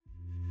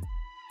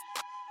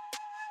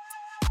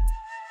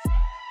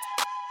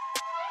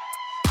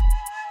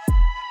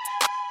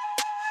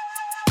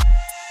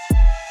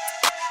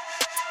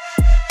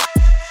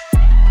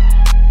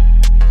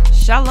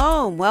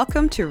Shalom,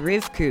 welcome to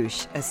Riv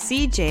Kush, a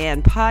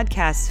CJN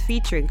podcast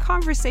featuring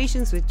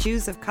conversations with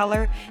Jews of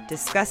color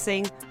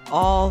discussing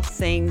all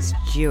things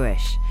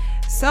Jewish.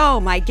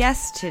 So my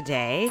guest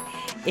today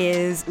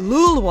is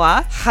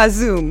Lulwa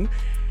Hazum.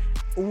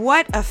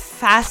 What a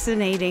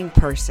fascinating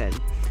person.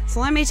 So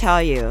let me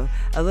tell you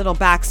a little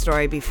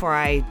backstory before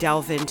I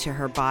delve into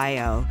her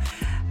bio.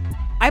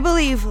 I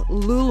believe,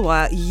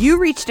 Lulwa, you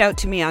reached out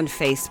to me on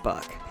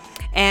Facebook.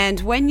 And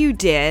when you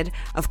did,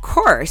 of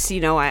course,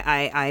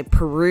 I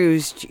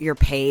perused your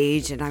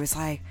page and I was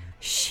like,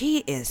 she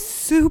is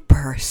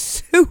super,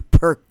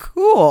 super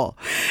cool.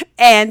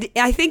 And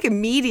I think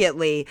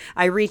immediately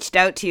I reached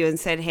out to you and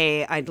said,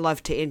 hey, I'd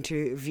love to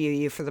interview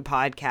you for the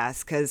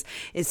podcast because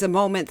it's a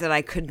moment that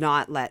I could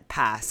not let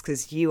pass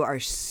because you are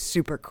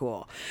super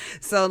cool.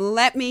 So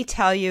let me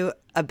tell you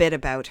a bit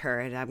about her,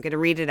 and I'm going to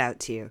read it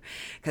out to you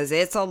because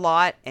it's a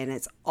lot and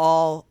it's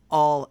all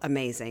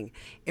amazing.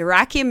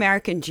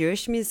 Iraqi-American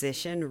Jewish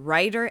musician,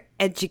 writer,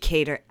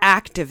 educator,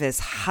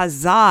 activist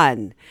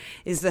Hazan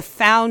is the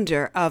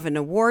founder of an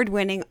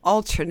award-winning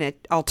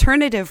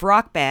alternative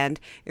rock band,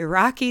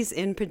 Iraqis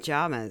in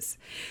Pajamas,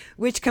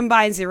 which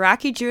combines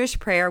Iraqi Jewish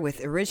prayer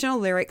with original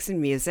lyrics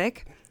and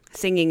music,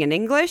 singing in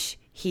English,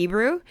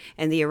 Hebrew,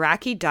 and the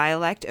Iraqi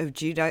dialect of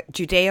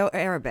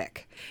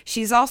Judeo-Arabic.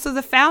 She's also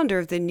the founder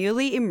of the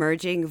newly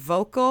emerging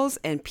vocals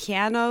and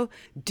piano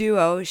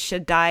duo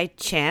Shaddai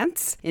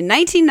Chants. In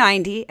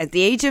 1990, at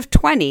the age of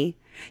 20,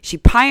 she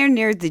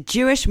pioneered the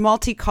Jewish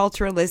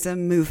multiculturalism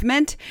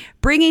movement,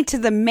 bringing to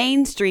the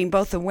mainstream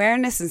both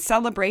awareness and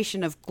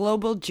celebration of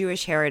global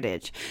Jewish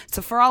heritage.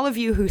 So for all of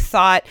you who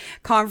thought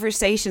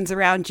conversations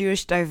around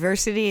Jewish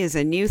diversity is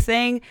a new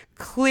thing,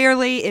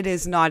 clearly it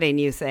is not a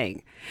new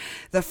thing.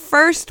 The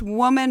first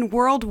woman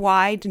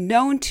worldwide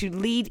known to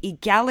lead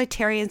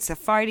egalitarian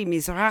Sephardi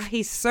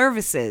Mizrahi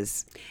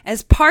services.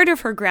 As part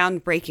of her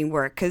groundbreaking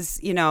work, because,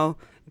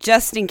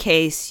 just in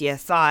case you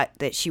thought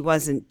that she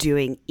wasn't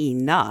doing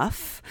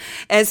enough,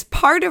 as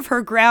part of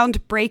her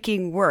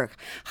groundbreaking work,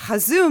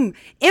 Hazum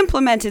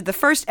implemented the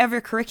first ever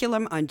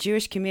curriculum on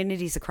Jewish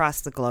communities across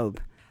the globe.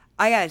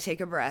 I gotta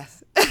take a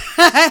breath. So,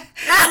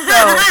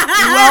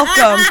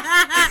 welcome.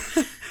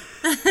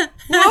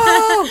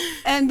 Whoa!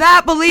 And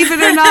that, believe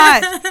it or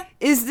not,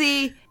 is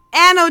the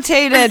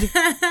annotated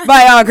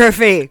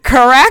biography,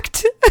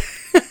 correct?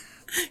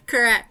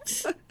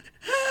 Correct.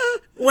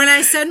 When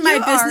I send my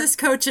business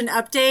coach an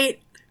update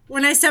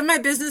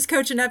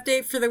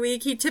for the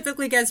week, he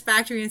typically gets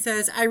back to me and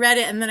says, I read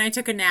it and then I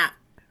took a nap.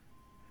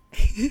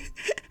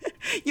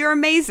 You're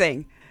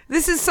amazing.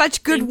 This is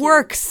such good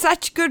work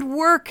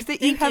that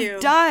you have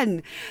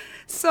done.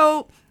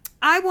 So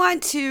I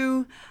want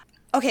to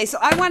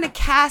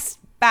cast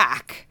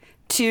back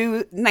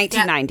to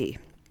 1990,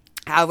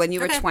 when you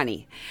were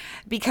 20,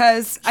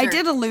 because I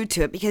did allude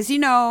to it because,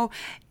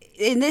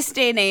 in this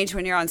day and age,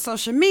 when you're on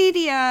social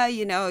media,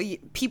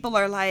 people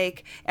are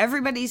like,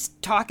 everybody's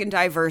talking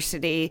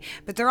diversity,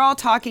 but they're all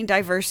talking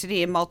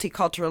diversity and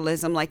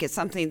multiculturalism like it's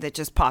something that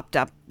just popped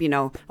up,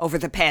 over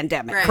the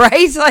pandemic,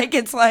 right? Like,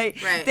 it's like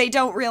they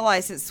don't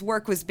realize this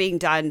work was being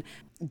done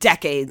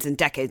decades and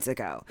decades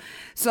ago.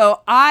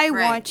 So I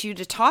want you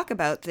to talk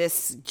about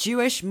this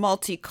Jewish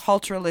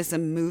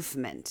multiculturalism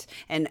movement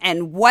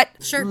and what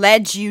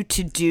led you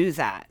to do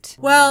that.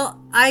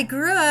 Well, I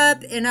grew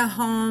up in a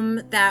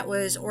home that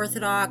was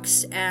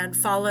Orthodox and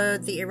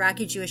followed the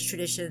Iraqi Jewish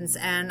traditions,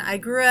 and I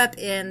grew up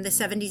in the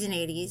 70s and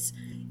 80s.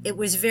 It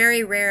was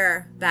very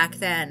rare back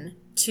then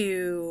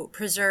to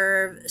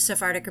preserve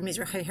Sephardic or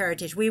Mizrahi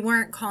heritage. We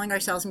weren't calling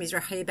ourselves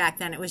Mizrahi back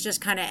then. It was just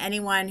kind of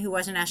anyone who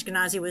wasn't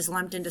Ashkenazi was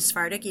lumped into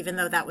Sephardic, even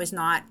though that was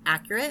not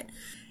accurate.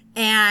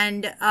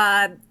 And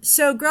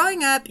so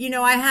growing up,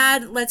 I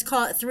had, let's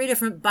call it 3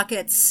 different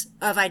buckets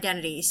of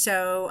identity.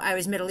 So I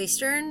was Middle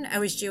Eastern, I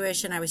was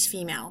Jewish, and I was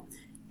female.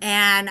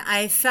 And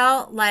I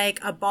felt like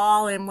a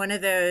ball in one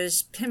of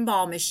those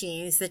pinball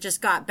machines that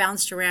just got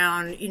bounced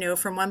around,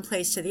 from one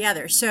place to the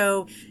other.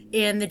 So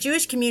in the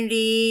Jewish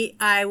community,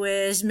 I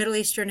was Middle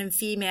Eastern and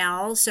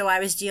female, so I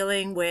was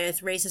dealing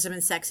with racism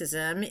and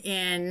sexism.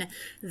 In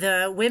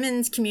the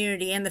women's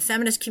community and the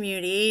feminist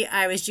community,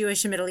 I was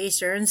Jewish and Middle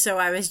Eastern, so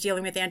I was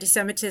dealing with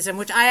anti-Semitism,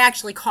 which I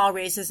actually call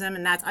racism,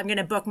 and I'm going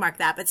to bookmark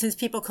that. But since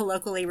people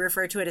colloquially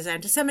refer to it as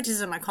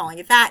anti-Semitism, I'm calling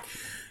it that.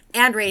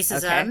 And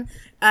racism.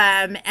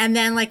 Okay. And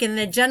then like in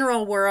the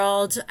general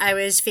world, I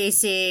was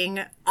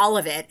facing all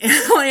of it,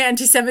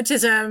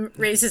 anti-Semitism,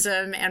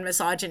 racism, and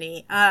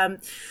misogyny.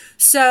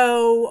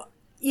 So,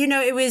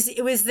 it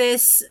was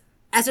this,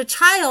 as a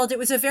child, it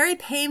was a very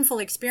painful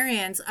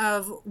experience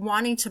of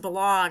wanting to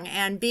belong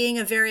and being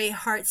a very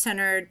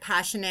heart-centered,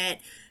 passionate,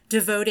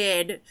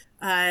 devoted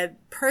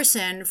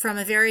person from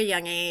a very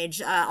young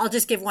age. I'll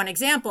just give one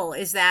example,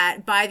 is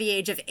that by the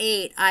age of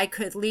 8, I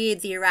could lead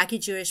the Iraqi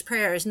Jewish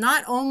prayers,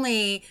 not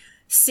only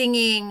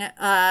singing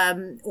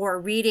or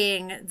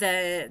reading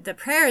the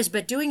prayers,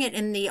 but doing it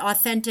in the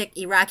authentic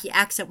Iraqi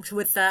accent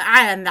with the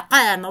ah and the qa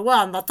and the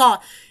wa and the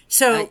ta.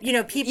 So,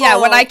 people... Yeah,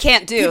 what I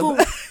can't do.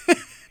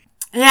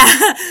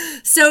 Yeah.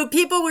 So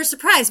people were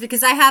surprised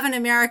because I have an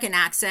American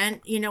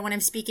accent, when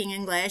I'm speaking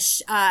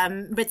English.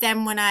 But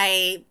then when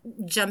I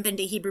jump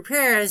into Hebrew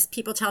prayers,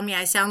 people tell me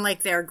I sound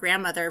like their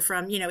grandmother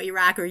from,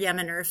 Iraq or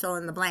Yemen or fill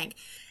in the blank.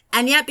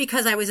 And yet,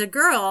 because I was a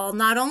girl,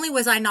 not only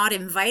was I not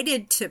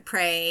invited to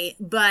pray,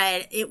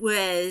 but it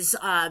was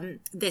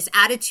this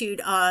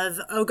attitude of,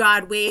 oh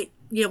God, wait,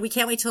 we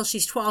can't wait till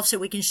she's 12 so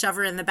we can shove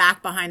her in the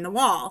back behind the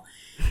wall.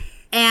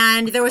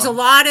 And there was a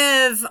lot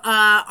of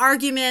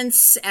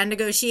arguments and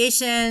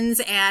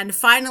negotiations, and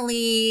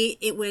finally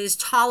it was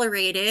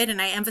tolerated, and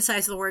I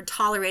emphasize the word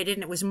tolerated,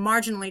 and it was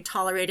marginally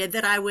tolerated,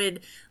 that I would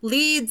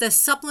lead the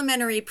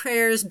supplementary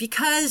prayers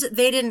because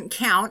they didn't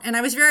count, and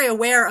I was very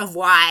aware of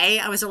why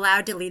I was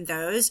allowed to lead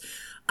those,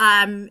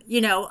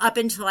 up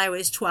until I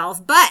was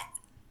 12. But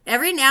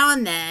every now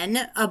and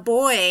then, a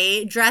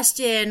boy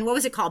dressed in, what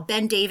was it called?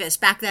 Ben Davis.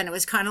 Back then, it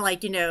was kind of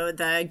like,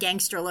 the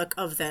gangster look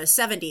of the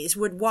 70s,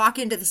 would walk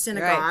into the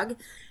synagogue.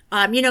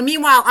 Right.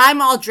 Meanwhile,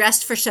 I'm all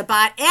dressed for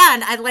Shabbat.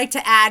 And I'd like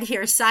to add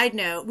here, side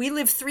note, we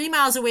live 3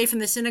 miles away from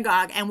the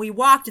synagogue, and we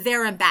walked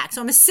there and back.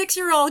 So I'm a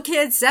 6-year-old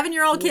kid,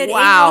 7-year-old kid,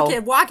 Wow. 8-year-old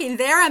kid, walking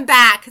there and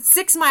back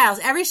 6 miles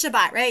every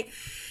Shabbat, right?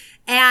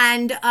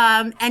 And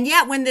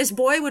yet when this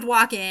boy would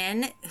walk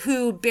in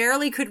who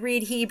barely could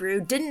read Hebrew,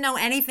 didn't know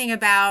anything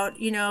about,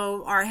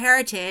 our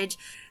heritage,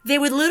 they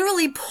would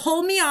literally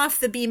pull me off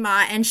the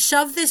bima and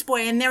shove this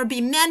boy, and there would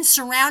be men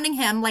surrounding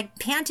him, like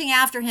panting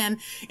after him,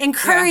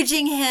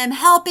 encouraging him,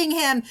 helping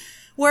him.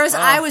 Whereas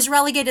I was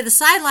relegated to the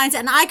sidelines,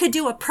 and I could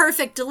do a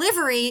perfect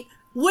delivery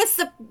with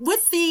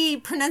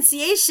the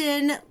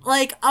pronunciation,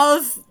 like,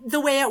 of the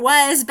way it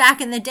was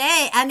back in the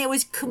day. And it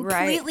was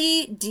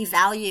completely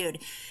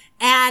devalued.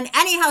 And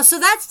anyhow, so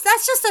that's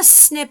just a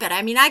snippet.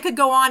 I mean, I could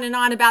go on and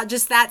on about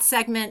just that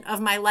segment of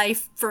my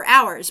life for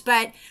hours,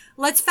 but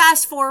let's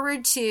fast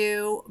forward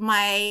to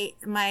my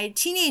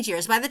teenage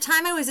years. By the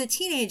time I was a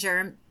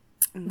teenager,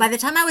 by the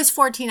time I was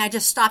 14, I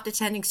just stopped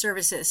attending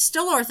services.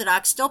 Still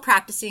Orthodox, still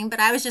practicing, but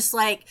I was just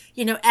like,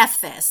 F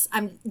this.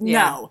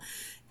 No.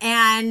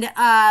 And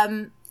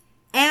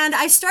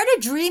I started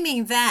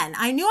dreaming then.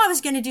 I knew I was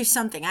going to do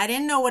something. I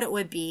didn't know what it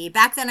would be.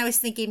 Back then I was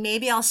thinking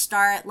maybe I'll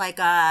start like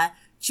a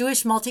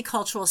Jewish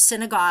multicultural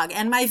synagogue.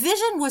 And my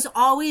vision was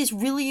always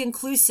really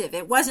inclusive.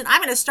 It wasn't, I'm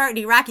going to start an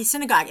Iraqi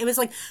synagogue. It was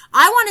like,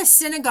 I want a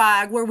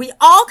synagogue where we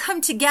all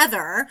come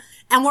together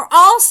and we're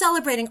all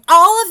celebrating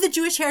all of the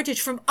Jewish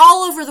heritage from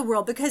all over the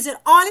world, because it,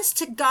 honest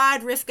to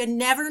God, Rivka,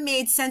 never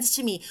made sense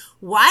to me.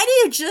 Why do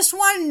you just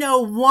want to know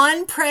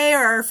one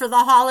prayer for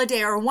the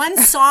holiday or one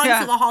song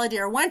for the holiday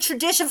or one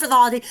tradition for the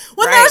holiday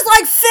when there's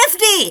like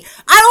 50?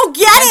 I don't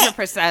get it.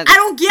 100%. I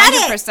don't get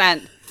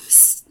 100%.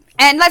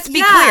 And let's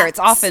be clear, it's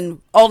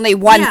often only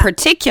one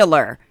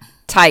particular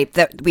type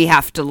that we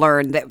have to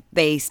learn, that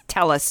they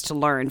tell us to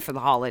learn for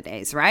the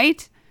holidays,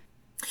 right?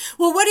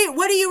 Well,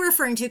 what are you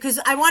referring to? Because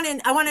I want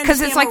to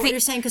understand what you're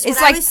saying. Because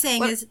what I was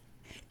saying is,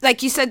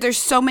 like you said, there's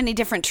so many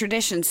different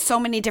traditions, so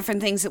many different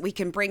things that we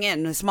can bring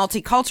in. This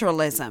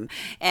multiculturalism.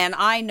 And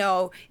I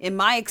know in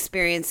my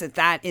experience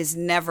that is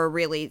never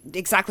really,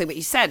 exactly what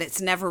you said,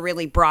 it's never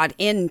really brought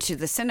into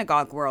the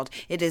synagogue world.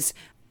 It is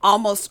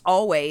almost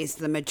always,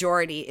 the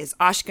majority is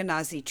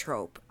Ashkenazi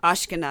trope.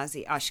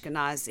 Ashkenazi.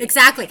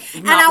 Exactly.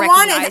 And I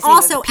want to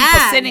also people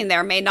add, sitting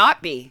there may not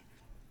be.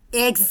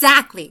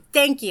 Exactly.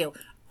 Thank you.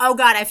 Oh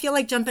God, I feel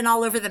like jumping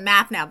all over the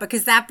map now,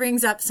 because that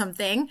brings up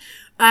something.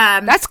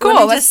 That's cool.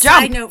 Let me Let's just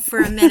jump. Side note for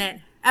a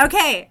minute.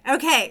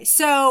 Okay.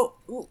 So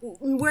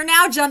we're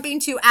now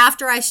jumping to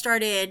after I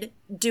started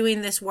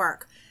doing this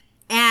work.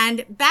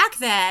 And back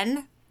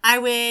then, I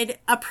would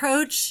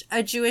approach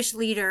a Jewish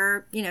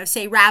leader,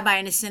 say rabbi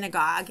in a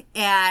synagogue,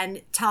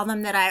 and tell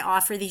them that I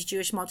offer these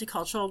Jewish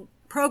multicultural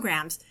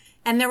programs.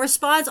 And their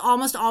response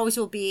almost always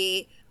will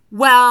be,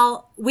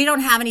 well, we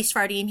don't have any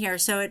Sephardim here,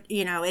 so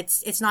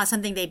it's not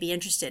something they'd be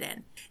interested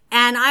in.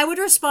 And I would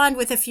respond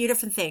with a few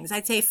different things.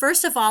 I'd say,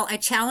 first of all, I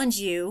challenge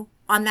you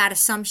on that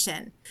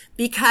assumption,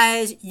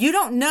 because you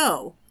don't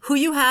know who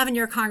you have in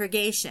your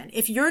congregation.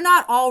 If you're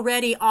not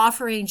already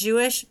offering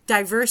Jewish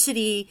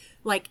diversity,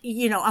 like,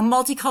 a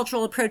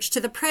multicultural approach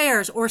to the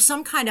prayers, or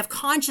some kind of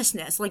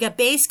consciousness, like a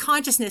base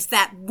consciousness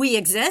that we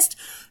exist,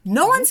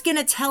 no one's going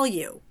to tell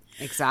you.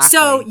 Exactly.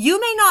 So you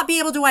may not be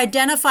able to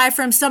identify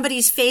from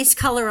somebody's face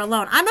color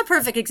alone. I'm a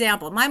perfect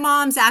example. My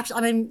mom's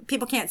actually,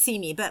 people can't see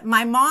me, but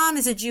my mom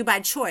is a Jew by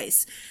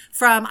choice,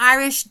 from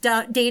Irish,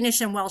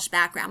 Danish, and Welsh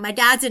background. My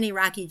dad's an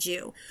Iraqi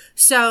Jew.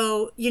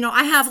 So,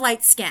 I have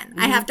light skin.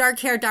 I have dark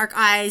hair, dark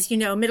eyes,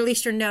 Middle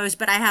Eastern nose,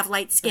 but I have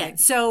light skin. Right.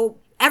 So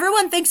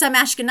everyone thinks I'm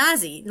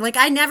Ashkenazi. Like,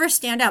 I never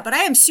stand out, but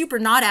I am super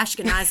not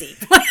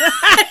Ashkenazi.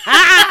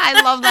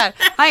 I love that.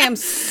 I am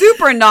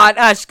super not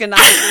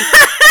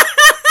Ashkenazi.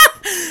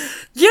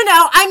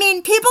 I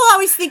mean, people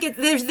always think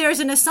there's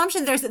an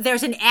assumption,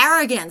 there's an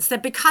arrogance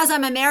that because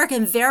I'm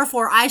American,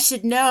 therefore I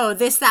should know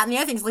this, that, and the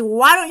other things. Like,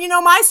 why don't you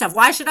know my stuff?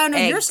 Why should I know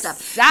your stuff?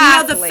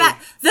 Exactly.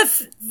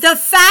 The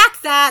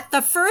fact that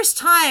the first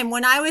time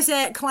when I was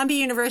at Columbia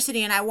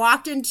University and I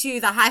walked into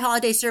the high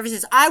holiday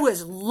services, I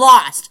was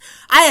lost.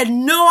 I had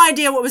no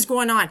idea what was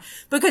going on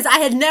because I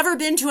had never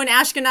been to an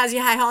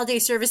Ashkenazi high holiday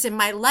service in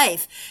my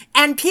life.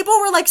 And people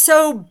were like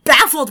so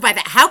baffled by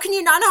that. How can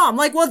you not know? I'm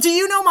like, well, do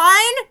you know mine?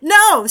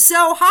 No.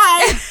 So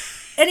hi.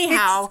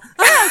 Anyhow.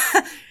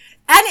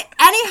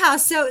 Anyhow,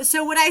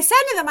 so what I said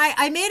to them,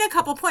 I made a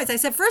couple points. I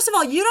said, first of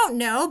all, you don't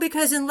know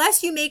because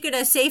unless you make it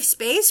a safe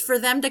space for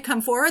them to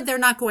come forward, they're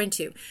not going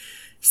to.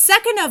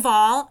 Second of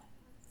all,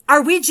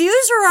 are we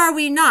Jews or are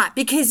we not?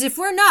 Because if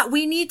we're not,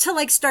 we need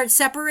to start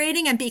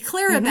separating and be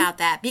clear about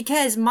that.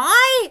 Because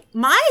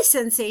my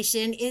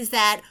sensation is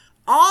that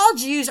all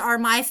Jews are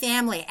my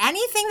family.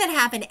 Anything that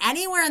happened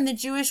anywhere in the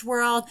Jewish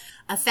world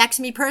affects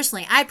me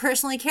personally. I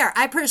personally care.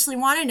 I personally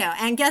want to know.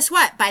 And guess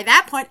what? By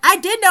that point, I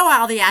did know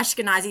all the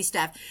Ashkenazi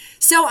stuff.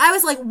 So I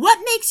was like, what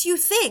makes you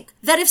think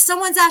that if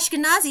someone's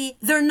Ashkenazi,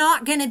 they're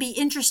not going to be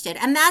interested?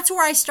 And that's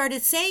where I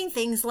started saying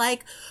things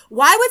like,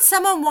 why would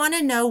someone want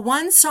to know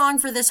one song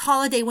for this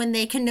holiday when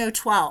they can know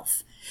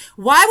 12?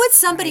 Why would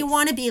somebody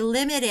want to be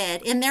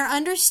limited in their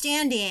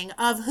understanding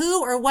of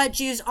who or what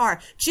Jews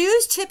are?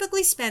 Jews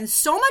typically spend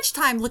so much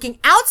time looking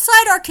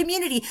outside our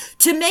community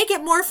to make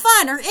it more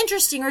fun or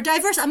interesting or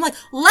diverse. I'm like,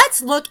 let's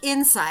look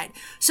inside.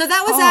 So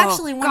that was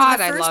actually one of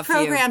the first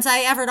programs I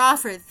ever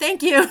offered.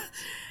 Thank you.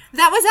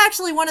 That was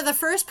actually one of the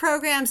first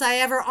programs I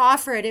ever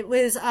offered. It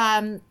was,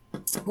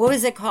 what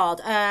was it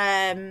called?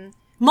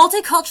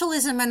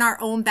 Multiculturalism in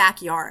our own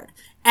backyard.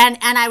 And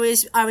I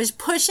was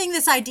pushing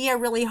this idea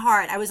really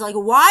hard. I was like,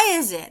 why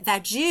is it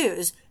that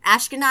Jews,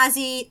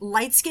 Ashkenazi,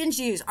 light-skinned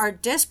Jews, are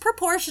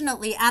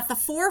disproportionately at the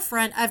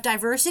forefront of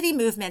diversity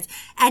movements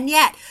and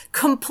yet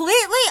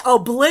completely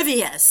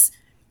oblivious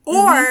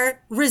or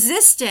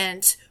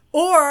resistant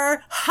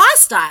or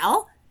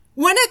hostile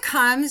when it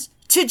comes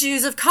to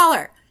Jews of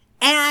color?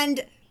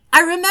 And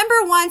I remember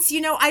once,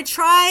 it's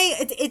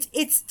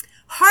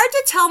hard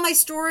to tell my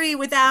story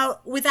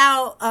without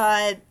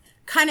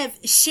kind of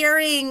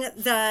sharing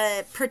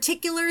the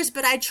particulars,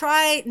 but I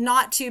try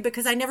not to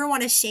because I never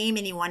want to shame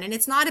anyone. And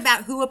it's not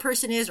about who a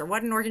person is or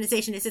what an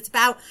organization is. It's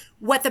about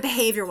what the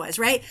behavior was,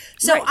 right?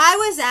 So right.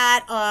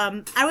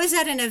 I was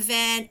at an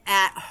event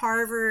at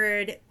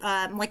Harvard,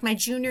 my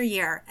junior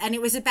year, and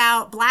it was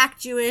about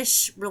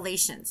Black-Jewish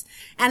relations.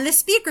 And the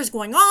speaker's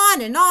going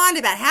on and on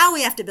about how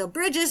we have to build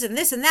bridges and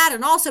this and that,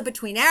 and also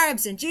between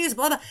Arabs and Jews,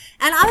 blah, blah.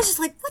 And I was just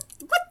like, what?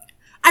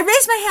 I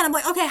raised my hand. I'm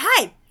like, okay,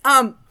 hi.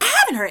 I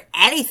haven't heard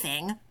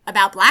anything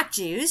about Black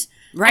Jews.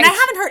 Right. And I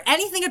haven't heard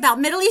anything about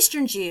Middle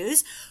Eastern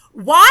Jews.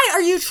 Why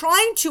are you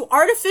trying to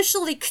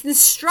artificially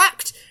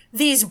construct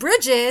these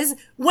bridges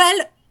when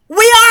we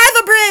are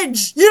the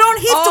bridge? You don't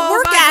have to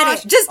work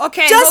at it.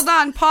 Hold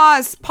on.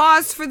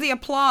 Pause for the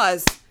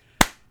applause.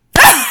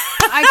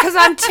 Because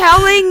I'm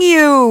telling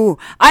you,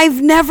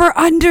 I've never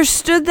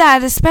understood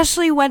that,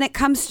 especially when it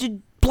comes to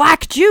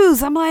Black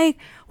Jews. I'm like,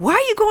 why are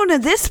you going to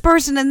this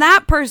person and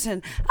that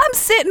person? I'm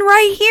sitting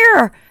right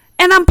here,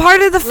 and I'm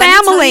part of the family.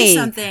 Let me tell you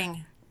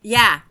something.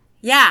 Yeah.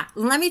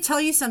 Let me tell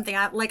you something.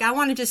 I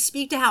want to just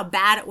speak to how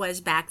bad it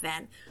was back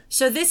then.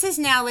 So this is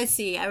now, let's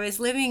see, I was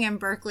living in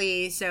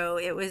Berkeley, so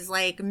it was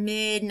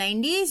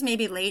mid-90s,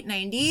 maybe late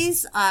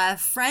 90s. A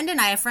friend of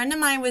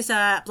mine was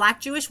a Black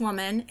Jewish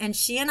woman, and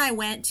she and I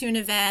went to an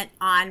event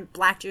on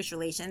Black-Jewish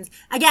relations.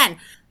 Again,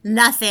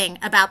 nothing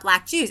about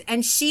Black Jews.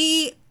 And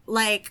she,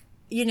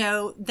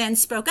 then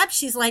spoke up.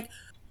 She's like,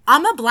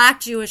 I'm a Black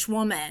Jewish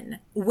woman.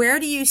 Where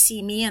do you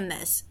see me in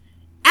this?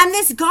 And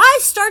this guy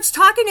starts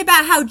talking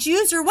about how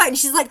Jews are white. And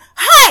she's like,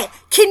 hi,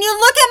 can you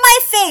look at my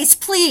face,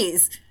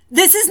 please?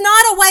 This is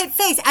not a white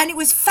face. And it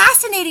was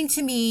fascinating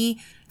to me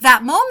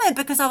that moment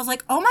because I was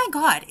like, oh my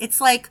God,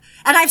 it's like,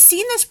 and I've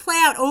seen this play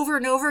out over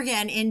and over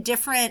again in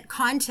different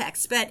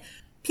contexts, but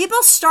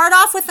people start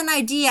off with an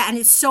idea and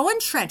it's so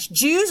entrenched.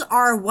 Jews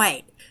are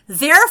white.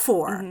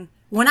 Therefore,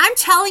 when I'm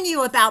telling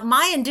you about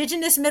my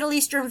indigenous Middle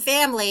Eastern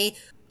family,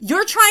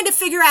 you're trying to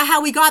figure out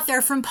how we got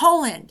there from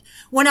Poland.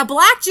 When a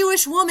Black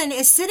Jewish woman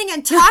is sitting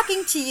and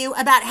talking to you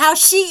about how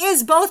she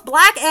is both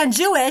Black and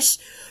Jewish,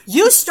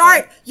 you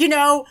start,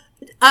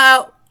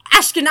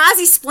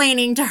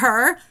 Ashkenazi-splaining to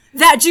her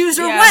that Jews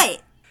are white.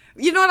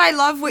 You know what I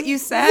love what you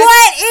said?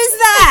 What is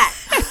that?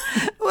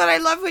 What I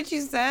love what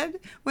you said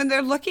when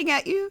they're looking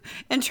at you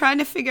and trying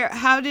to figure out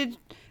how did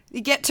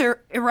you get to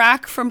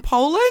Iraq from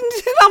Poland?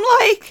 And I'm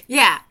like,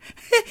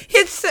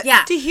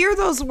 to hear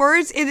those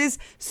words, it is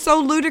so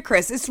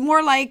ludicrous. It's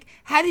more like,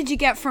 how did you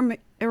get from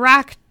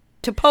Iraq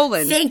to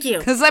Poland? Thank you.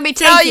 Because let me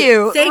tell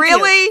you,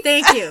 really?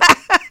 Thank you.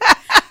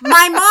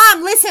 My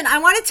mom, listen, I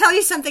want to tell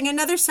you something,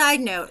 another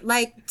side note.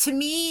 To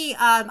me,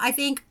 I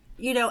think,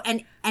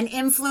 an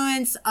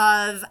influence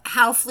of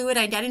how fluid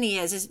identity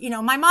is,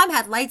 my mom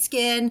had light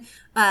skin,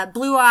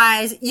 blue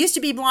eyes, used to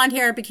be blonde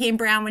hair, became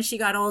brown when she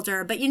got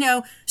older, but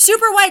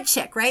super white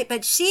chick, right?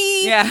 But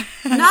she,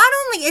 not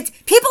only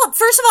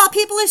first of all,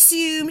 people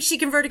assume she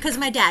converted because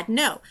of my dad.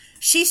 No,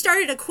 she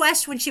started a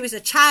quest when she was a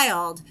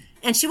child.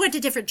 And she went to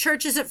different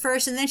churches at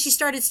first, and then she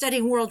started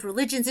studying world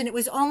religions. And it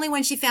was only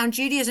when she found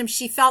Judaism,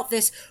 she felt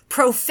this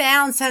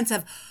profound sense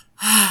of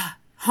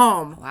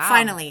home,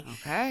 finally.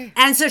 Okay.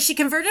 And so she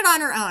converted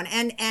on her own.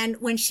 And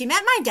when she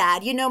met my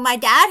dad, my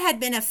dad had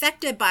been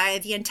affected by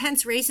the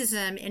intense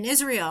racism in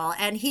Israel,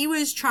 and he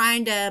was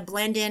trying to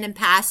blend in and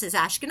pass as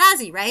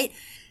Ashkenazi, right?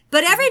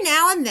 But every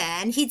now and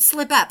then he'd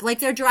slip up, like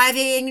they're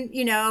driving,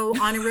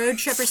 on a road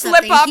trip or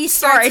something. Slip up, he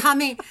starts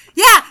humming.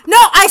 Yeah, no,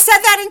 I said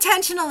that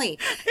intentionally.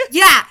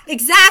 Yeah,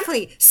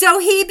 exactly. So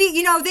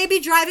they'd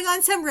be driving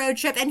on some road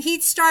trip, and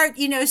he'd start,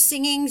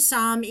 singing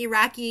some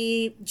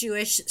Iraqi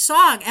Jewish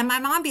song. And my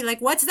mom be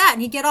like, "What's that?"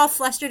 And he'd get all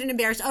flustered and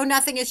embarrassed. "Oh,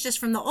 nothing. It's just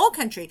from the old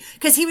country."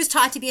 Because he was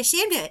taught to be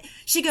ashamed of it.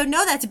 She'd go,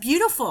 "No, that's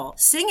beautiful.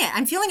 Sing it."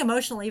 I'm feeling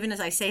emotional even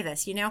as I say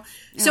this,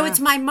 So it's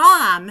my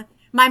mom.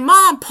 My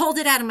mom pulled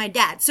it out of my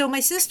dad. So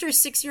my sister is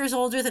 6 years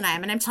older than I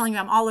am. And I'm telling you,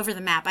 I'm all over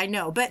the map. I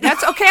know, but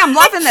that's okay. I'm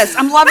loving this.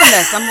 I'm loving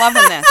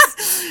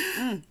this.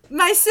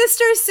 My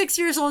sister is 6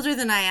 years older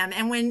than I am.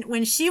 And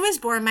when she was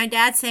born, my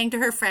dad sang to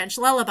her French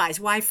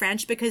lullabies. Why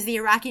French? Because the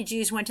Iraqi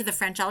Jews went to the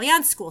French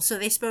Alliance school. So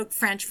they spoke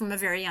French from a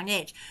very young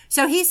age.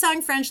 So he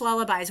sung French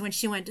lullabies when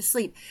she went to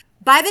sleep.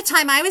 By the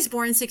time I was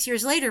born 6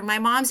 years later, my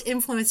mom's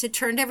influence had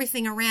turned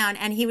everything around,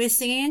 and he was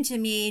singing to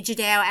me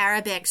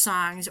Judeo-Arabic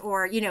songs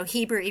or,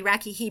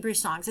 Iraqi Hebrew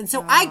songs. And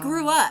so I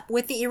grew up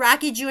with the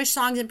Iraqi Jewish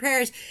songs and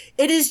prayers.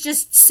 It is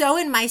just so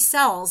in my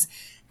cells.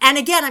 And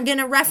again, I'm going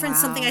to reference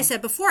something I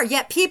said before,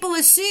 yet people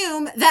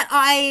assume that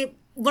I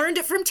learned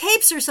it from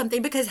tapes or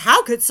something, because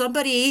how could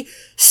somebody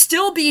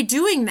still be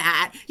doing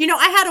that?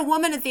 I had a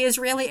woman at the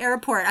Israeli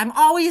airport. I'm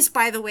always,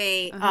 by the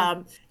way,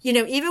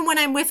 even when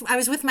I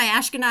was with my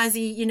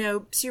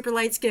Ashkenazi, super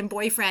light skinned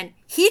boyfriend,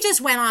 he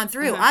just went on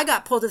through. I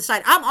got pulled to the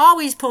side. I'm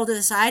always pulled to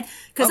the side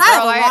because I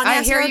have a long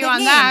I hear you on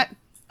name. that.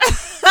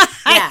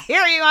 I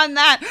hear you on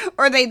that.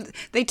 Or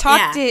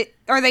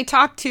they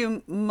talk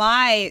to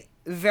my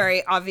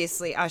very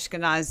obviously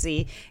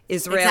Ashkenazi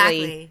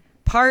Israeli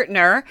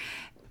partner.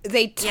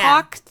 They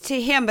talk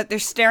to him, but they're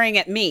staring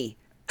at me.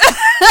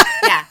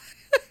 Yeah.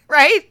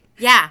 Right?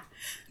 Yeah.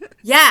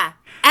 Yeah.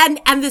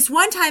 And this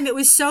one time it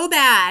was so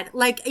bad,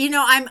 like,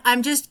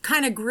 I'm just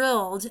kind of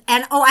grilled.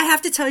 And, I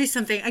have to tell you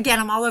something. Again,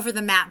 I'm all over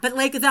the map, but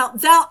like,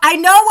 I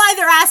know why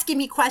they're asking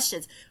me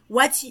questions.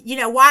 Why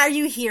are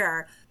you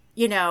here?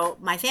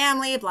 My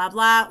family, blah,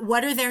 blah.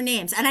 What are their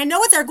names? And I know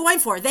what they're going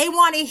for. They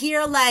want to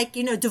hear like,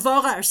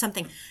 Devora or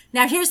something.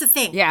 Now, here's the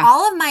thing. Yeah.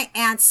 All of my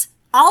aunts,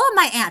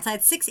 I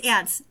had 6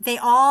 aunts. They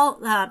all,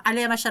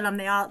 alayhim shalom,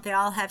 they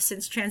all have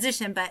since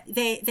transitioned, but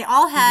they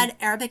all had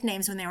Arabic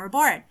names when they were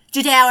born.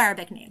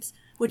 Judeo-Arabic names,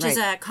 which is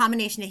a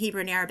combination of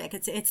Hebrew and Arabic.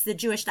 It's the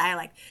Jewish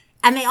dialect.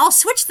 And they all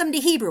switched them to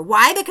Hebrew.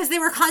 Why? Because they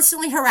were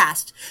constantly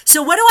harassed.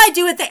 So what do I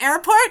do at the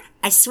airport?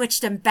 I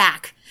switched them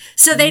back.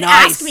 So they'd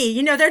ask me,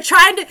 they're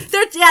trying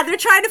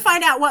to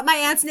find out what my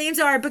aunt's names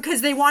are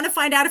because they want to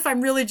find out if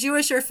I'm really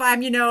Jewish or if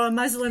I'm, a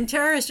Muslim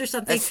terrorist or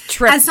something. Let's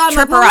trip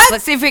her up.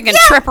 Let's see if we can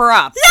trip her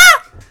up.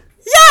 Yeah.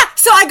 Yeah.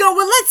 So I go,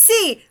 well, let's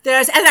see.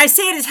 And I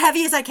say it as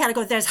heavy as I can. I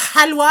go, there's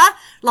halwa,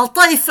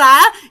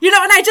 lataifa,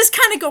 and I just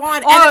kind of go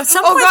on. And at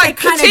some point God,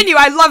 continue.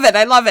 I love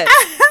it.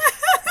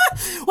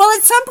 Well,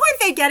 at some point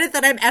they get it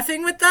that I'm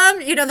effing with them.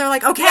 They're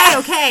like,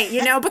 okay,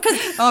 because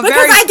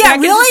very, I get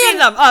really in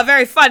them. Oh,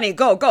 very funny.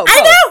 Go.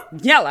 I know.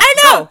 Yell. I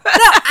know.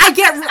 No,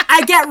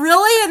 I get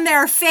really in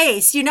their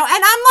face, and I'm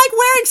like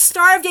wearing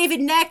Star of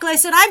David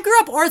necklace, and I grew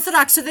up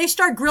Orthodox, so they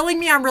start grilling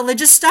me on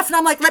religious stuff, and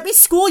I'm like, let me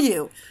school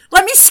you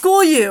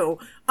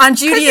on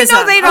Judaism.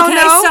 Because they don't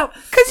know.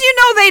 Because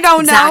they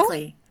don't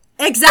know.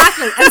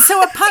 Exactly. And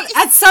so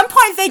at some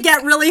point they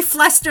get really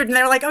flustered and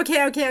they're like,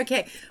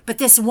 okay. But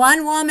this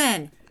one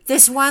woman,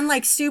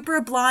 like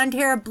super blonde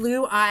hair,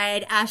 blue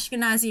eyed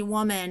Ashkenazi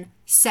woman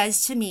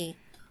says to me,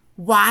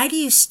 why do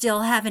you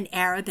still have an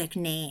Arabic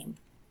name?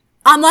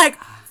 I'm like,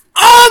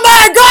 oh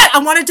my God.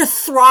 I wanted to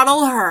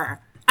throttle her.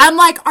 I'm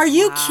like, are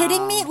you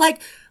kidding me? Like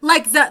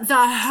the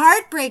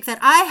heartbreak that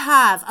I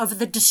have of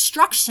the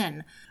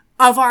destruction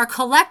of our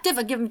collective,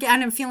 again,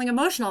 I'm feeling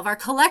emotional, of our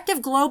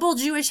collective global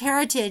Jewish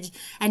heritage,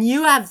 and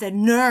you have the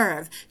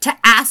nerve to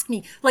ask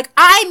me, like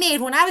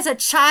when I was a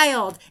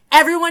child,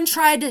 everyone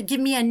tried to give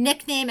me a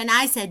nickname, and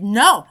I said,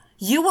 no,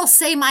 you will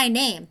say my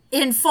name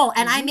in full,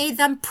 and I made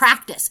them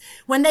practice.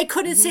 When they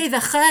couldn't say the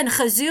ch and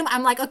chazum,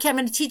 I'm like, okay, I'm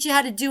going to teach you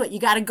how to do it.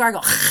 You got to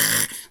gargle.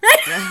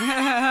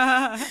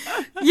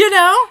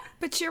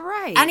 But you're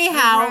right.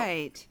 Anyhow. You're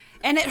right.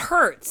 And it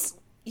hurts.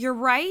 You're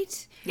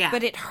right. Yeah.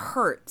 But it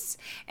hurts.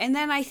 And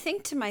then I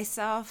think to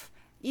myself,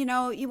 you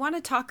want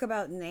to talk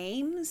about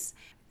names.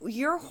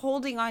 You're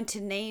holding on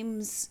to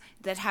names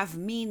that have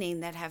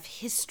meaning, that have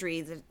history,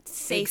 that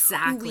say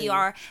who we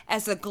are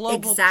as a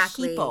global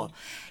people.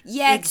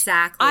 Yet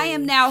I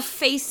am now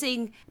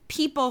facing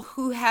people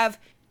who have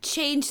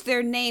change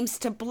their names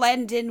to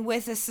blend in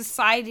with a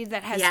society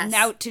that has Yes.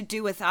 naught to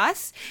do with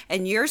us,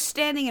 and you're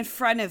standing in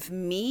front of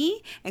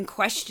me and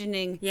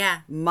questioning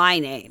my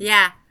name.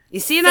 Yeah. You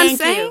see what I'm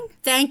saying?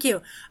 Thank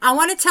you. I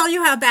want to tell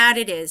you how bad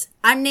it is.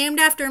 I'm named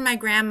after my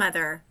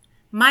grandmother.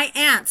 My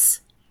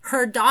aunts,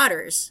 her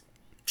daughters,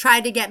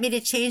 tried to get me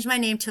to change my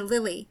name to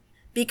Lily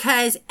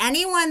because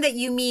anyone that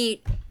you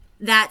meet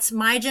that's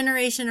my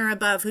generation or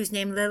above who's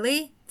named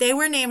Lily, they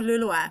were named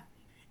Lulua.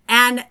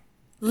 And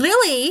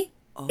Lily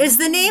is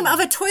the name of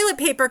a toilet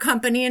paper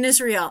company in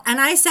Israel. And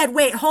I said,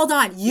 wait, hold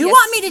on. You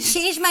want me to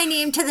change my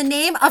name to the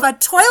name of a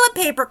toilet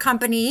paper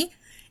company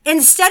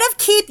instead of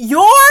keep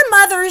your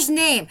mother's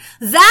name?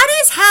 That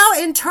is how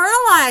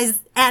internalized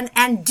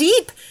and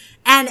deep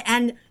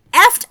and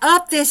effed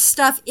up this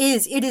stuff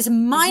is. It is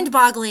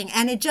mind-boggling,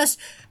 and it just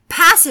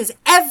passes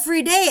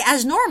every day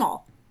as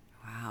normal.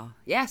 Wow.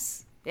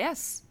 Yes,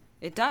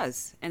 it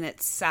does. And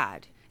it's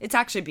sad. It's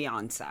actually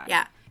beyond sad.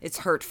 Yeah. It's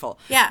hurtful.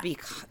 Yeah.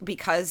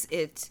 Because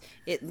it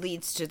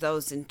leads to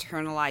those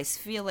internalized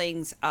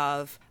feelings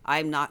of,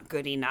 I'm not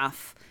good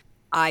enough.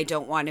 I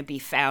don't want to be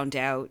found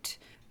out,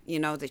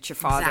 that your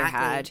father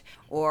had.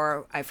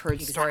 Or I've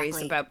heard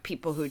stories about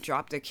people who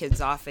drop their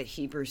kids off at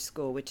Hebrew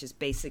school, which is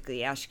basically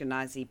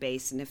Ashkenazi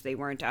based. And if they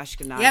weren't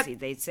Ashkenazi,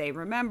 they'd say,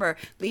 remember,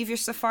 leave your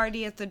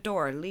Sephardi at the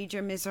door. Leave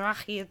your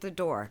Mizrahi at the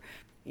door.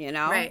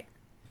 Right.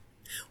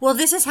 Well,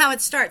 this is how it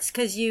starts,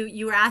 because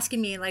you were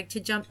asking me to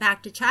jump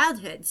back to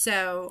childhood.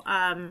 So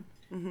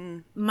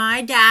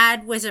my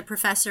dad was a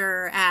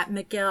professor at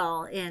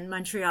McGill in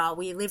Montreal.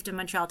 We lived in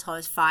Montreal till I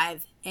was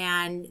 5,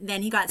 and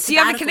then he got so you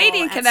have a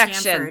Canadian at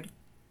connection. Stanford.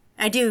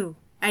 I do.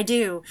 And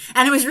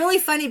it was really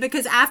funny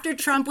because after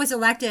Trump was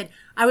elected,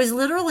 I was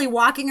literally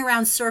walking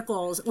around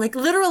circles,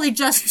 literally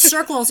just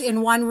circles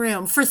in one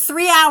room. For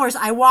 3 hours,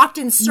 I walked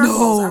in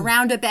circles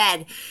around a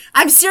bed.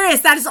 I'm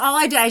serious. That is all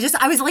I did.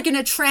 I was in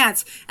a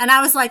trance. And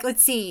I was like,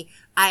 let's see.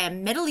 I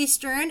am Middle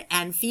Eastern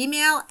and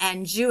female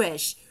and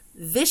Jewish.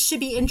 This should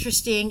be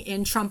interesting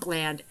in Trump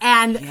land.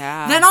 And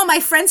then all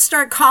my friends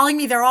start calling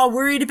me. They're all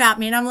worried about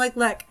me. And I'm like,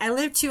 look, I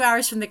live 2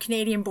 hours from the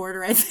Canadian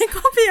border. I think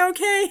I'll be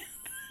okay.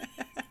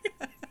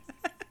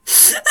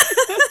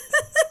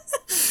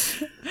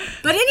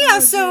 But anyhow,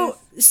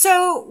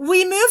 so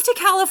we moved to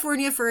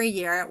California for a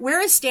year.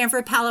 Where is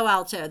Stanford? Palo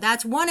Alto.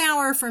 That's 1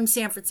 hour from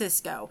San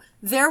Francisco.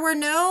 There were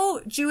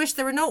no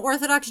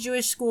Orthodox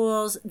Jewish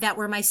schools that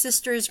were my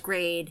sister's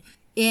grade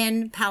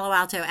in Palo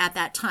Alto at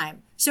that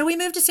time. So we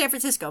moved to San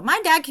Francisco. My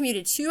dad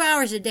commuted 2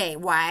 hours a day.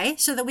 Why?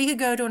 So that we could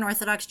go to an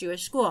Orthodox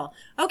Jewish school.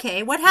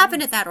 Okay, what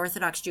happened at that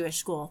Orthodox Jewish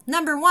school?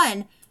 Number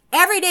one,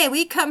 every day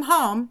we come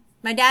home,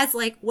 my dad's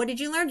like, what did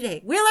you learn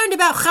today? We learned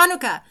about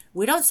Hanukkah.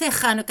 We don't say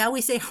Hanukkah,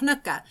 we say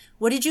Hanukkah.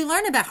 What did you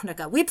learn about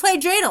Hanukkah? We play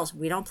dreidels.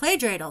 We don't play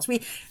dreidels.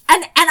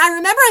 And I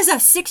remember as a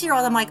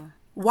 6-year-old, I'm like,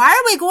 why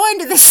are we going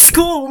to this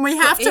school when we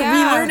have to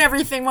relearn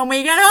everything when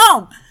we get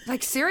home?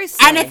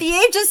 Seriously. And at the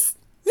age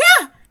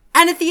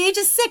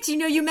of 6,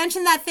 you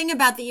mentioned that thing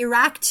about the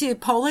Iraq to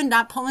Poland,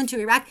 not Poland to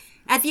Iraq.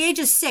 At the age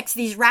of 6,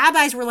 these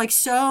rabbis were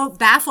so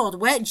baffled.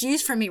 What,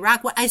 Jews from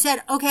Iraq? I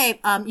said, okay,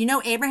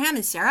 Abraham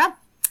and Sarah?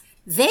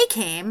 They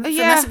came from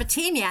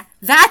Mesopotamia.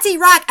 That's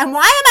Iraq. And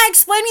why am I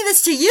explaining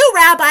this to you,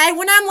 Rabbi,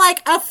 when I'm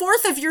a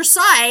fourth of your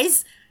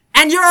size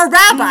and you're a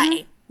rabbi?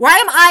 Mm-hmm. Why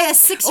am I, a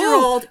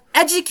 6-year-old,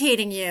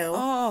 educating you?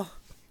 Oh,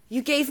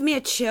 you gave me a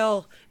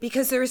chill,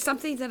 because there is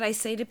something that I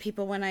say to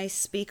people when I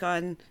speak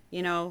on,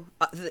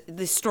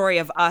 the story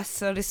of us,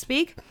 so to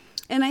speak.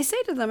 And I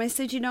say to them, I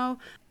said,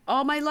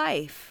 all my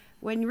life,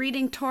 when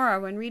reading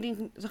Torah, when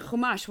reading the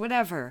Chumash,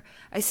 whatever,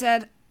 I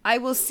said, I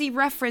will see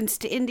reference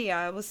to India.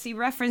 I will see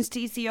reference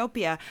to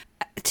Ethiopia.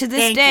 To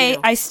this day,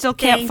 I still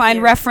can't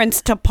find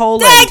reference to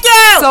Poland. Thank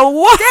you! So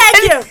what?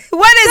 Thank you!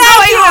 What is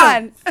going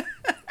on?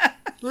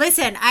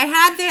 Listen, I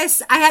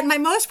had my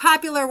most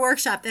popular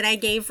workshop that I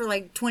gave for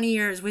 20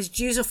 years was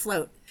Jews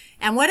Afloat.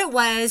 And what it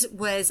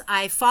was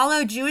I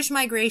followed Jewish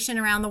migration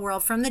around the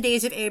world from the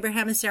days of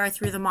Abraham and Sarah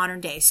through the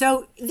modern day.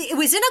 So it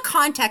was in a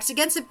context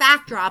against a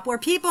backdrop where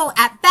people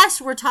at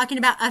best were talking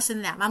about us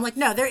and them. I'm like,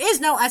 no, there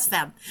is no us,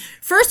 them.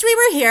 First we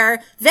were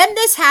here, then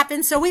this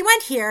happened, so we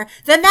went here,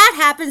 then that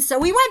happened, so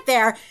we went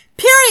there.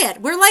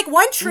 Period. We're like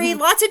one tree,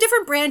 lots of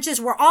different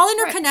branches. We're all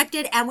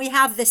interconnected, and we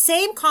have the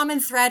same common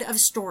thread of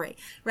story,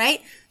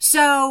 right?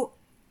 So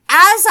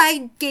as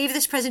I gave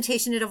this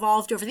presentation, it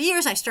evolved over the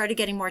years. I started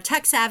getting more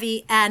tech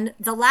savvy, and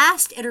the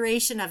last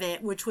iteration of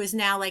it, which was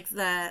now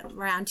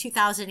around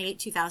 2008,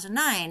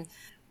 2009,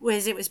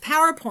 it was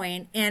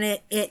PowerPoint,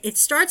 and it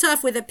starts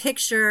off with a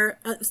picture.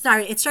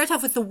 It starts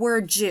off with the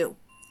word Jew.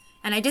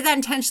 And I did that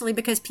intentionally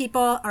because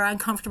people are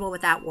uncomfortable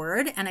with that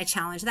word, and I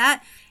challenge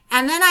that.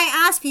 And then I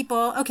ask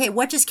people, okay,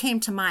 what just came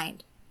to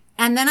mind?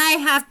 And then I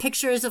have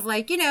pictures of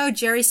Jerry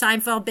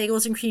Seinfeld,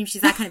 bagels and cream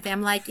cheese, that kind of thing.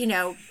 I'm like,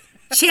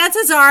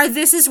 chances are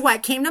this is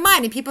what came to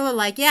mind. And people are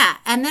like, yeah.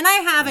 And then I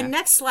have a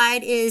next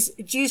slide is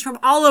Jews from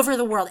all over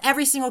the world,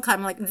 every single country.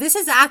 I'm like, this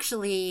is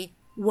actually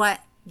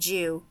what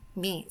Jew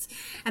means.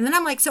 And then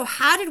I'm like, so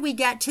how did we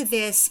get to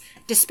this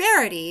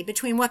disparity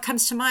between what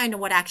comes to mind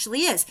and what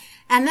actually is?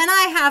 And then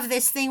I have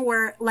this thing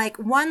where, like,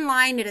 one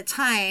line at a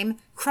time,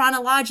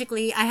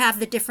 chronologically, I have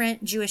the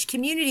different Jewish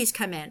communities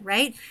come in,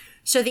 right?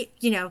 So the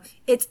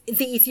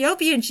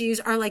Ethiopian Jews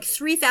are like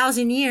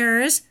 3,000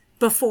 years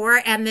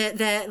before, and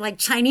the like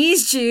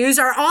Chinese Jews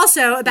are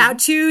also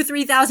about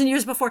 3,000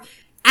 years before.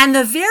 And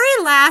the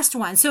very last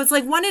one, so it's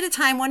like one at a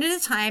time.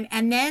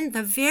 And then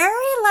the very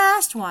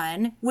last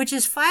one, which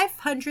is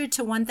 500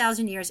 to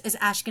 1,000 years, is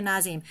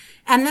Ashkenazim.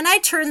 And then I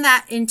turn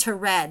that into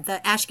red.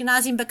 The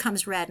Ashkenazim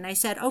becomes red. And I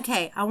said,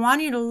 okay, I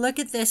want you to look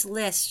at this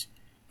list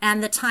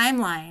and the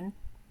timeline.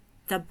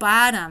 The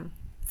bottom,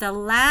 the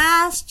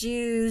last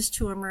Jews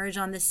to emerge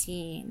on the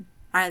scene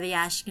are the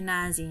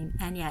Ashkenazim.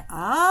 And yet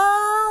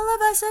all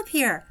of us up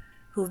here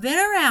who've been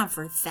around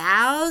for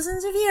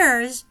thousands of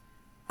years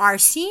are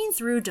seen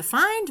through,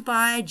 defined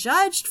by,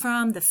 judged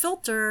from the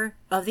filter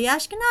of the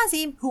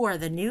Ashkenazim, who are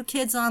the new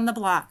kids on the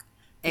block.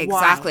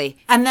 Exactly.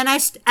 Why?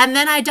 And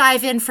then I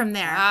dive in from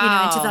there,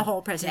 into the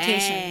whole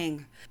presentation.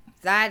 Dang.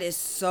 That is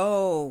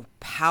so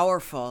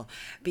powerful,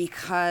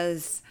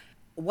 because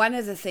one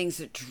of the things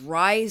that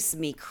drives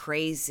me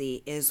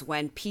crazy is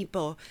when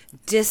people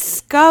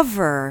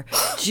discover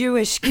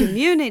Jewish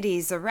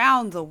communities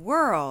around the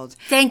world.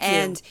 Thank you.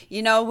 And,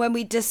 when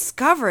we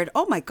discovered,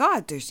 oh my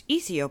God, there's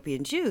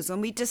Ethiopian Jews.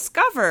 When we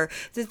discover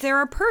that there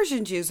are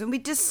Persian Jews, when we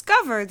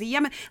discover the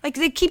Yemen, like,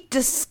 they keep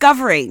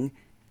discovering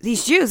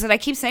these Jews. And I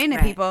keep saying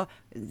to people,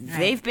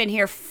 they've been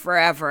here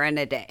forever and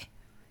a day.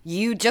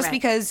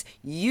 Because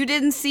you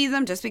didn't see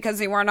them, just because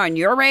they weren't on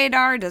your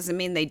radar, doesn't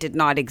mean they did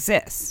not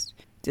exist.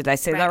 Did I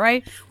say that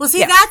right? Well, see,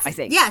 yes, I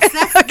think.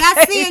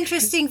 That's the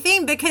interesting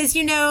thing, because,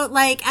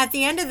 like, at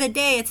the end of the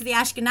day, it's the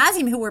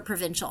Ashkenazim who were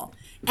provincial.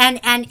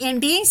 And in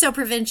being so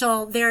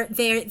provincial,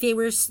 they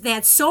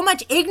had so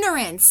much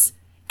ignorance.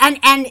 And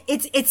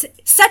it's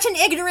such an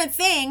ignorant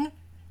thing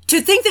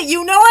to think that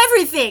you know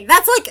everything.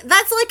 That's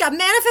like a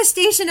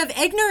manifestation of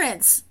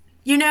ignorance,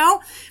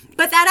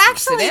 But that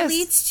actually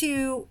leads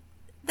to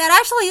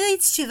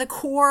the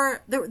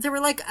core. There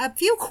were like a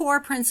few core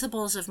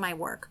principles of my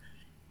work.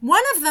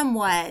 One of them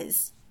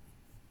was,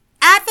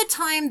 at the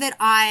time that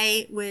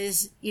I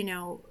was,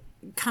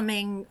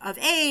 coming of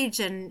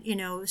age and,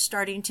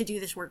 starting to do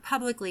this work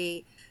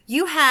publicly,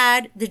 you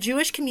had the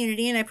Jewish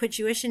community, and I put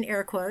Jewish in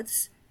air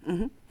quotes,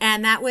 and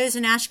that was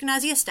an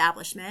Ashkenazi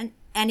establishment.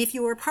 And if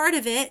you were part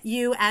of it,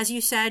 you, as you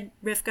said,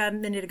 Rivka, a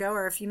minute ago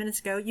or a few minutes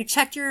ago, you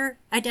checked your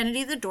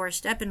identity at the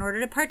doorstep in order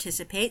to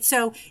participate.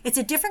 So it's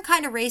a different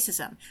kind of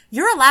racism.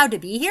 You're allowed to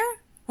be here.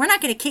 We're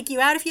not going to kick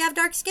you out if you have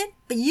dark skin,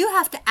 but you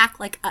have to act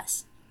like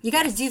us. You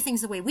got to do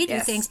things the way we do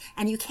things,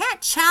 and you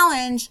can't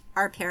challenge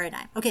our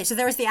paradigm. Okay, so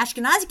there was the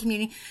Ashkenazi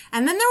community,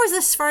 and then there was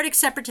the Sephardic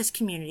separatist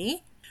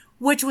community,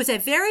 which was a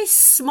very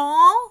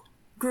small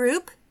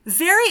group,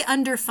 very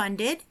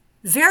underfunded,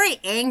 very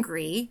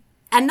angry,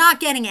 and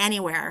not getting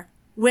anywhere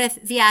with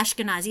the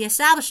Ashkenazi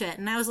establishment.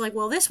 And I was like,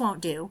 well, this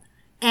won't do.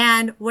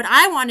 And what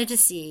I wanted to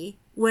see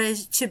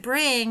was to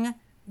bring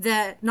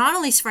the not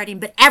only Sephardim,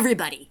 but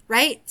everybody,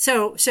 right?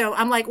 So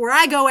I'm like, where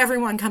I go,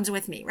 everyone comes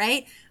with me,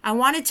 right? I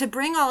wanted to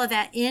bring all of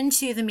that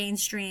into the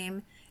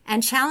mainstream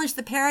and challenge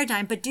the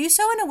paradigm, but do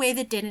so in a way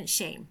that didn't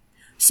shame.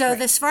 So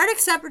the Sephardic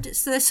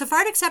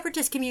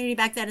separatist community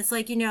back then, it's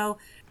like,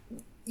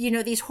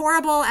 these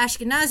horrible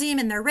Ashkenazim,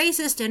 and they're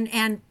racist,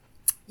 and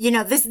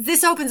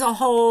this opens a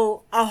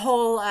whole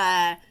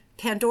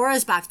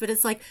Pandora's box. But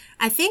it's like,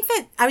 I think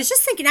that I was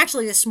just thinking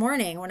actually this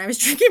morning when I was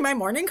drinking my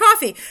morning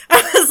coffee,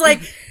 I was like,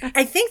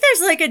 I think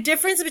there's like a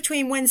difference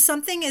between when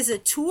something is a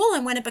tool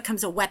and when it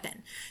becomes a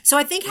weapon. So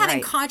I think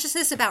having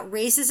consciousness about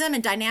racism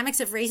and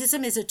dynamics of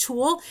racism is a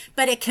tool,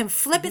 but it can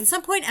flip at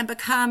some point and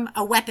become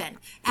a weapon.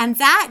 And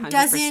that 100%.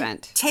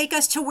 Doesn't take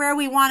us to where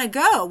we want to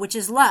go, which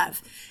is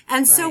love.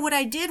 And so what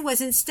I did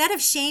was, instead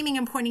of shaming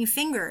and pointing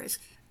fingers,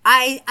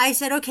 I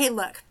said, okay,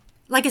 look,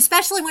 like,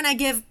 especially when I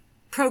give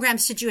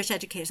programs to Jewish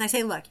educators, I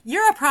say, look,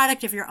 you're a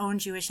product of your own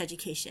Jewish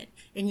education.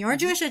 In your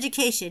Jewish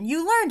education,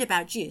 you learned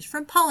about Jews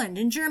from Poland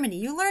and Germany.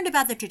 You learned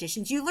about the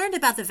traditions. You learned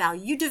about the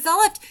value. You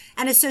developed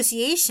an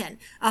association,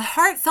 a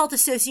heartfelt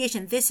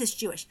association. This is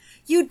Jewish.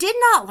 You did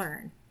not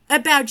learn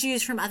about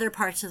Jews from other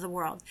parts of the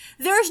world.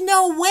 There's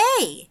no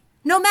way.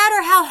 No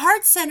matter how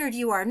heart-centered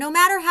you are, no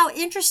matter how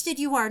interested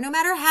you are, no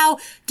matter how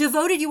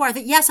devoted you are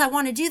that, yes, I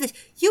want to do this,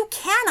 you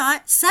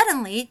cannot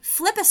suddenly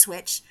flip a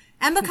switch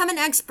and become an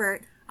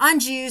expert on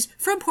Jews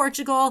from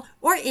Portugal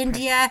or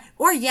India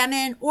or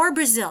Yemen or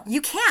Brazil. You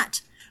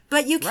can't.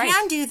 But you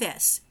can do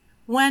this.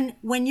 When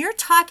you're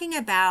talking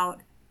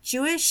about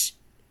Jewish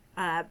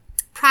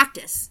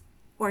practice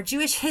or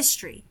Jewish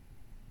history,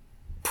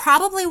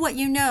 probably what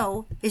you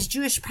know is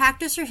Jewish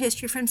practice or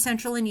history from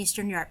Central and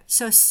Eastern Europe.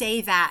 So say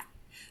that.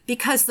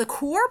 Because the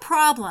core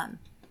problem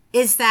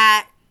is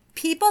that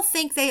people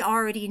think they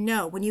already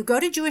know. When you go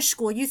to Jewish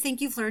school, you think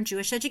you've learned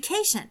Jewish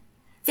education.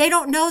 They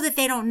don't know that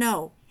they don't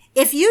know.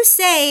 If you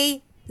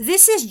say,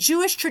 this is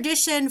Jewish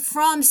tradition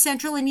from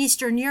Central and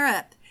Eastern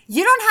Europe,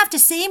 You don't have to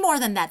say more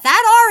than that.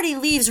 That already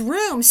leaves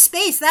room,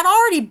 space. That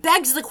already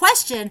begs the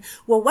question,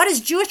 well, what is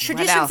Jewish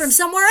tradition from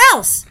somewhere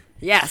else?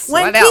 Yes.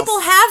 When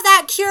people have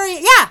that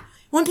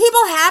when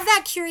people have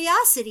that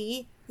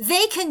curiosity,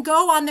 they can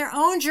go on their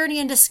own journey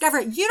and discover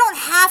it. You don't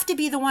have to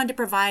be the one to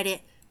provide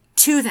it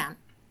to them,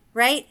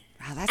 right?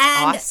 Wow,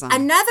 that's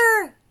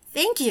awesome.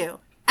 Thank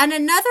you. And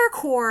another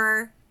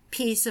core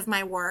piece of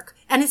my work,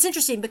 and it's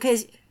interesting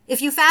because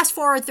if you fast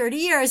forward 30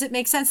 years, it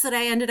makes sense that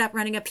I ended up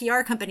running a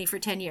PR company for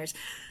 10 years.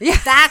 Yeah.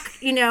 Back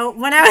when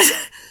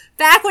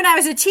I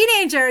was a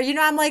teenager,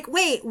 I'm like,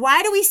 wait,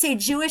 why do we say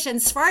Jewish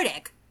and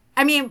Sephardic?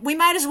 I mean, we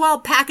might as well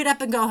pack it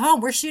up and go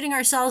home. We're shooting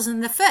ourselves in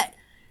the foot.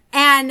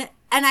 And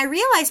I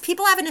realized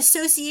people have an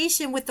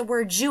association with the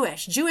word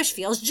Jewish. Jewish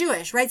feels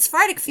Jewish, right?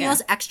 Sephardic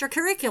feels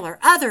extracurricular,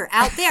 other,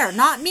 out there,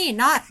 not me,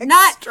 not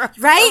right?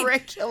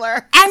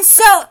 Extracurricular. And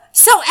so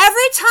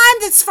every time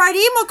that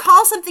Sephardim will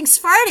call something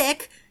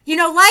Sephardic,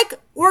 like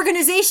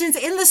organizations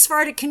in the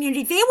Sephardic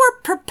community, they were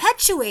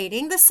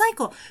perpetuating the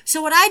cycle.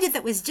 So what I did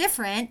that was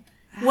different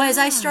was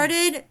I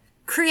started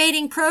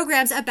creating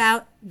programs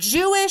about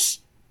Jewish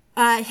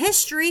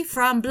history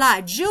from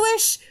blood,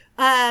 Jewish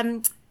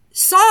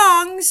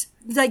songs,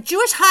 like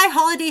Jewish high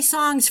holiday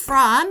songs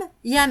from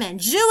Yemen,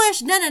 Jewish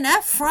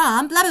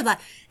from blah, blah, blah.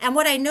 And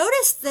what I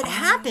noticed that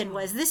happened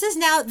was, this is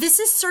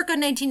circa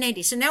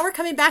 1990. So now we're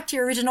coming back to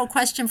your original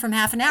question from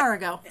half an hour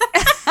ago.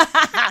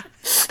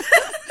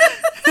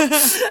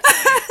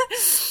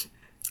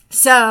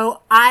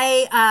 So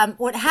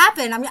what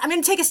happened, I'm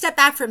going to take a step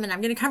back for a minute.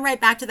 I'm going to come right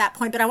back to that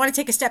point, but I want to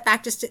take a step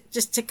back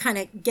just to kind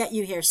of get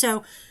you here.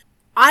 So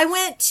I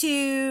went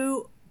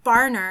to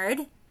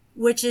Barnard,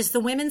 which is the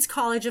Women's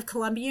College of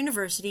Columbia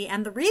University.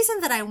 And the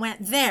reason that I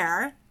went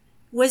there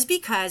was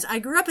because I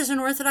grew up as an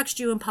Orthodox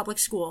Jew in public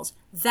schools.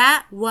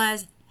 That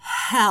was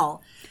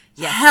hell.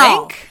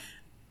 Hell. Think?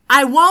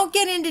 I won't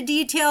get into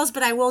details,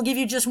 but I will give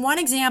you just one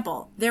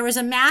example. There was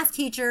a math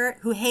teacher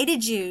who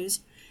hated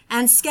Jews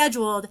and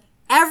scheduled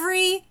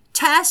every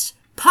test,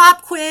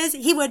 pop quiz.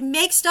 He would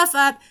make stuff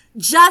up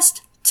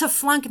just to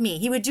flunk me.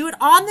 He would do it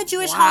on the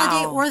Jewish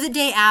holiday or the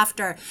day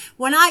after.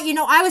 When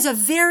I was a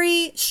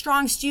very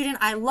strong student.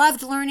 I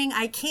loved learning.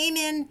 I came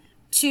in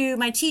to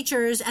my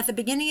teachers at the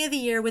beginning of the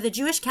year with a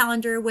Jewish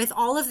calendar with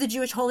all of the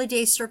Jewish holy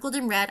days circled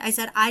in red. I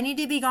said, I need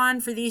to be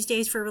gone for these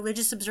days for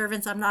religious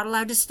observance. I'm not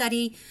allowed to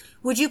study.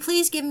 Would you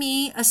please give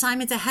me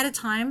assignments ahead of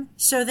time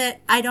so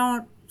that I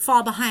don't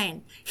fall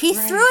behind? He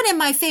threw it in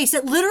my face.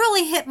 It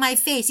literally hit my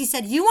face. He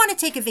said, you want to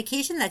take a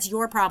vacation? That's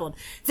your problem.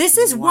 This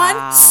is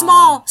one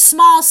small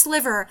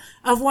sliver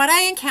of what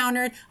I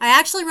encountered. I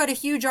actually wrote a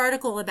huge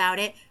article about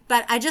it,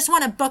 but I just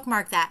want to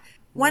bookmark that.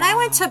 When I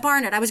went to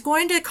Barnard, I was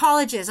going to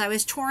colleges. I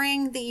was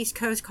touring the East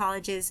Coast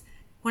colleges.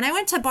 When I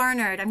went to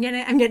Barnard, I'm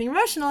getting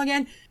emotional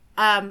again.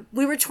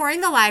 We were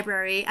touring the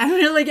library. I'm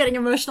really getting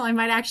emotional. I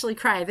might actually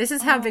cry. This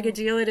is how big a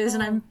deal it is.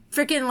 And I'm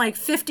freaking like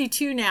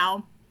 52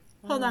 now.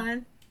 Hold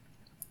on.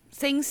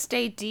 Things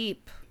stay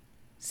deep.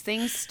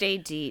 Things stay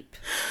deep,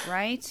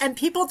 right? And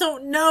people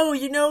don't know,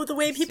 the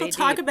way people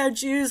talk about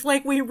Jews,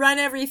 like we run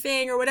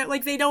everything or whatever,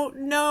 like they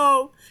don't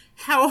know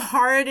how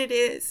hard it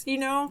is,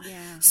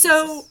 Yeah.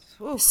 So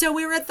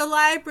we were at the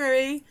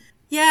library.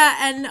 Yeah.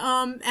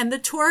 And the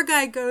tour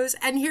guide goes,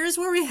 and here's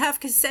where we have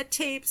cassette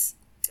tapes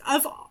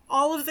of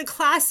all of the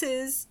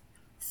classes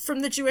from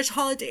the Jewish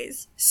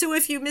holidays. So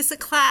if you miss a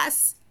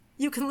class,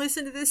 you can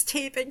listen to this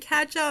tape and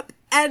catch up.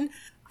 And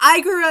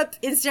I grew up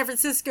in San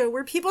Francisco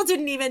where people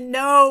didn't even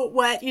know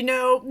what,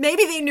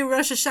 maybe they knew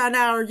Rosh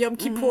Hashanah or Yom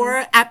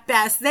Kippur at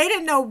best. They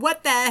didn't know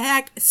what the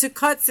heck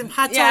Sukkot,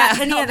 Simchat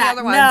Torah, any of that.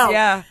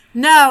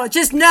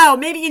 No.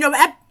 Maybe,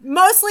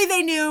 mostly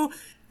they knew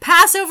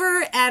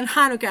Passover and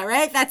Hanukkah,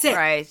 right? That's it.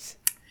 Right.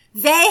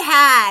 They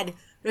had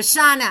Rosh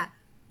Hashanah,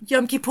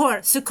 Yom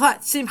Kippur, Sukkot,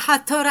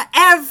 Simchat Torah.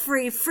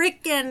 Every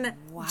freaking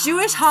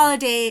Jewish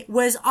holiday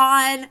was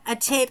on a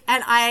tape,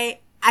 and I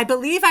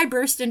believe I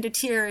burst into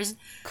tears.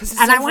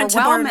 And I went to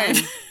Barnard.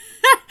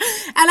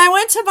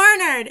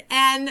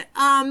 And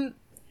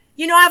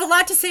I have a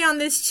lot to say on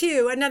this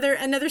too.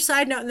 Another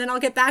side note, and then I'll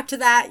get back to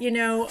that. You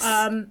know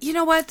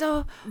what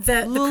though?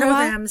 The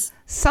programs.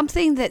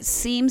 Something that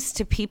seems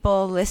to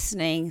people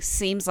listening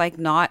seems like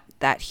not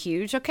that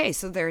huge. Okay,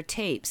 so there are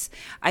tapes.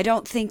 I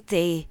don't think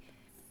they.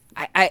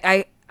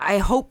 I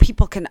hope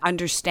people can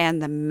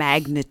understand the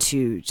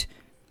magnitude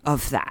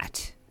of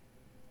that,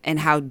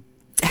 and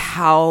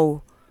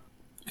how.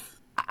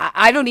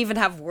 I don't even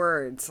have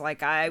words.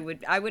 Like I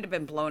would have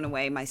been blown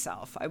away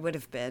myself. I would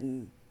have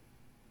been.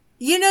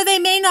 They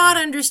may not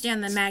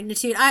understand the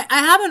magnitude. I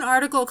have an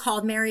article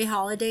called Merry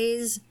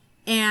Holidays,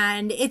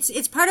 and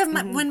it's part of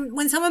my,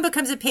 when someone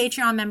becomes a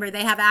Patreon member,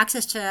 they have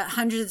access to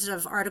hundreds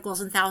of articles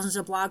and thousands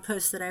of blog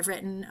posts that I've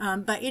written.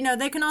 But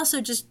they can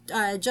also just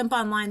jump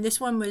online. This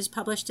one was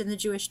published in the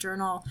Jewish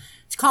Journal.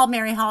 It's called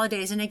Merry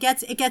Holidays, and it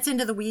gets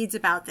into the weeds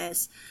about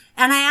this.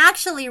 And I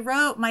actually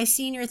wrote my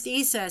senior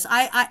thesis.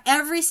 I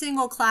every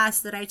single class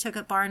that I took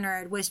at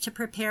Barnard was to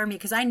prepare me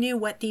because I knew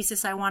what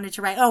thesis I wanted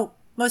to write. Oh,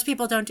 most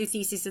people don't do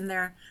theses in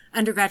their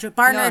undergraduate.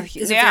 Barnard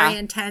is a very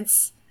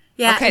intense.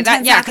 Yeah. Okay,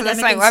 Intense because that's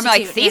Academic I'm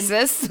like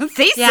Institute.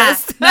 thesis. Yeah,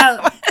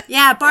 no,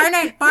 yeah.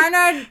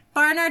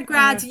 Barnard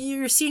grads.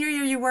 Your senior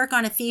year, you work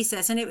on a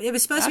thesis, and it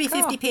was supposed to be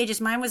 50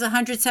 pages. Mine was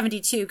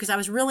 172 because I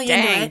was really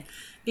into it.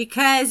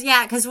 Because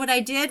what I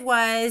did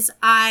was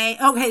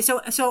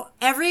so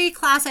every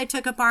class I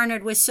took at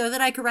Barnard was so that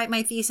I could write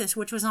my thesis,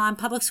 which was on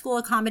public school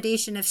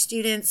accommodation of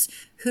students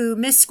who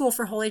miss school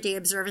for holy day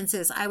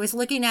observances. I was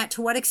looking at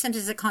to what extent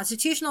is it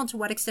constitutional, to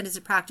what extent is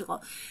it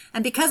practical.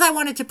 And because I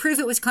wanted to prove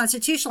it was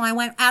constitutional, I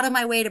went out of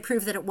my way to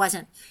prove that it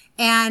wasn't.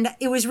 And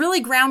it was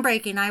really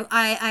groundbreaking.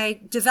 I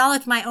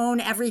developed my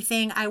own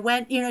everything. I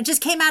went, it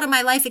just came out of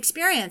my life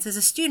experience as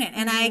a student.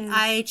 And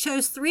I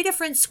chose 3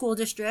 different school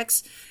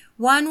districts.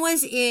 One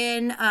was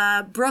in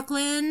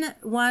Brooklyn.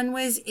 One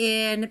was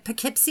in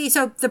Poughkeepsie.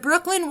 So the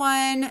Brooklyn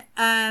one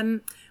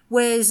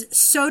was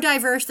so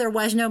diverse there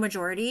was no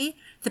majority.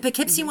 The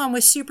Poughkeepsie one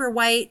was super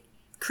white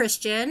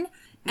Christian.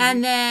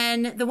 And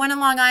then the one in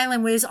Long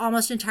Island was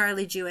almost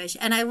entirely Jewish.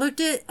 And I looked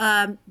at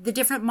the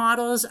different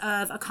models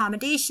of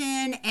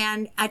accommodation,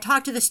 and I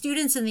talked to the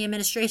students in the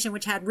administration,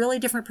 which had really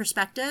different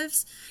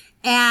perspectives.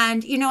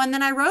 And, and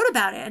then I wrote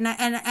about it,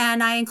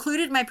 and I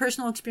included my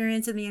personal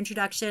experience in the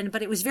introduction,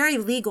 but it was very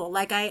legal.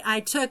 Like I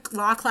took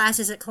law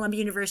classes at Columbia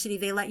University.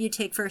 They let you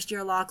take first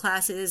year law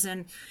classes.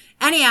 And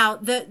anyhow,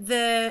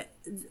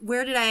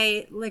 where did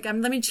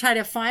let me try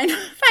to find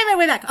my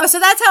way back. Oh, so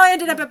that's how I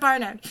ended up at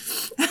Barnard.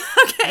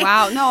 Okay.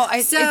 Wow. No,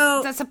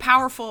 it's a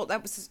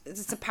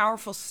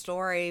powerful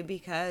story,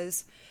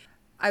 because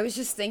I was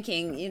just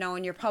thinking,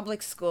 in your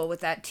public school with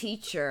that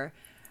teacher,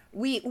 all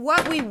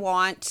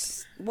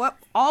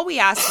we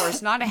ask for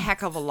is not a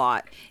heck of a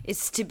lot.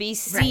 It's to be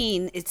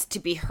seen, right. It's to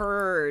be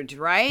heard,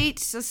 right?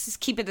 So let's just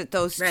keep it at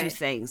those two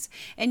things.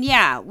 And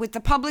yeah, with the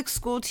public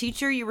school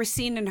teacher, you were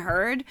seen and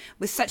heard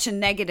with such a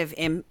negative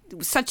in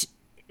such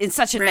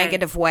a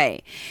negative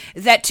way,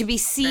 that to be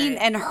seen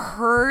and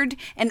heard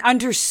and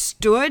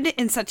understood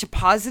in such a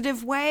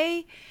positive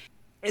way,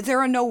 there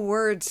are no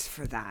words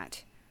for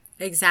that.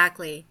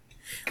 Exactly.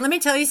 Let me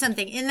tell you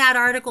something. In that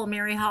article,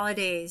 Mary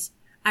Holidays,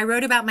 I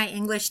wrote about my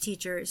English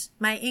teachers.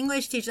 I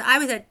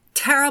was a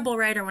terrible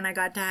writer when I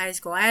got to high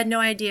school. I had no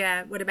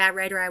idea what a bad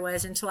writer I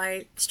was until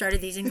I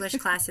started these English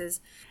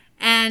classes.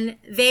 And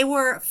they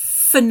were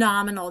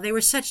phenomenal. They were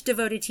such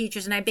devoted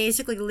teachers, and I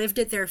basically lived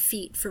at their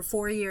feet for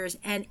 4 years.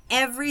 And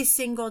every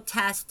single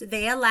test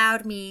they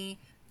allowed me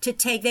to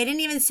take, they didn't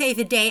even say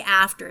the day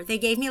after. They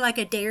gave me like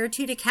a day or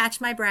two to catch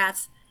my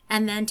breath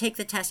and then take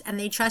the test, and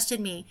they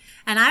trusted me.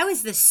 And I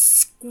was the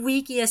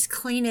squeakiest,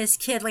 cleanest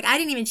kid. Like, I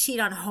didn't even cheat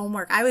on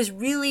homework. I was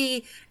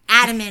really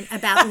adamant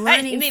about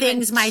learning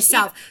things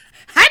myself.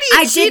 How do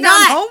you cheat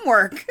on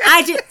homework?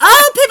 I did.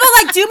 Oh, people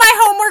do my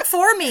homework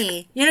for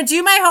me.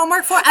 Do my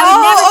homework for.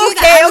 I would never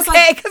do that.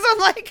 Okay. Because I'm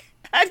like,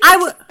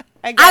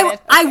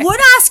 I would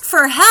ask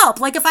for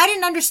help. Like, if I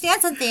didn't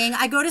understand something,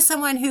 I go to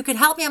someone who could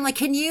help me. I'm like,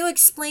 can you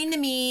explain to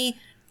me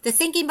the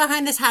thinking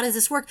behind this? How does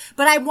this work?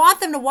 But I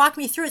want them to walk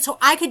me through it so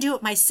I could do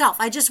it myself.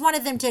 I just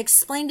wanted them to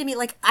explain to me,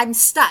 like, I'm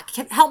stuck.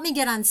 Help me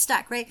get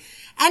unstuck, right?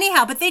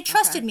 Anyhow, but they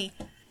trusted me.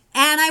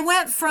 And I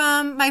went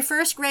from, my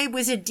first grade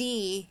was a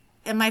D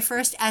in my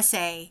first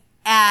essay.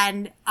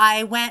 And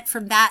I went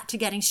from that to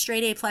getting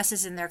straight A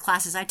pluses in their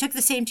classes. I took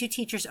the same 2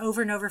 teachers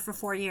over and over for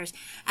 4 years.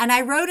 And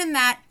I wrote in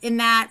that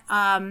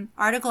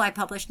article I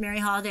published, Mary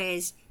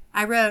Holidays,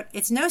 I wrote,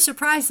 "It's no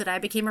surprise that I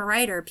became a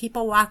writer.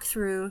 People walk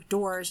through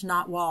doors,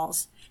 not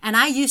walls." And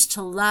I used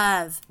to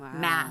love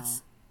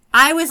math.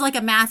 I was like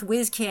a math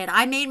whiz kid.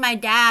 I made my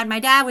dad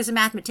was a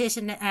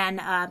mathematician,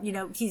 and,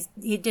 he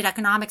did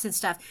economics and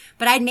stuff.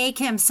 But I'd make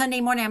him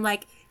Sunday morning. I'm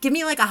like, give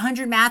me like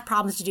 100 math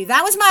problems to do.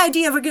 That was my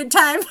idea of a good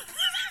time.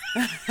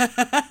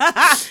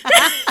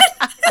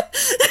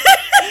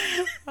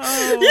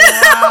 Oh,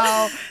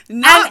 wow.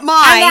 Not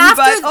mine,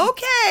 but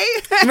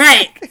okay.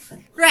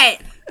 Right.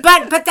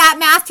 But that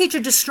math teacher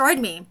destroyed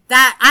me.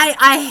 That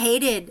I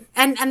hated,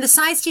 and the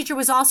science teacher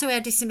was also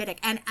anti-Semitic,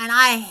 and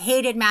I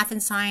hated math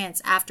and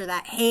science after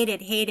that.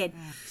 Hated.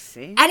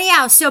 See?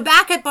 Anyhow, so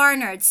back at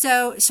Barnard.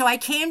 So I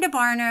came to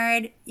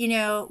Barnard,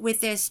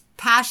 with this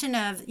passion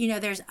of,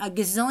 there's a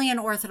gazillion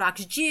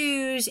Orthodox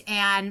Jews,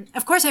 and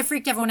of course I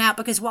freaked everyone out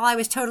because while I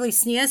was totally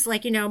sneeze,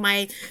 like,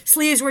 my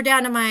sleeves were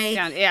down to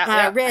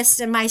my wrist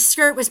and my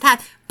skirt was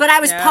but I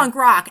was punk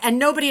rock, and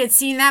nobody had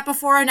seen that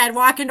before, and I'd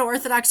walk into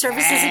Orthodox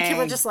services and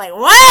people were just like,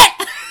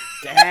 what?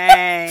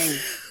 Dang.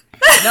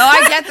 No,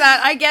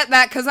 I get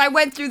that because I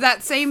went through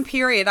that same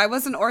period. I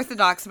wasn't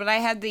Orthodox, but I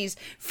had these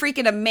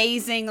freaking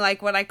amazing,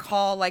 like what I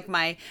call like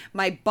my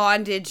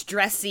bondage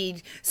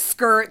dressy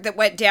skirt that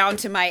went down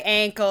to my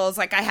ankles.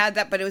 Like I had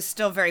that, but it was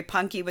still very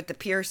punky with the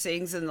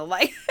piercings and the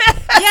like.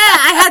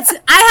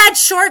 I had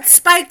short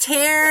spiked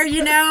hair,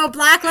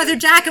 black leather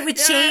jacket with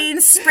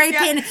chains, spray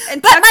paint.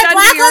 And but my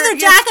black leather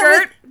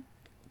jacket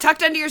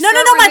tucked under your skirt.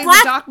 No, my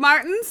black Doc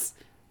Martens.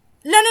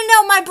 No.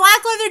 My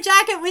black leather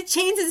jacket with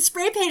chains and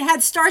spray paint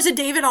had Stars of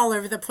David all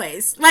over the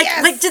place. Like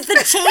just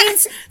the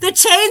chains. The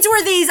chains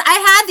were these.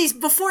 I had these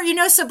before.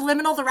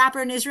 Subliminal, the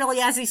rapper in Israel, he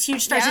has these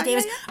huge Stars of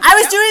David. I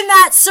was doing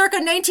that circa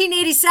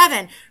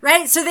 1987,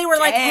 right? So they were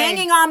like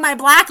hanging on my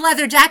black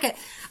leather jacket.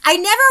 I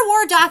never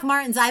wore Doc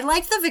Martens. I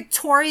liked the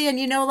Victorian,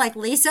 like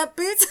lace-up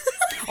boots.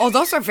 Oh,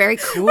 those are very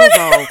cool,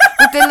 though.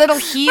 With the little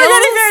heels. We're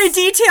getting very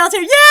detailed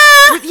here.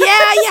 Yeah!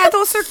 Yeah,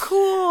 those are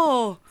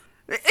cool.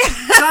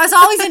 So I was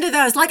always into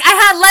those. Like, I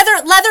had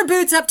leather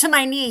boots up to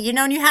my knee,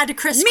 and you had to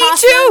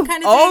crisscross Me too. them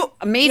kind of thing.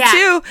 Oh, me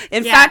too.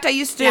 In fact, I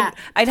used to,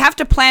 I'd have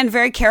to plan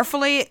very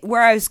carefully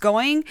where I was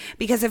going,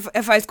 because if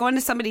I was going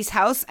to somebody's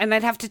house and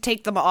I'd have to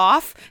take them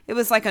off, it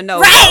was like a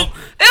no-go. Right.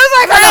 It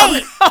was like a no-go.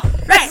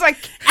 Right. It's like,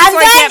 and so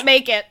then, I can't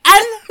make it.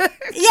 And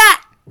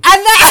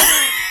then,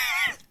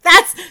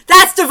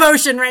 that's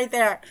devotion right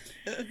there.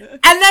 And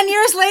then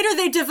years later,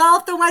 they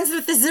developed the ones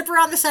with the zipper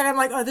on the side. I'm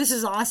like, oh, this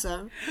is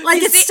awesome.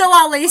 Like, it's still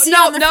all lacy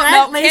on the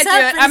front. No, can't do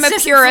it. I'm a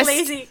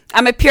purist.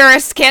 I'm a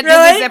purist. Can't do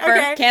the zipper.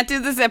 Okay. Can't do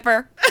the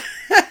zipper.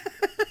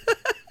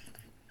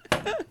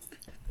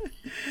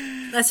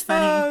 That's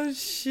funny. Oh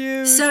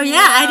shoot! So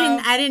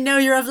I didn't know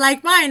you're of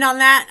like mind on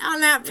that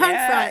punk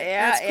front.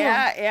 That's cool.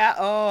 Yeah.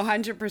 Oh,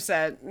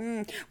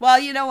 100%. Well,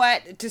 you know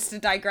what? Just to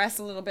digress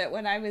a little bit,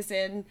 when I was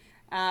in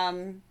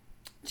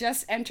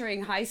just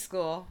entering high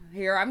school,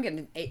 here I'm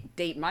going to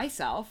date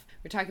myself.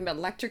 We're talking about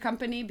Electric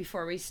Company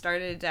before we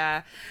started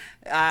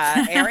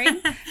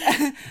airing.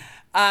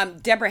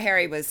 Deborah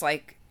Harry was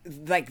like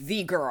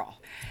the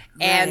girl,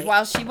 and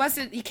while she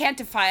wasn't,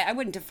 I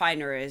wouldn't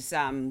define her as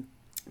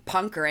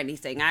punk or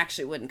anything. I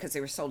actually wouldn't, because they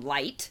were so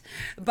light,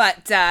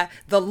 but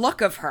the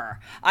look of her,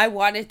 I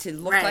wanted to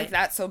look like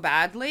that so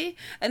badly,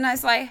 and I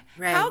was like,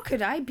 how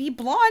could I be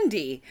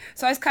Blondie?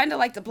 So I was kind of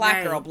like the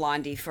black girl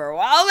Blondie for a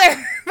while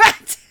there.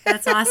 But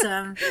that's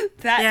awesome.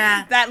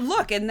 that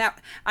look, and that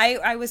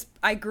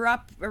I grew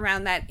up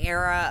around that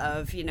era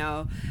of,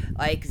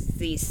 like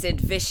the Sid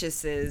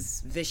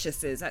Vicious's,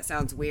 that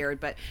sounds weird,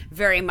 but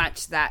very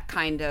much that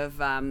kind of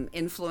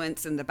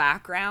influence in the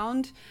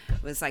background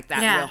was like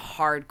that real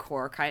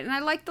hardcore kind, and I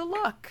like the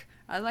look.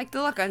 Well,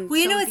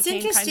 it's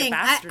interesting.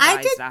 Kind of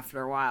bastardized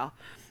after a while,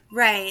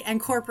 right? And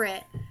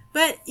corporate,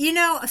 but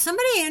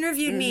somebody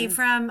interviewed me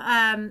from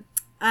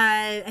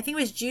I think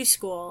it was Juice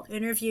School,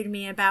 interviewed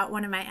me about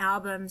one of my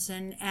albums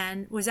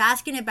and was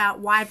asking about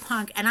why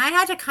punk, and I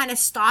had to kind of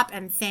stop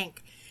and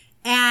think,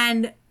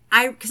 and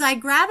because I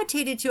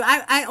gravitated to,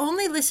 I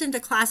only listened to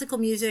classical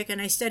music,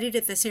 and I studied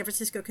at the San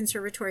Francisco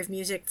Conservatory of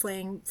Music,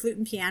 playing flute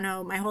and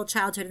piano my whole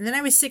childhood. And then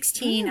I was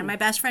 16, and my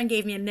best friend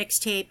gave me a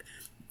mixtape.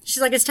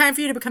 She's like, it's time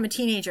for you to become a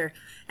teenager.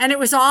 And it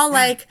was all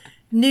like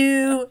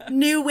new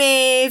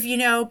wave,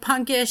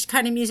 punkish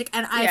kind of music.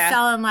 And I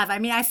fell in love. I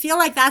mean, I feel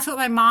like that's what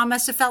my mom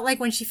must have felt like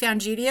when she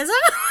found Judaism.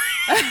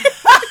 I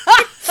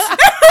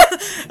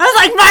was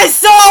like, my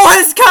soul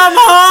has come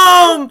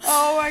home.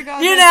 Oh my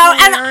God.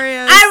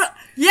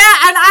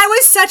 And I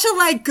was such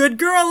a good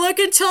girl look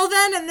until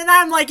then, and then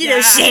I'm like,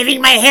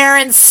 shaving my hair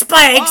in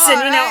spikes and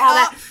all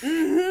that.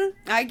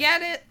 I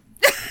get it.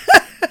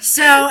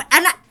 So,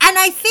 and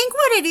I think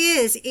what it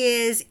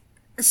is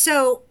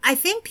so I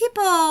think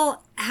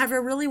people have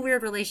a really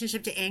weird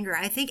relationship to anger.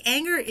 I think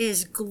anger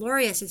is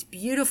glorious. It's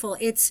beautiful.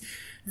 It's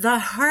the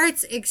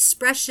heart's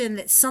expression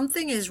that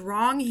something is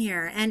wrong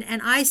here.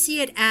 And I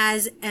see it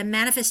as a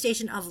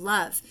manifestation of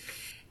love.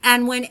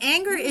 And when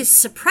anger is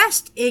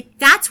suppressed,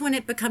 that's when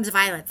it becomes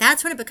violent.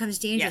 That's when it becomes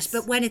dangerous. Yes.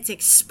 But when it's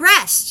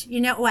expressed,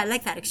 I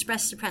like that,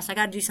 express, suppress. I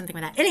got to do something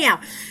with that.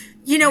 Anyhow,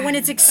 when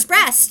it's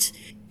expressed,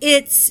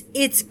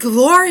 it's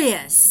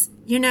glorious,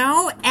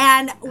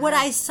 And what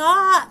I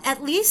saw,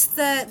 at least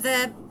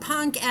the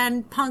punk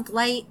and punk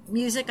light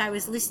music I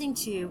was listening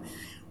to,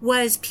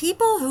 was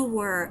people who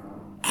were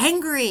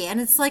angry.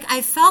 And it's like, I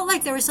felt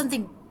like there was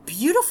something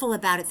beautiful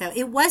about it, though.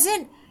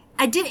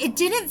 It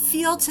didn't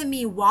feel to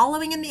me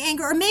wallowing in the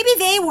anger, or maybe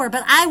they were,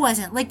 but I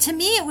wasn't. Like, to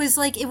me, it was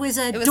a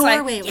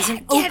doorway. It was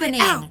an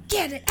opening.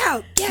 Get it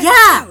out.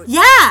 Yeah.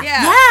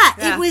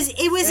 It was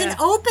an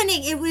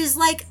opening. It was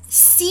like,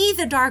 see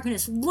the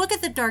darkness, look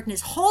at the darkness,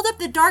 hold up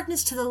the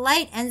darkness to the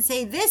light and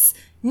say, this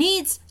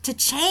needs to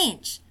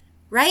change,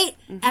 right?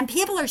 Mm-hmm. And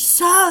people are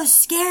so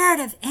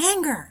scared of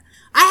anger.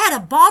 I had a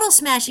bottle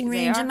smashing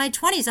range in my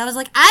 20s. I was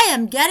like, I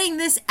am getting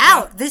this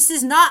out. Yeah. This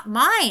is not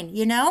mine,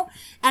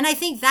 And I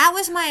think that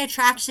was my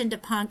attraction to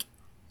punk.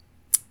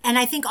 And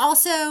I think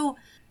also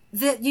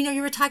that,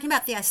 you were talking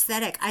about the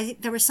aesthetic. I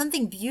think there was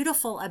something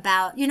beautiful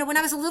about, when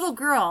I was a little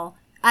girl,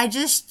 I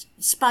just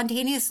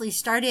spontaneously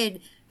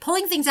started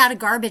pulling things out of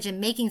garbage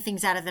and making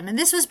things out of them. And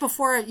this was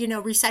before,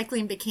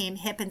 recycling became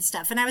hip and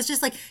stuff. And I was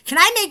just like, can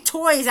I make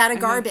toys out of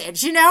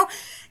garbage,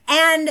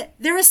 And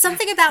there was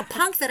something about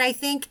punk that I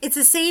think it's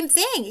the same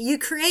thing. You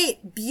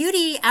create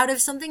beauty out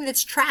of something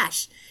that's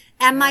trash.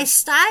 And my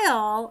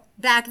style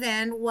back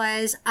then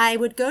was I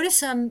would go to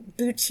some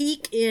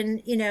boutique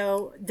in,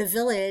 the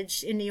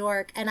Village in New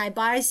York, and I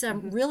buy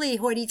some really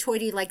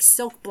hoity-toity like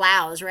silk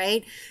blouse,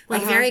 right?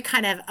 Like very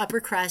kind of upper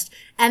crust.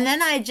 And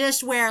then I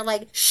just wear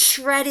like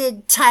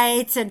shredded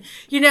tights and,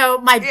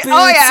 my boots.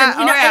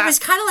 And, it was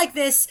kind of like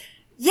this.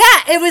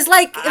 Yeah, it was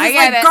like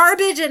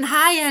garbage and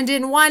high end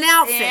in one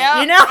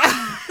outfit,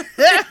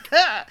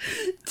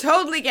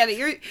 Totally get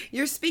it.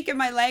 You're speaking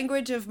my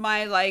language of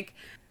my like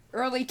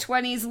early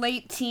 20s,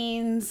 late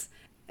teens.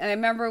 And I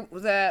remember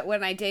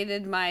when I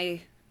dated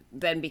my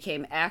then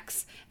became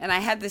ex, and I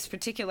had this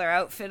particular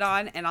outfit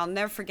on, and I'll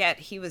never forget,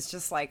 he was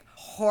just like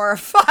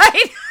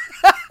horrified.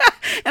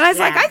 And I was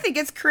like, I think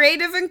it's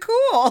creative and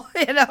cool,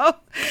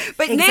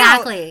 But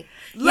exactly.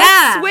 Now,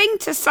 let's swing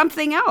to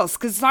something else,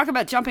 because talk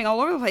about jumping all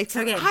over the place.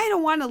 Okay. I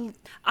don't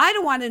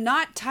want to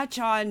not touch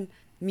on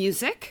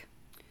music,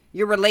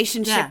 your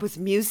relationship with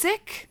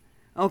music,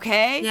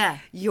 okay? Yeah.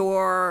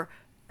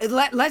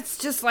 Let's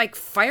just like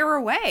fire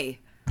away.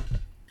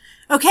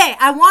 Okay,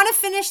 I want to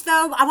finish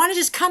though. I want to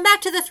just come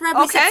back to the thread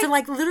we set for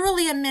like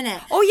literally a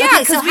minute. Oh yeah,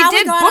 because we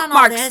did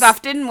bookmark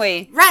stuff, didn't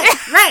we?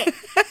 Right.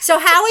 So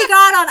how we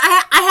got on,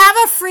 I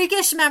have a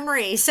freakish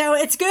memory. So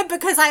it's good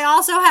because I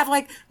also have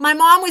like, my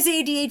mom was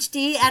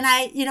ADHD, and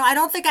I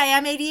don't think I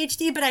am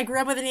ADHD, but I grew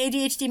up with an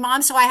ADHD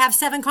mom. So I have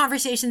 7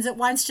 conversations at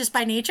once just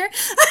by nature.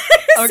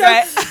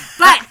 Okay.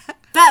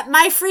 But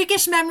my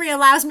freakish memory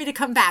allows me to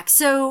come back.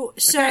 So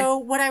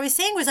what I was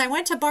saying was I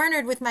went to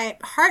Barnard with my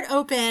heart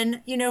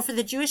open, for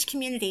the Jewish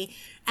community.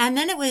 And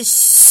then it was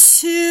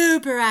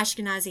super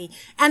Ashkenazi.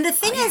 And the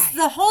thing is,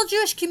 the whole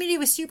Jewish community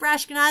was super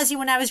Ashkenazi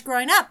when I was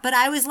growing up. But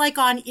I was like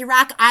on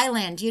Iraq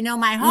Island.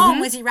 My home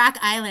was Iraq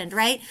Island,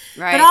 right?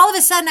 But all of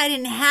a sudden I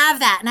didn't have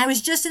that. And I was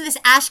just in this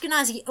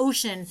Ashkenazi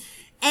ocean.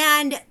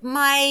 And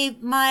my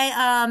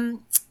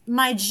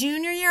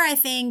junior year, I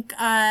think,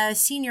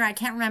 senior, I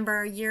can't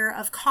remember, year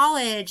of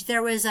college,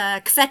 there was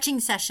a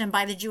kvetching session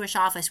by the Jewish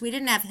office. We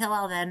didn't have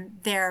Hillel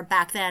there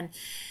back then.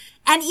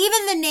 And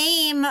even the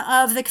name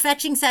of the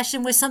kvetching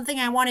session was something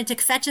I wanted to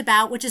kvetch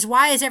about, which is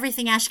why is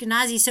everything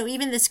Ashkenazi. So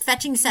even this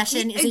kvetching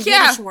session is a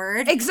Yiddish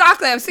word.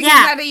 Exactly. I was thinking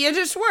about a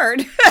Yiddish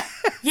word.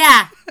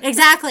 Yeah,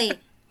 exactly.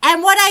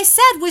 And what I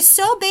said was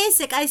so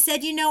basic. I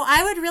said,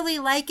 I would really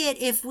like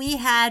it if we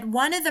had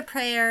one of the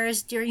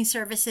prayers during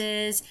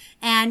services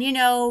and,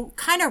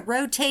 kind of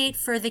rotate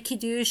for the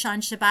Kiddush on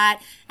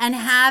Shabbat and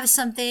have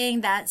something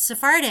that's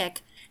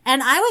Sephardic.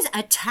 And I was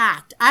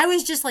attacked. I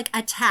was just like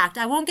attacked.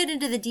 I won't get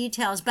into the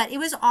details, but it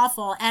was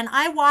awful. And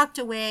I walked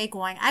away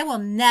going, I will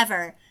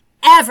never,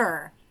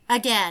 ever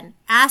again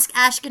ask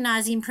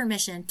Ashkenazim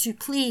permission to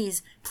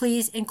please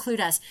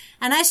include us.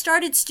 And I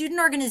started Student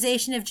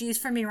Organization of Jews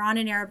from Iran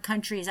and Arab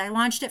countries. I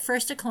launched it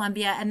first at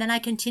Columbia, and then I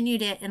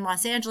continued it in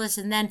Los Angeles,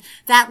 and then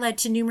that led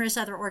to numerous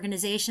other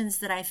organizations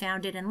that I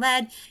founded and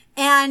led.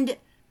 And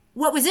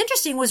what was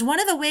interesting was one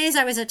of the ways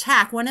I was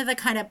attacked, one of the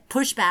kind of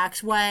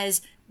pushbacks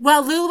was,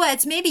 well, Lula,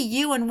 it's maybe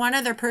you and one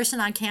other person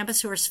on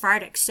campus who are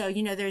Sephardic. So, I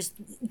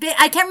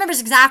can't remember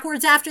his exact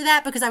words after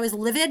that because I was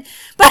livid,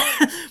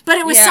 but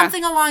it was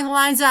something along the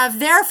lines of,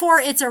 therefore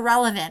it's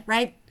irrelevant,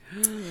 right?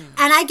 And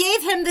I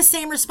gave him the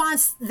same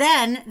response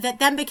then that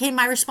then became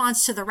my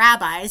response to the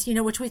rabbis,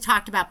 which we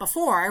talked about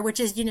before, which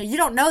is, you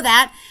don't know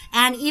that.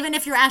 And even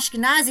if you're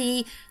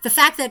Ashkenazi, the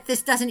fact that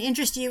this doesn't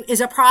interest you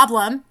is a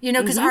problem,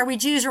 because are we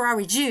Jews or are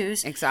we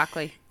Jews?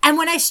 Exactly. And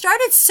when I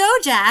started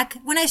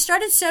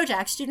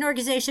SOJAC, Student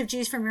Organization of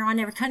Jews from Iran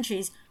and Arab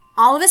countries,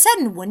 all of a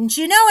sudden, wouldn't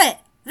you know it,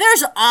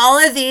 there's all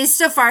of these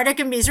Sephardic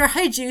and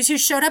Mizrahi Jews who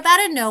showed up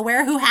out of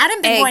nowhere who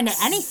hadn't been going to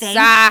anything.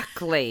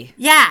 Exactly.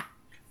 Yeah.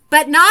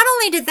 But not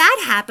only did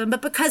that happen,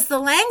 but because the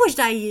language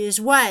I used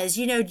was,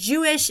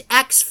 Jewish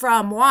X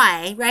from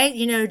Y, right?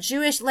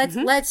 Jewish,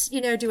 let's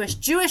do a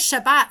Jewish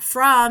Shabbat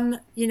from,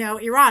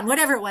 Iran,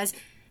 whatever it was.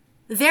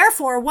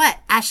 Therefore, what?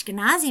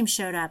 Ashkenazim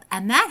showed up,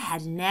 and that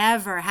had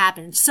never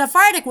happened.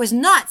 Sephardic was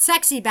not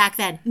sexy back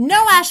then.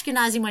 No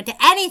Ashkenazim went to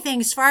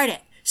anything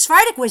Sephardic.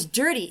 Sephardic was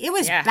dirty. It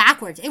was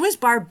backwards. It was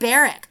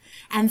barbaric.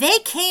 And they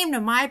came to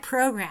my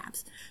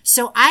programs.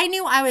 So I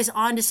knew I was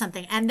onto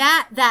something. And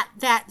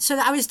so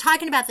I was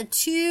talking about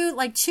two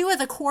of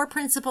the core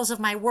principles of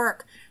my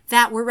work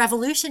that were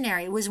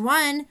revolutionary.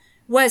 One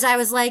was I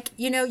was like,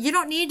 you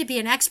don't need to be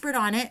an expert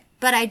on it,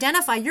 but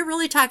identify you're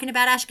really talking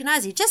about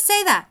Ashkenazi. Just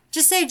say that.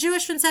 Just say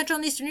Jewish from Central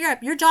and Eastern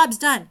Europe. Your job's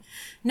done.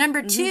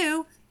 Number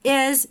 2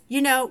 is,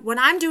 when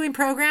I'm doing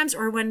programs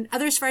or when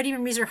other Sephardim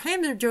and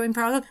Mizrahim are doing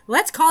programs,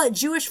 let's call it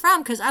Jewish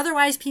from, because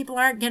otherwise people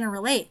aren't going to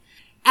relate.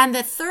 And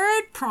the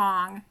third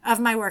prong of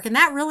my work, and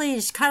that really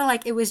is kind of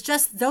like, it was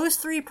just those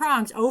 3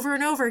 prongs over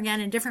and over again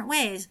in different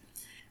ways,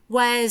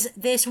 was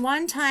this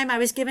one time I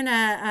was given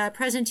a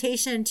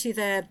presentation to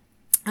the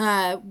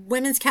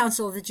Women's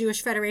Council of the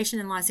Jewish Federation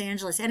in Los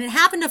Angeles. And it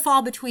happened to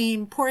fall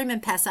between Purim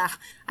and Pesach.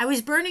 I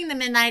was burning the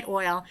midnight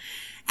oil.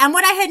 And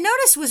what I had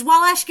noticed was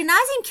while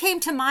Ashkenazim came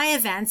to my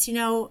events,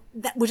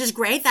 which is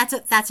great,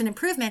 that's an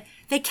improvement,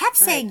 they kept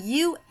saying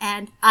you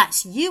and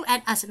us.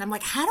 And I'm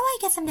like, how do I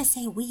get them to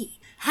say we?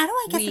 How do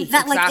I get them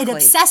that? Like, it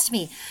obsessed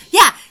me.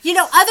 Yeah.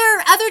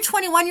 Other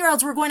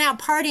 21-year-olds were going out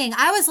partying.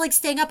 I was like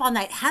staying up all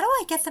night. How do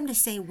I get them to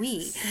say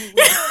we?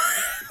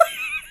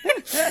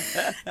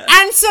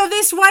 And so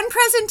this one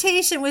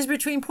presentation was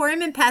between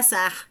Purim and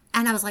Pesach.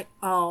 And I was like,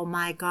 oh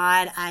my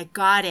God, I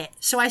got it.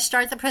 So I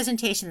start the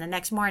presentation the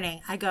next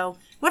morning. I go,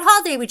 what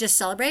holiday we just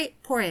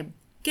celebrate? Purim.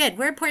 Good.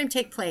 Where did Purim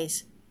take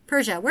place?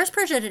 Persia. Where's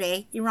Persia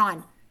today?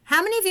 Iran.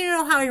 How many of you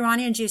know how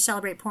Iranian Jews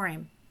celebrate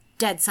Purim?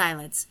 Dead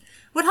silence.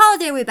 What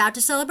holiday are we about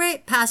to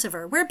celebrate?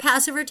 Passover. Where did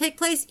Passover take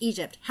place?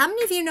 Egypt. How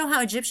many of you know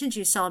how Egyptian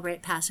Jews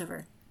celebrate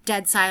Passover?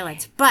 Dead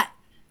silence. But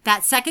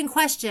that second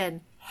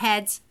question,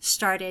 heads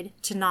started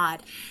to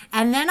nod.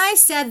 And then I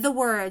said the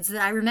words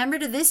that I remember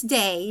to this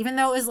day, even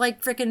though it was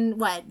like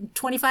freaking,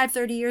 25,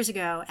 30 years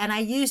ago. And I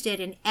used it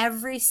in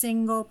every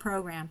single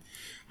program.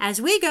 As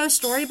we go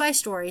story by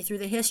story through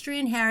the history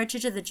and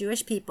heritage of the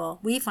Jewish people,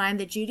 we find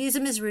that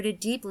Judaism is rooted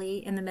deeply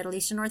in the Middle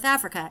East and North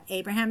Africa.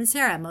 Abraham and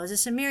Sarah,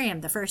 Moses and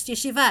Miriam, the first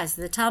yeshivas,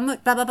 the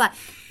Talmud, blah, blah, blah.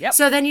 Yep.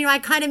 So then, I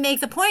kind of make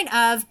the point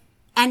of,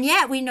 and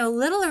yet we know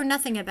little or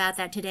nothing about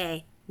that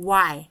today.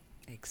 Why?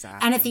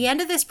 Exactly. And at the end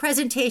of this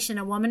presentation,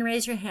 a woman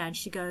raised her hand.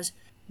 She goes,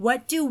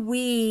 what do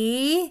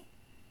we...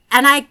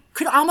 And I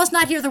could almost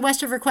not hear the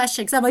rest of her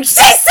question because I'm like, she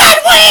said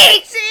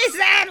we! She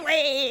said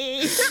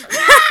we!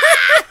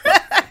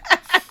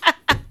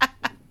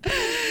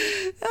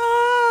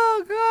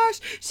 Oh gosh,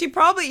 she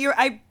probably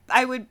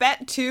I would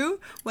bet too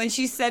when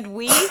she said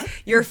we,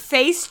 your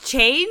face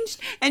changed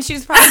and she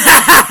was probably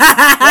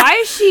why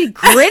is she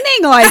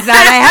grinning like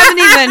that? I haven't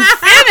even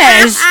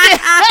finished.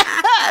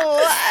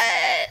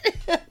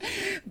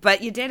 What?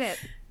 But you did it.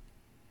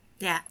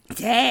 Yeah.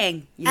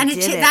 Dang.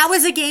 That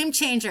was a game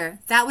changer.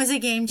 Yeah.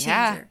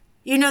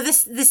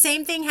 The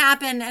same thing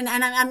happened, and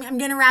I'm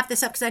going to wrap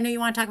this up because I know you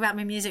want to talk about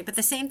my music, but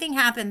the same thing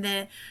happened,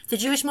 the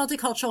Jewish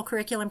Multicultural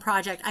Curriculum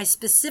Project. I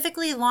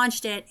specifically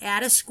launched it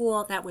at a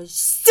school that was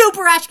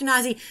super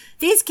Ashkenazi.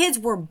 These kids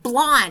were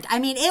blonde. I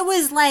mean, it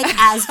was like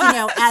as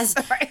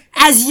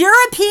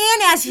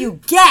European as you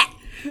get.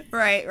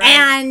 Right.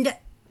 And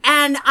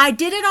I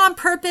did it on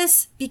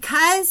purpose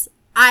because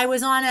I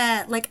was on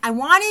I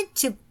wanted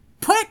to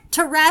put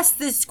to rest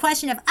this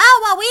question of, we're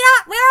only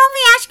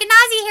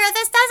Ashkenazi here.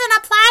 This doesn't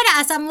apply to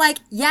us. I'm like,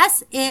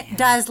 yes, it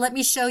does. Let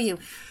me show you.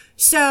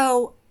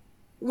 So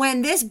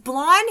when this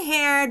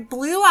blonde-haired,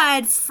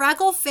 blue-eyed,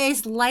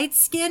 freckle-faced,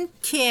 light-skinned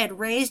kid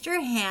raised her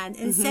hand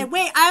and said,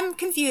 wait, I'm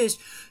confused.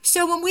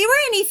 So when we were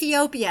in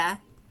Ethiopia,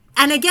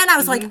 and again, I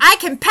was like, I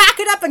can pack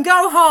it up and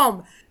go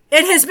home.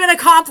 It has been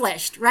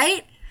accomplished,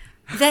 right?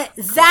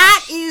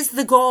 That is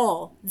the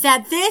goal.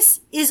 That this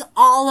is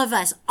all of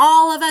us.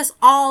 All of us,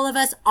 all of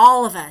us,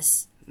 all of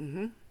us.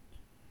 Mm-hmm.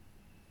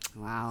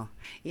 Wow.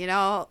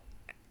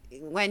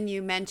 When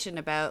you mention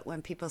about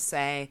when people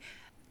say,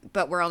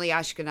 but we're only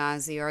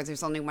Ashkenazi or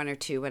there's only one or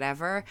two,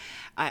 whatever,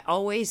 I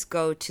always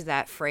go to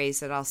that phrase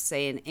that I'll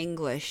say in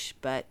English,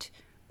 but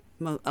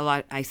a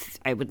lot,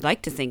 I would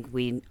like to think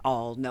we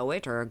all know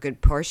it, or a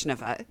good portion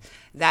of it,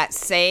 that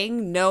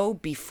saying, know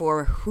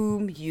before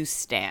whom you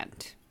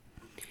stand.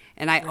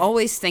 And I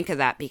always think of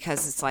that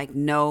because it's like,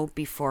 know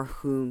before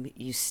whom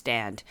you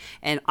stand.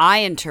 And I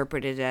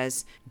interpret it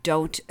as,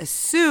 don't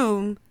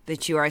assume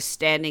that you are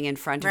standing in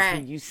front of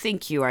who you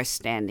think you are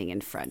standing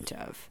in front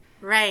of.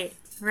 Right.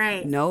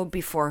 Know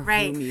before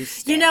whom you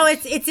stand.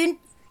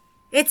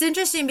 It's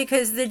interesting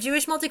because the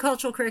Jewish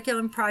Multicultural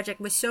Curriculum Project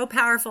was so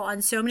powerful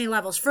on so many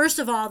levels. First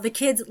of all, the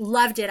kids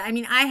loved it. I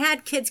mean, I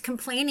had kids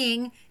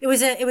complaining. It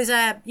was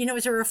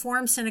a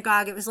Reform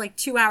synagogue. It was like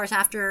 2 hours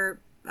after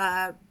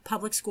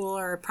public school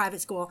or private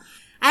school.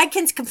 I had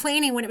kids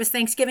complaining when it was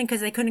Thanksgiving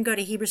because they couldn't go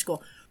to Hebrew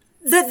school.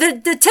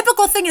 The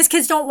typical thing is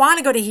kids don't want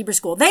to go to Hebrew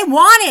school. They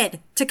wanted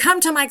to come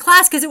to my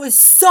class because it was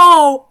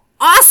so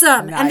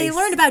awesome. Nice. And they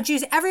learned about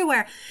Jews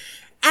everywhere.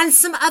 And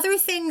some other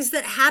things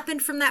that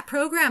happened from that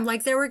program,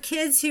 like there were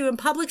kids who in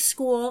public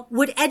school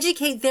would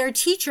educate their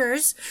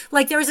teachers.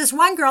 Like there was this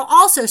one girl,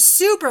 also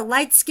super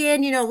light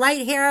skin,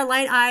 light hair,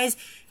 light eyes,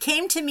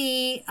 came to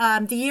me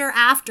the year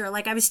after.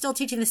 Like I was still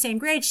teaching the same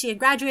grade. She had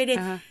graduated.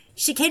 Uh-huh.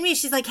 She came to me.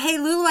 She's like, hey,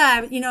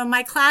 Lula,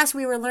 my class,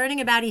 we were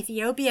learning about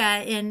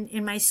Ethiopia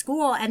in my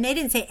school, and they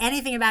didn't say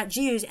anything about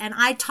Jews. And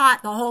I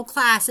taught the whole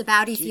class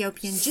about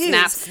Ethiopian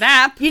Jews.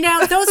 Snap. Those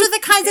are the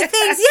kinds of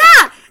things.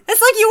 Yeah. It's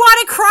like you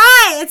want to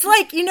cry. It's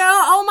like,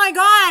 oh my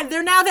God,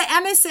 they're now the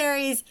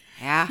emissaries.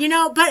 Yeah.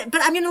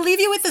 But I'm going to leave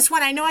you with this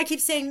one. I know I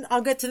keep saying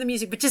I'll get to the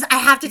music, but I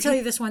have to tell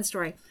you this one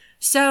story.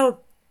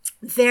 So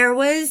there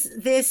was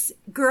this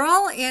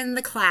girl in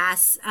the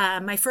class,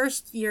 my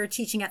first year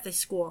teaching at this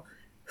school,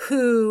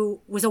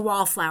 who was a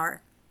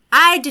wallflower.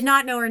 I did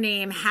not know her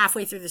name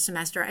halfway through the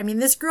semester. I mean,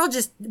 this girl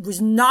just was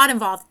not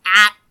involved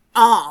at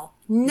all.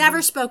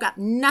 Never spoke up,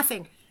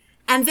 nothing.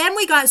 And then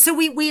we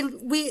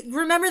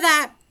remember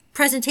that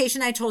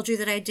presentation I told you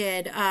that I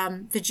did,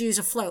 The Jews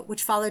Afloat,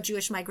 which followed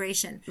Jewish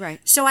migration. Right.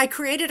 So I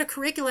created a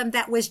curriculum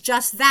that was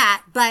just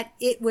that, but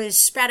it was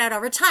spread out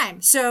over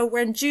time. So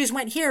when Jews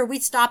went here,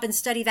 we'd stop and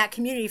study that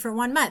community for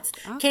 1 month.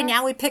 Okay,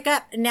 now we pick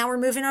up, and now we're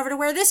moving over to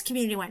where this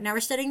community went. Now we're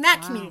studying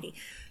that community.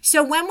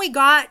 So when we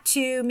got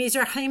to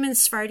Mizrahim and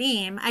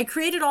Sfardim, I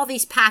created all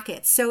these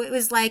packets. So it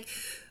was like,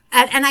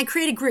 and I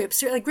created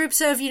groups, like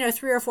groups of,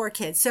 3 or 4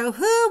 kids. So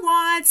who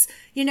wants,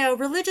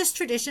 religious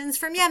traditions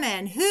from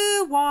Yemen?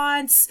 Who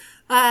wants,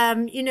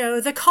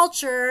 the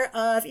culture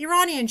of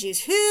Iranian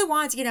Jews? Who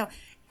wants,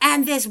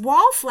 and this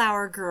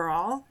wallflower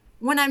girl,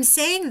 when I'm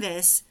saying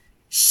this,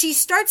 she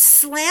starts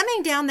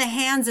slamming down the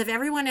hands of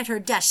everyone at her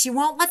desk. She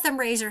won't let them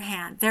raise their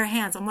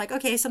hands. I'm like,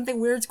 okay, something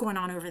weird's going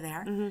on over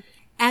there. Mm-hmm.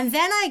 And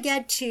then I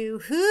get to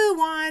who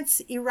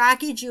wants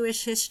Iraqi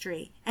Jewish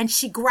history? And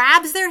she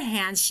grabs their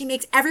hands. She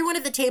makes everyone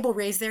at the table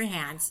raise their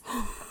hands.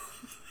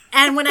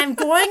 And when I'm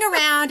going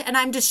around and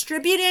I'm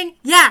distributing,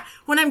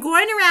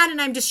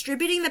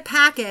 the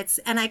packets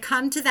and I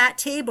come to that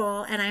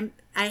table and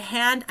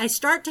I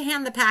start to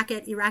hand the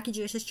packet Iraqi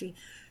Jewish history.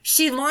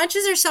 She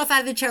launches herself out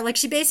of the chair. Like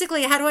she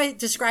basically, how do I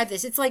describe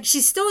this? It's like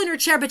she's still in her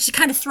chair, but she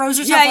kind of throws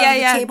herself out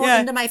of the table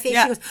into my face.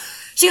 Yeah.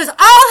 She goes,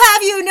 I'll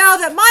have you know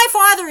that my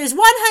father is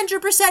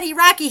 100%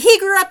 Iraqi. He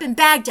grew up in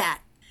Baghdad.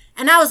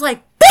 And I was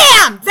like,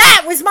 bam!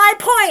 That was my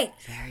point.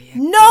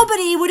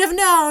 Nobody would have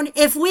known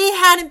if we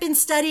hadn't been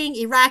studying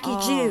Iraqi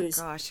Jews.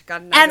 Oh, gosh.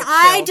 Got another chill.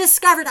 I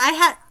discovered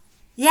I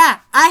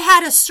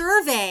had a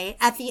survey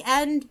at the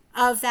end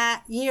of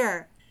that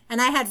year.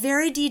 And I had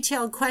very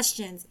detailed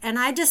questions. And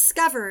I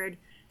discovered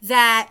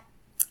that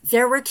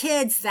there were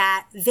kids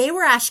that they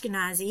were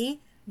Ashkenazi,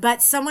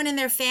 but someone in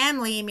their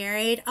family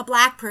married a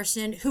black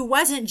person who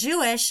wasn't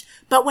Jewish,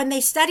 but when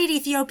they studied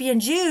Ethiopian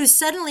Jews,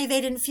 suddenly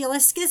they didn't feel a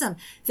schism.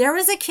 There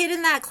was a kid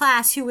in that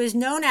class who was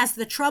known as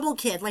the trouble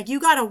kid. Like you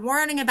got a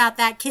warning about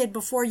that kid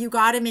before you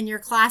got him in your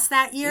class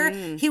that year.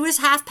 He was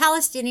half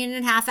Palestinian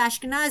and half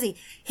Ashkenazi.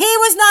 He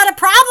was not a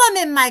problem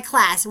in my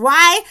class.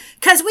 Why?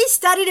 Because we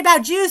studied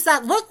about Jews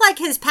that looked like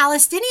his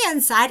Palestinian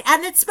side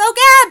and that spoke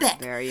Arabic.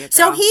 There you go.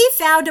 So he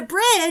found a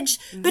bridge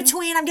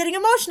between, I'm getting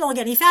emotional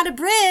again, he found a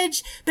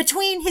bridge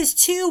between his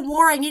two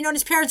warring,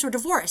 his parents were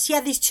divorced. He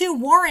had these two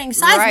warring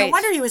sides. Right. No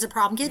wonder he was a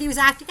problem kid. He was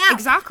acting out.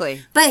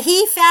 Exactly. But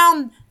he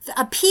found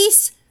a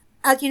peace,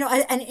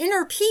 an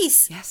inner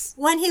peace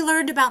when he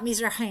learned about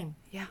Mizrahim.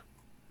 Yeah.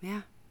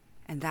 Yeah.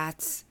 And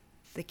that's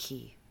the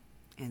key.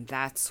 And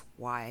that's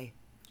why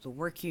the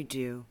work you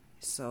do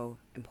is so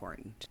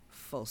important.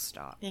 Full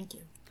stop. Thank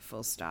you.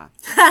 Full stop.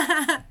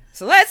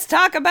 So let's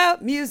talk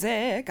about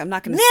music. I'm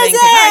not going to sing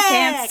because I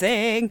can't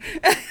sing.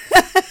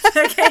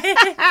 Okay.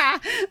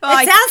 Well,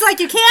 it sounds like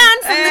you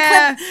can from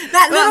the clip,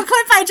 that little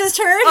clip I just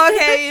heard.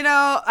 Okay,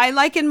 I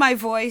liken my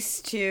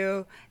voice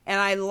to, and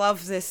I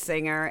love this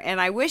singer, and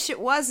I wish it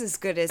was as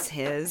good as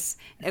his,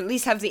 at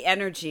least have the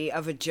energy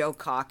of a Joe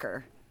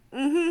Cocker.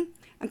 I'm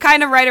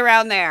kind of right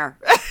around there.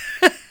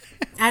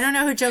 I don't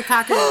know who Joe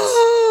Cocker is.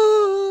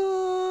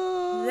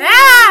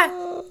 Ah!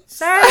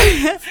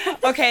 Sorry.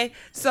 Okay,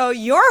 so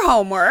your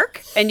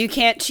homework, and you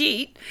can't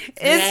cheat,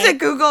 is to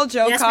Google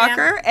Joe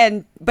Cocker,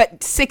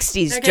 but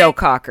 60s Joe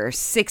Cocker.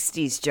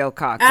 60s Joe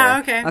Cocker. Oh,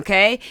 okay.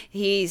 Okay?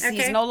 He's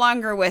no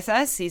longer with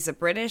us. He's a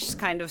British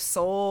kind of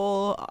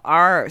soul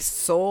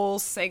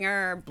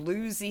singer,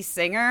 bluesy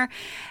singer.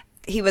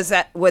 He was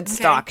at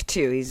Woodstock,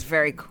 too. He's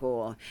very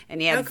cool.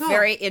 And he had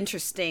very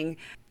interesting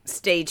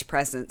stage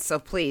presence. So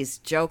please,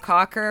 Joe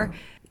Cocker,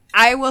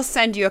 I will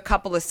send you a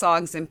couple of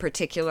songs in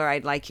particular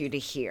I'd like you to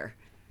hear.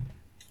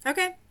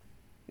 Okay.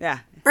 Yeah.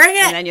 Bring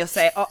it. And then you'll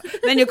say,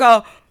 then you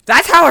go,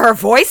 that's how her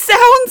voice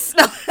sounds?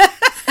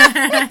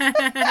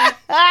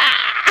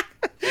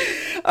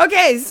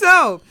 Okay,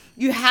 so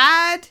you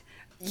have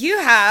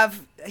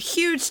a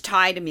huge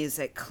tie to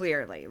music,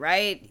 clearly,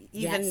 right?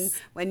 Even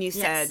when you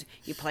said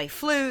you play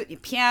flute, you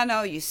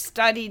piano, you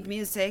studied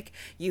music,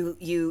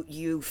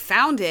 you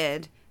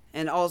founded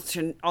an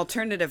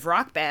alternative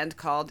rock band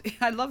called,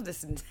 I love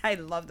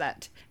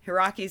that,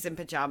 Iraqis in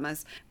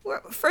Pajamas.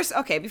 First,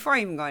 okay, before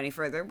I even go any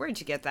further, where'd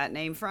you get that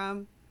name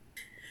from?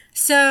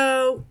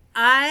 So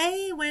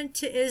I went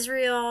to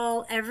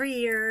Israel every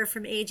year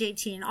from age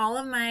 18. All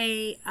of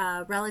my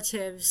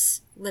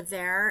relatives live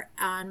there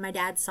on my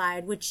dad's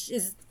side, which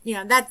is,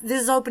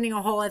 this is opening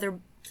a whole other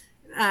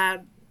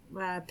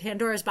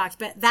Pandora's box,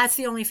 but that's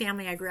the only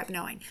family I grew up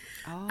knowing.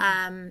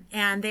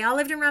 And they all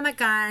lived in Ramat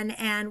Gan.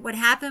 And what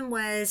happened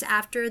was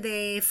after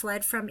they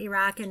fled from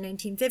Iraq in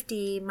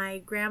 1950, my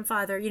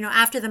grandfather,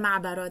 after the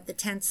Ma'abarot, the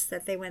tents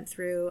that they went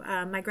through,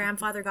 my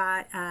grandfather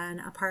got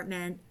an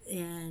apartment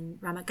in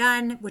Ramat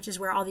Gan, which is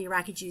where all the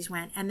Iraqi Jews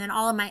went. And then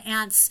all of my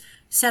aunts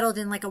settled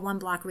in like a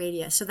 1-block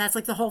radius. So that's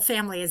like the whole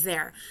family is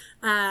there.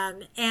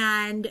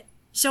 And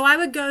so I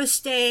would go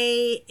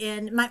stay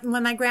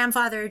when my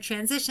grandfather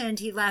transitioned,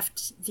 he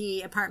left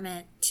the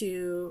apartment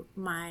to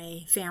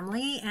my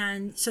family.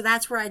 And so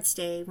that's where I'd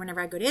stay whenever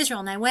I go to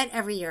Israel. And I went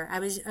every year.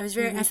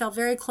 I felt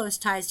very close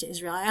ties to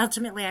Israel.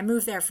 I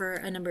moved there for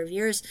a number of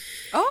years.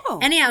 Oh.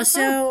 Anyhow,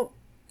 so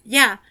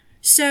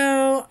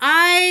So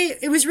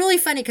it was really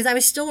funny because I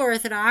was still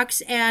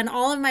Orthodox, and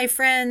all of my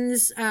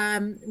friends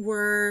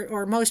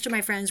most of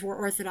my friends were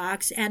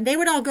Orthodox, and they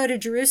would all go to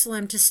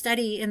Jerusalem to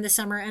study in the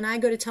summer, and I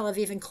go to Tel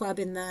Aviv and club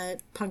in the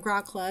punk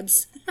rock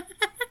clubs.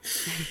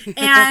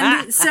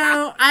 And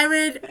so I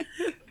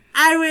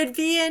would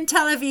be in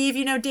Tel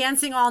Aviv,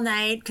 dancing all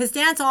night, because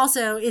dance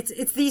also,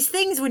 it's these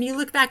things, when you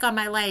look back on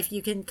my life,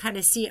 you can kind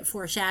of see it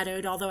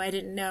foreshadowed, although I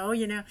didn't know,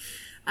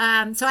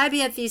 So I'd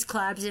be at these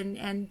clubs,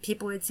 and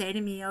people would say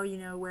to me,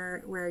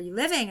 where are you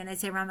living? And I'd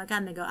say Ramat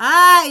Gan. They go,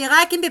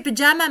 Iraqim in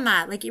pajama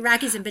mat, like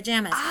Iraqis in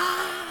pajamas.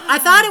 I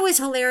thought it was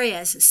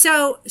hilarious.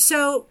 So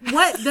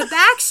what the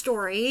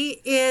backstory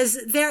is,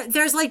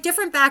 there's like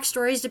different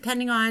backstories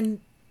depending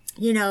on,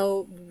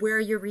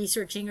 where you're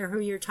researching or who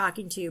you're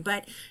talking to.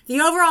 But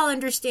the overall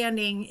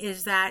understanding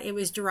is that it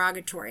was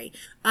derogatory.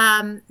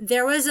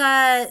 There was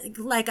a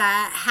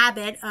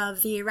habit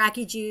of the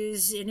Iraqi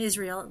Jews in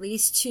Israel, at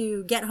least,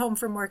 to get home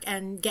from work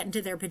and get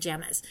into their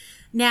pajamas.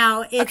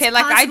 Now, it's okay,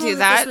 like I do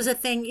that. This was a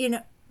thing,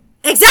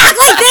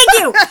 Exactly. Thank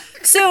you.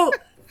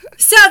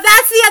 So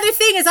that's the other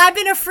thing, is I've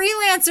been a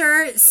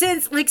freelancer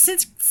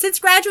since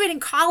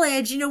graduating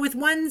college, with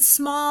one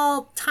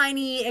small,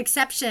 tiny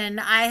exception.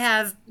 I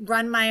have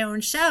run my own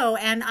show,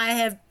 and I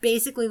have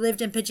basically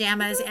lived in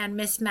pajamas and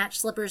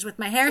mismatched slippers with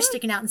my hair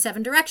sticking out in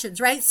 7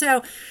 directions, right?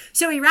 So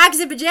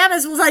Iraqis in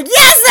pajamas was like,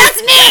 yes,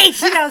 that's me!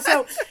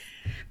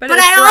 But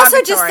I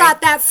also just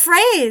thought that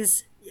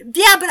phrase...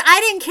 Yeah, but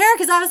I didn't care,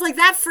 because I was like,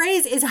 that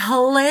phrase is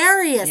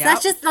hilarious. Yep.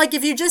 That's just like,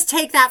 if you just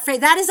take that phrase,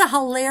 that is a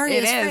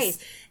hilarious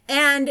phrase.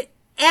 And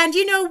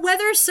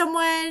whether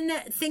someone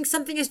thinks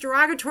something is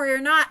derogatory or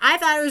not, I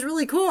thought it was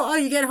really cool. Oh,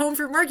 you get home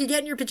from work, you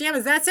get in your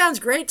pajamas. That sounds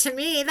great to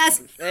me.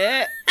 That's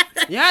yeah,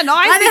 no,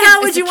 I why think the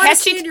hell would you want to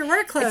stay in your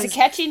work clothes? It's a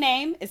catchy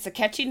name.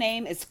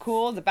 It's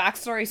cool. The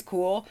backstory's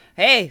cool.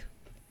 Hey,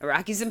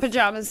 Iraqis in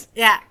pajamas.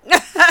 Yeah.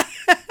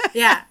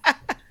 Yeah.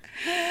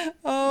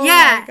 Oh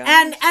my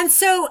gosh.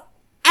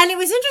 And it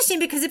was interesting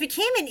because it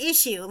became an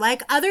issue.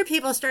 Like, other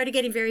people started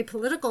getting very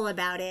political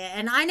about it.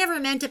 And I never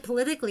meant it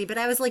politically, but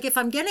I was like, if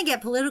I'm going to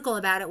get political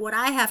about it, what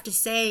I have to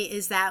say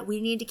is that we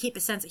need to keep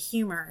a sense of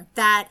humor.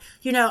 That,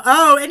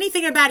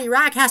 anything about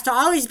Iraq has to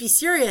always be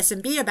serious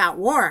and be about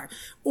war.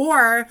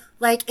 Or,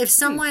 like, if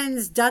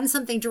someone's done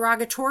something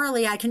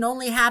derogatorily, I can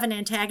only have an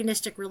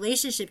antagonistic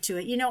relationship to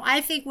it.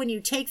 I think when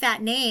you take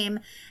that name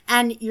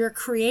and you're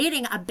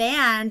creating a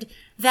band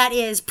that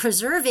is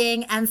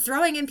preserving and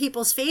throwing in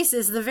people's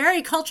faces the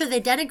very culture they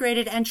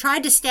denigrated and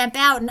tried to stamp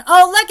out, and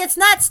look, it's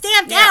not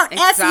stamped out.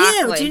 Exactly. F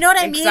you. Do you know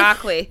what I mean?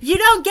 Exactly. You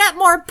don't get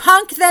more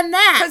punk than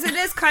that. Because it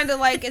is kind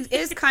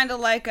of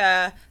like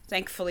a,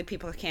 thankfully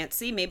people can't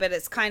see me, but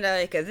it's kind of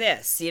like a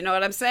this, you know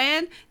what I'm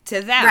saying?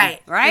 To them.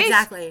 Right?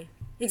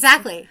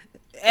 Exactly.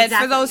 And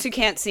for those who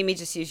can't see me,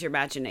 just use your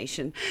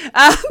imagination.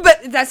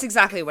 But that's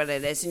exactly what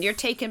it is. And you're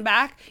taking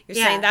back,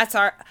 saying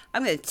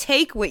I'm going to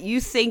take what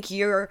you think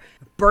you're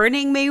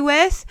burning me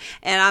with,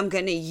 and I'm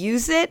going to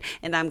use it,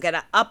 and I'm going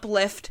to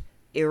uplift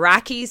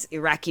Iraqis,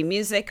 Iraqi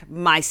music,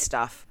 my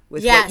stuff,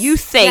 with what you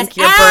think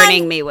you're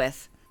burning me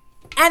with.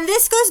 And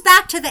this goes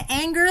back to the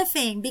anger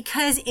thing,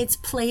 because it's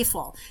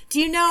playful. Do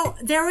you know,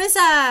 there was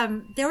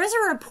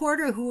a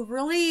reporter who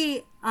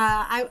really,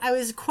 I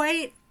was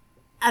quite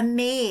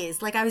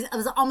amazed. Like, I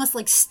was almost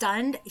like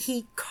stunned.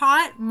 He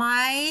caught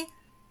my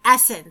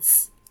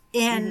essence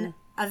in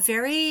a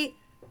very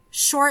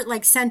short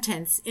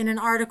sentence in an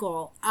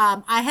article.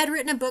 I had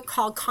written a book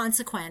called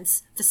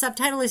Consequence. The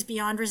subtitle is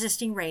Beyond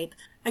Resisting Rape.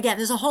 Again,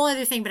 there's a whole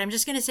other thing, but I'm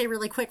just going to say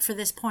really quick for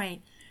this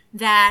point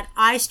that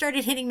I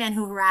started hitting men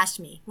who harassed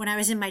me when I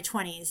was in my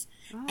 20s.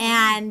 Oh.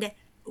 And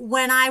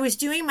when I was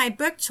doing my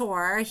book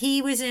tour,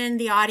 he was in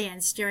the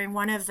audience during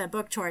one of the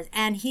book tours,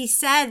 and he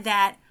said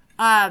that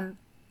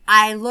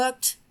I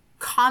looked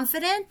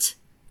confident,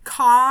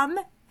 calm,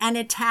 and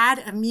a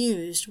tad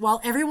amused,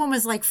 while everyone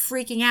was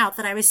freaking out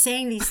that I was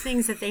saying these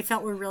things that they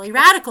felt were really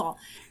radical.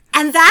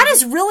 And that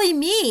is really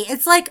me.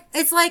 It's like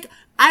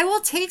I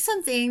will take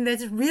something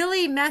that's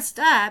really messed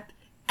up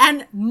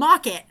and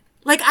mock it.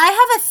 Like, I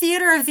have a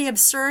theater of the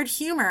absurd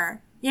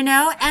humor,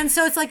 And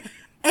so it's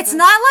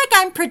not like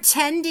I'm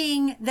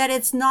pretending that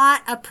it's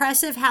not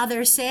oppressive how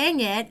they're saying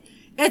it.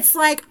 It's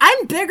like,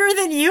 I'm bigger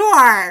than you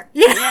are,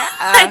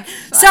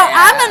 So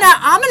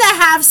I'm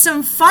gonna have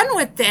some fun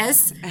with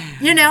this,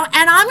 and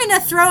I'm gonna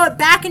throw it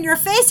back in your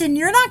face, and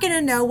you're not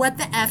gonna know what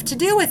the F to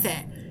do with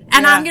it,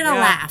 and I'm gonna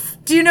laugh.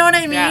 Do you know what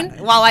I mean?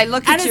 Yeah. While I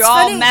look at you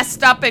all funny.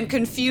 Messed up and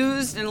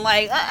confused and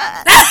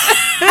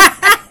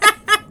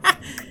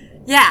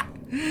Yeah,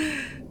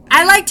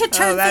 I like to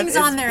turn things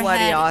on their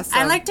head. Awesome.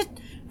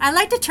 I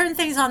like to turn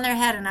things on their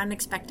head in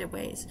unexpected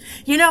ways.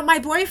 My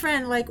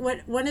boyfriend,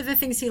 one of the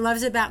things he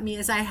loves about me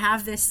is I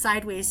have this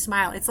sideways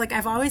smile. It's like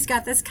I've always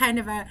got this kind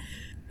of a,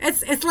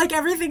 it's like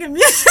everything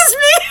amuses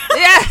me.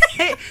 Yeah.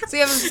 So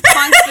you have this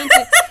constant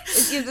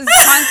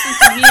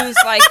amuse,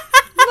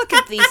 look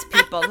at these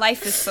people.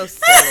 Life is so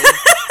silly.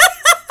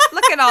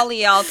 Look at all of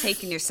y'all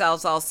taking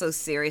yourselves all so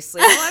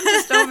seriously. Well, I'm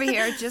just over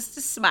here just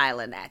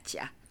smiling at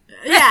you.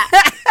 Yeah.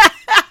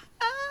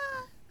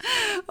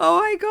 Oh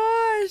my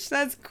gosh,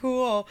 that's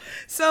cool.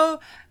 So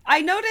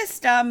I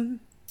noticed,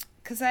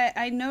 because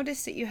I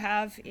noticed that you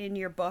have in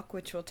your book,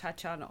 which we'll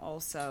touch on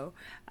also,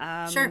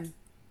 Sure.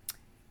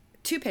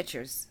 2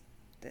 pictures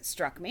that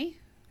struck me.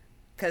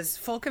 Because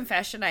full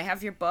confession, I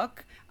have your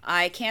book.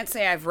 I can't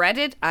say I've read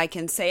it. I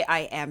can say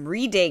I am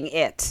reading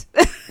it.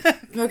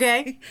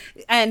 Okay.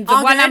 And the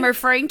All one good? I'm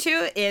referring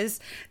to is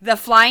The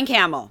Flying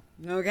Camel.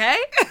 Okay?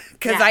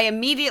 Because Yeah. I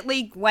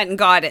immediately went and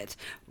got it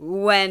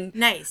when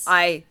Nice.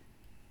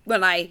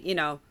 when I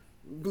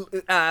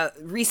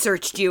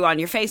researched you on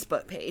your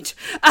Facebook page.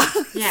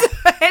 Yeah. So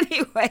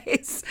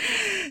anyways,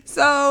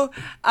 so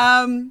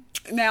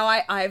now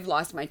I've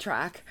lost my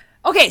track.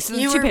 Okay, so the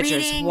You 2 were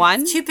pictures. reading One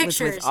 2 was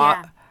pictures, with,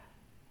 yeah.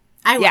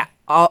 I will. yeah,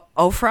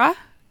 Ofra.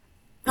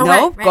 Oh,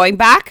 No, right. going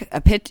back a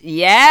pit.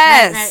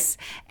 Yes.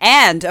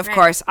 And of Right.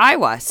 course,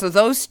 Iowa. So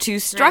those 2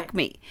 struck Right.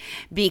 me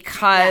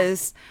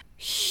because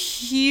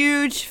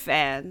huge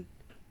fan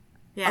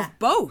Yeah. of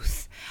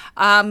both.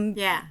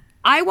 Yeah.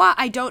 Iowa,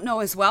 I don't know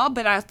as well,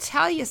 but I'll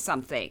tell you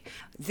something.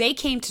 They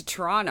came to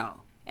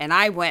Toronto and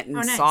I went and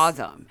nice. saw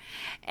them.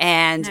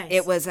 And Nice.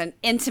 it was an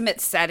intimate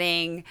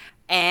setting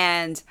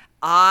and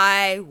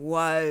I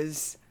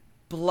was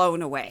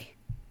blown away.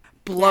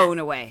 Blown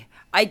away.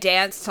 I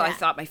danced till I Yeah.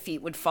 thought my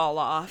feet would fall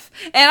off.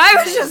 And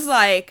I was just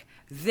like,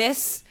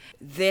 this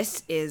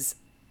is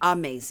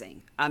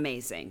amazing.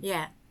 Amazing.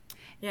 Yeah.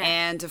 Yeah.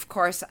 And of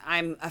course,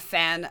 I'm a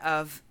fan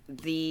of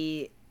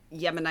the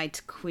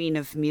Yemenite Queen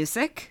of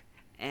Music.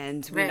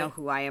 And we know Right.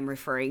 who I am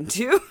referring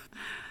to.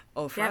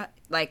 Ofra. Yep.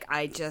 Like,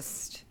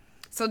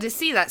 so to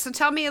see that. So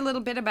tell me a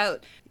little bit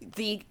about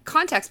the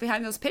context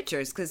behind those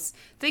pictures. Because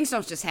things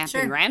don't just happen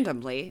Sure.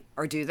 randomly.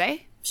 Or do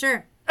they?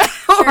 Sure.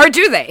 Or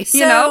do they?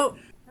 You know?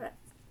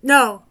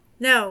 No.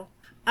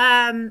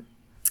 I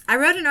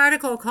wrote an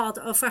article called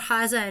Ofra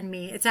Haza and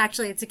Me. It's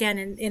again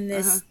in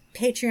this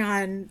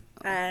Patreon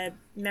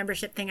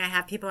membership thing I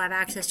have. People have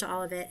access to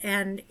all of it.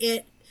 And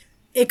it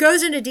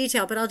goes into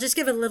detail, but I'll just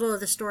give a little of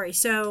the story.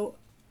 So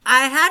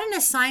I had an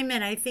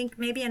assignment, I think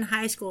maybe in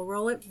high school,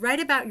 write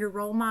about your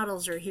role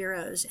models or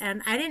heroes.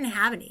 And I didn't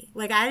have any.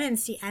 Like, I didn't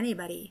see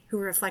anybody who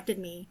reflected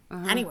me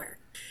anywhere.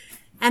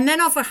 And then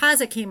Ofra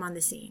Haza came on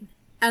the scene.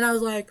 And I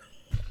was like,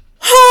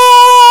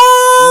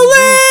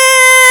 holy!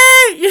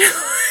 You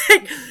know,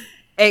 like,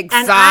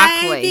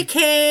 Exactly.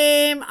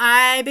 and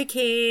I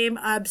became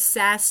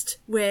obsessed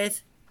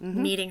with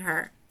meeting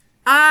her.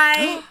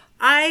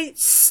 I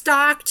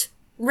stalked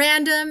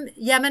random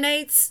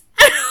Yemenites.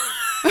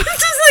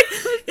 Just like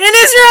in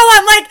Israel,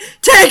 I'm like,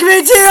 take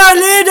me to your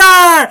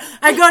leader.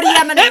 I go to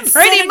Yemenite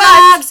Pretty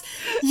synagogues,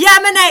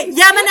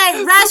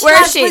 Yemenite restaurants.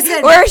 Where is she?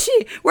 Listen, Where is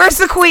she? Where's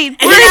the queen?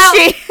 Where is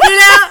she?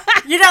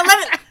 You know.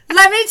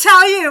 Let me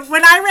tell you,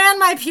 when I ran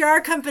my PR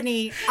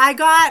company, I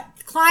got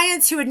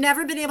clients who had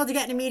never been able to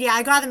get into media.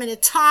 I got them into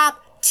top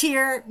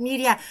tier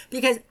media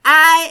because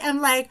I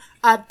am like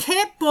a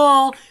pit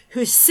bull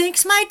who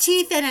sinks my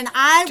teeth in and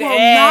I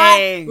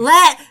Dang. will not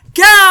let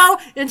go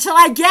until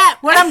I get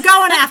what I'm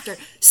going after.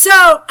 So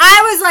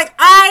I was like,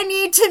 I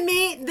need to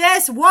meet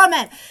this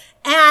woman.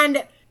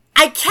 And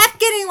I kept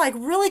getting like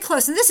really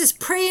close. And this is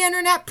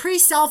pre-internet,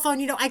 pre-cell phone.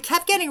 You know, I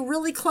kept getting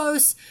really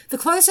close. The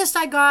closest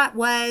I got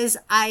was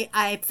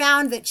I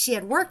found that she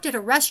had worked at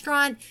a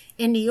restaurant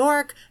in New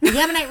York, a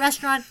Yemenite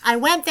restaurant. I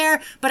went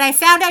there, but I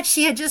found out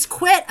she had just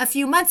quit a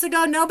few months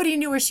ago. Nobody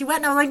knew where she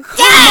went. And I was like,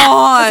 yeah! Come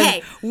on.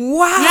 Okay.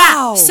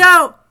 Wow. Yeah.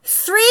 So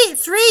 3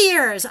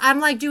 years, I'm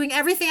like doing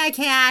everything I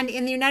can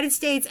in the United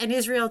States and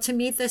Israel to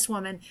meet this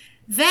woman.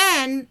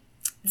 Then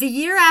the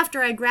year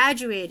after I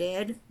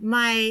graduated,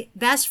 my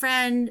best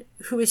friend,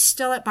 who is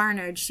still at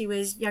Barnard, she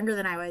was younger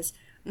than I was.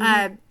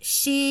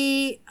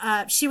 She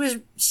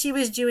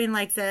was doing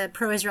like the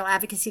pro-Israel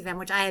advocacy event,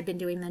 which I had been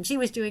doing then. She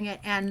was doing it,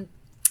 and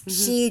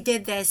she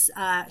did this.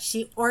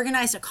 She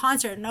organized a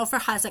concert, an Ofra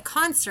Haza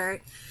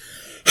concert,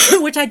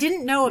 which I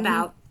didn't know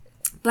about,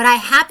 but I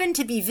happened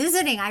to be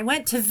visiting. I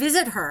went to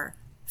visit her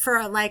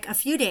for like a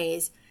few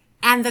days,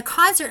 and the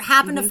concert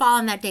happened to fall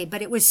on that day,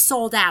 but it was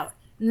sold out.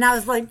 And I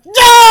was like,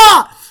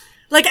 yeah!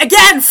 Like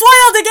again,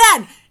 foiled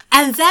again.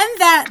 And then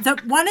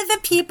one of the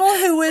people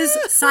who was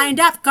signed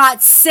up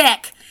got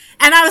sick.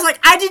 And I was like,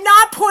 I did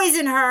not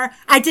poison her.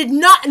 I did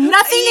not,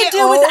 nothing to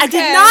do with it. I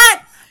did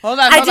not. Hold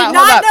on, I hold did on,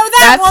 not hold on. know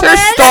that That's woman. her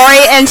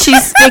story, and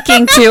she's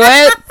sticking to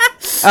it.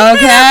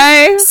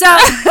 Okay. So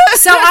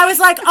I was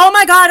like, oh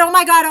my God, oh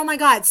my God, oh my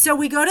God. So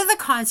we go to the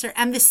concert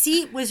and the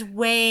seat was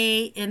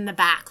way in the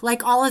back.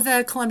 Like all of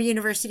the Columbia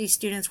University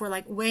students were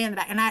like way in the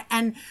back.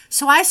 And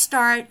so I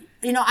start,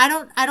 you know, I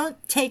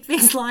don't take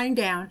things lying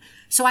down.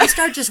 So I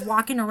start just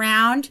walking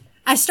around.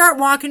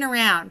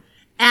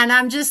 And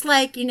I'm just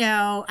like, you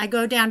know, I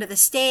go down to the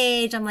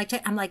stage. I'm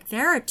like,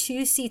 there are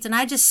 2 seats. And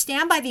I just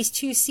stand by these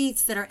 2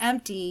 seats that are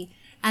empty.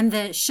 And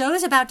the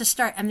show's about to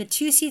start. And the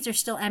 2 seats are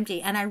still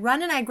empty. And I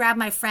run and I grab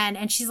my friend.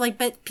 And she's like,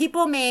 but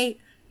people may,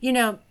 you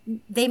know,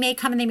 they may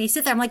come and they may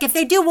sit there. I'm like, if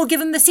they do, we'll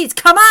give them the seats.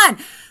 Come on.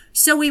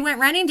 So we went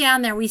running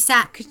down there. We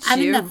sat.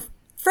 I'm in the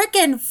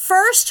freaking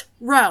first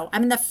row.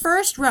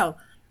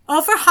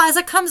 Ofra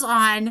Haza comes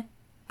on.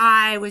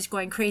 I was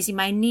going crazy.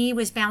 My knee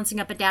was bouncing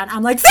up and down.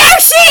 I'm like, there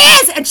she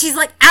is! And she's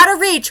like out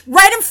of reach,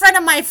 right in front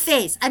of my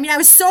face. I mean, I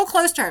was so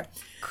close to her.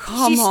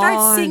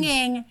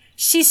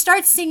 She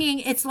starts singing.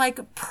 It's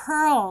like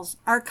pearls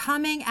are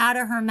coming out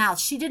of her mouth.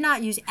 She did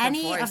not use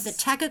any of the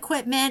tech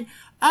equipment.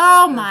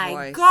 Oh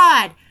my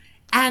God.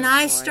 And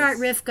I start,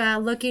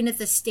 Rivka, looking at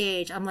the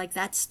stage. I'm like,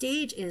 that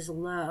stage is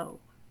low.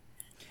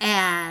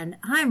 And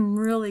I'm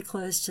really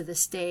close to the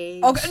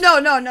stage. Okay, no.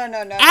 No.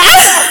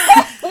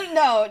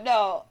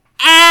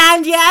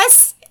 And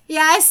yes.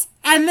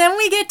 And then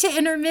we get to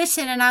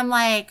intermission, and I'm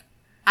like,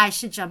 I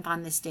should jump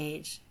on the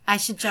stage. I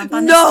should jump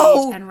on the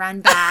stage and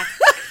run back.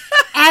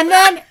 And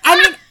then, I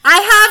mean,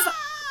 I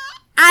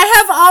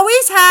have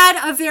always had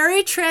a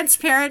very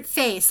transparent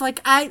face.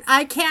 Like,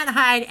 I can't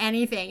hide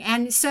anything.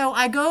 And so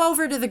I go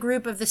over to the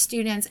group of the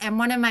students, and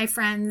one of my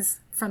friends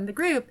from the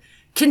group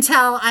can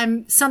tell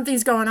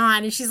something's going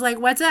on. And she's like,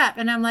 what's up?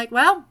 And I'm like,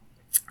 well,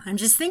 I'm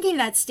just thinking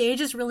that stage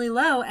is really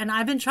low, and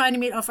I've been trying to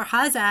meet Ofer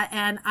Haza,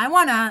 and I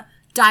want to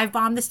dive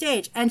bomb the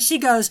stage. And she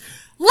goes,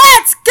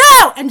 let's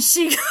go! And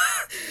she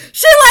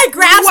like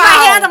grabs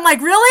my hand. I'm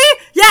like, really?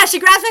 Yeah, she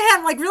grabs my hand.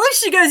 I'm like, really?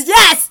 She goes,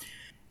 yes!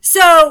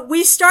 So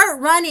we start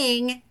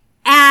running,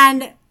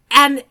 and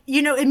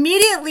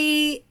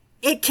immediately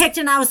it kicked,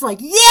 and I was like,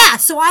 yeah!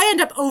 So I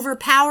end up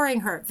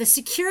overpowering her. The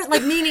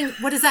meaning,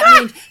 what does that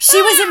mean?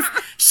 She was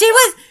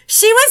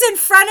in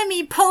front of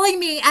me, pulling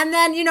me, and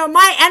then,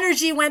 my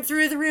energy went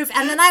through the roof,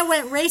 and then I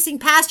went racing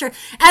past her,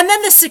 and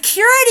then the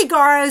security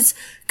guards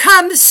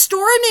come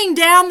storming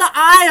down the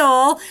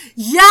aisle,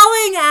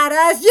 yelling at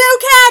us, you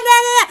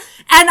can't,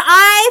 and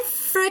I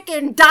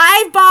freaking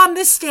dive bomb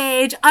the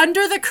stage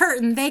under the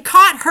curtain. They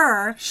caught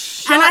her,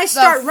 and I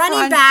start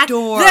running back.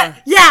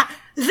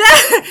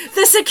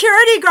 The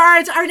security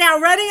guards are now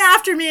running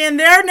after me, and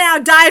they're now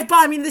dive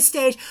bombing the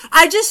stage.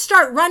 I just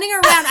start running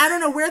around. I don't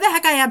know where the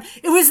heck I am.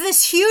 It was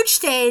this huge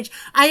stage.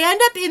 I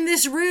end up in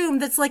this room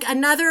that's like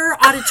another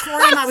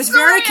auditorium. I was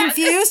very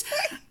confused.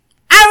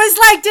 I was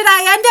like, did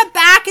I end up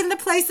back in the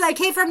place that I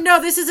came from? No,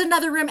 this is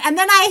another room. And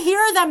then I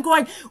hear them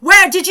going,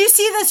 where? Did you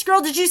see this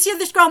girl? Did you see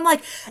this girl? I'm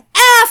like,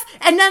 F!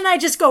 And then I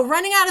just go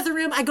running out of the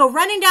room. I go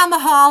running down the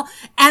hall.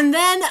 And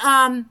then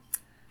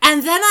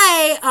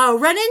I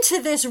run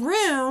into this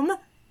room,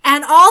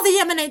 and all the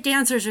eminent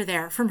dancers are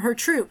there from her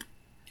troupe.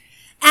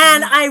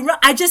 And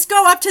I just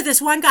go up to this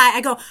one guy.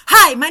 I go,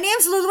 hi, my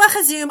name's Lulua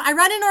Khazum. I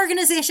run an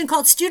organization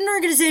called Student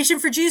Organization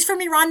for Jews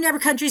from Iran and other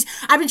countries.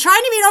 I've been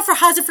trying to meet Ofer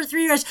Haza for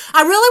 3 years.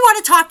 I really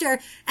want to talk to her.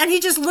 And he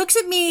just looks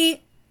at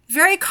me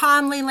very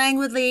calmly,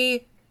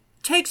 languidly,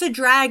 takes a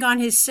drag on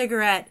his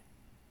cigarette,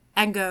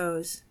 and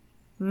goes,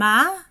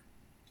 Ma?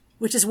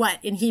 Which is what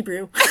in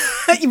Hebrew?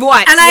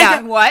 What? And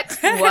I go, what?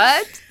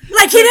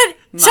 Like he did.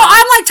 So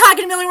I'm like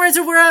talking a million words,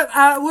 or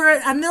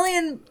we're a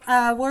million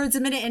words a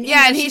minute, and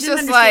and he's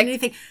just like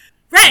anything.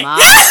 Right?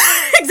 Yeah,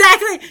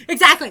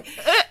 exactly.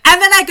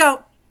 And then I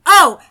go,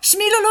 oh,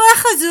 Shmi Lulua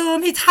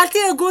Khazum,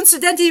 Hithalti Agun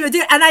Studenti,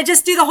 and I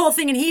just do the whole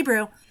thing in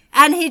Hebrew,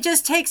 and he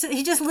just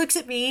looks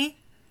at me,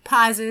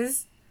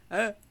 pauses,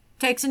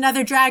 takes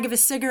another drag of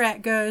his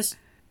cigarette, goes,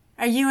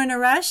 are you in a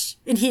rush?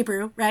 In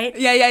Hebrew, right?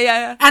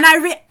 Yeah. And I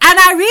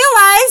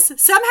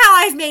realize somehow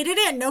I've made it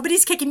in.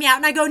 Nobody's kicking me out.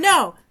 And I go,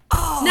 no.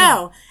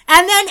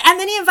 And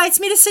then he invites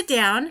me to sit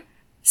down.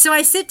 So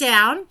I sit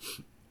down,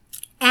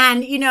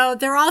 and,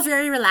 they're all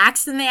very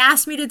relaxed, and they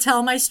asked me to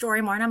tell my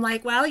story more. And I'm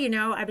like, well,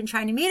 I've been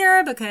trying to meet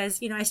her because,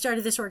 I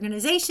started this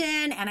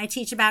organization, and I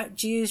teach about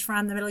Jews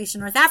from the Middle East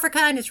and North Africa,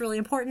 and it's really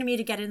important to me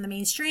to get in the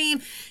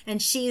mainstream.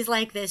 And she's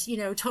like this,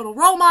 total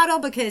role model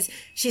because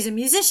she's a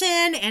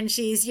musician, and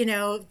she's,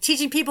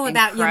 teaching people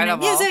about Yemenite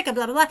music and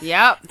blah, blah, blah.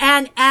 Yep.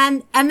 And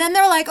then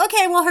they're like,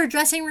 okay, well, her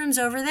dressing room's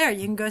over there.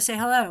 You can go say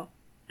hello.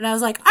 And I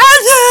was like, are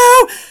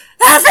you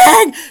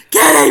effing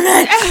kidding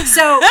me?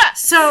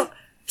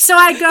 So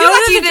I go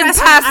to the you didn't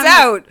dressing pass room.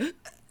 out.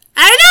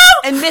 I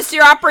know. And miss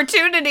your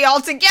opportunity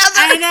altogether.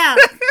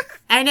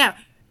 I know.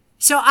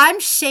 So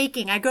I'm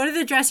shaking. I go to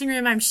the dressing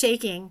room. I'm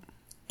shaking,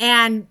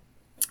 and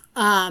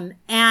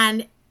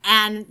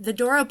the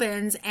door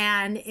opens,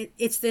 and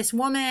it's this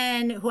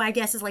woman who I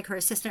guess is like her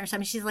assistant or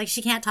something. She's like,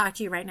 she can't talk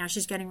to you right now.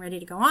 She's getting ready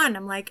to go on.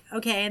 I'm like,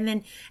 okay. And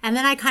then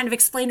I kind of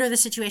explained to her the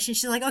situation.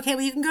 She's like, okay,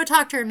 well, you can go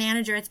talk to her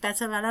manager. It's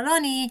Betzalel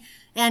Aloni,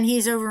 and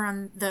he's over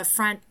on the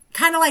front,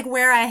 kind of like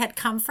where I had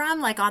come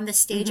from, like on the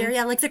stage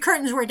area. Like the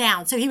curtains were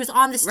down. So he was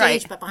on the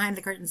stage, but behind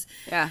the curtains.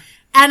 Yeah.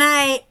 And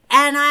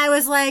I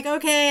was like,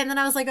 okay. And then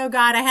I was like, oh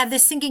God, I had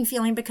this sinking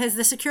feeling because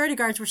the security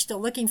guards were still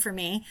looking for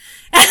me.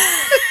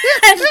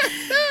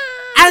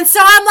 And so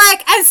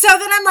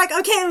then I'm like,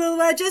 okay,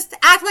 Lula, just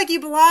act like you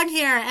belong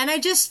here. And I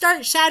just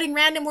start shouting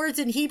random words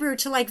in Hebrew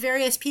to like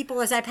various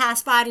people as I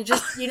pass by to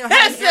just, have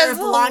an air of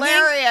belonging.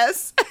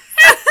 Hilarious.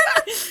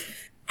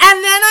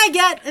 And then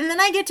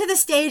I get to the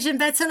stage, and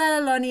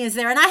Betzalel Aloni is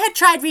there. And I had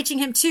tried reaching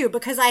him too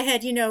because I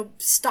had,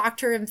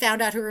 stalked her and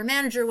found out who her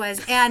manager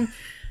was. And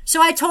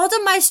So I told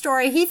him my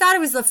story. He thought it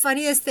was the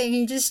funniest thing.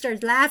 He just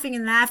started laughing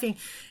and laughing.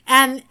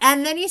 And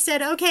then he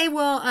said, okay,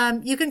 well,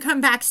 you can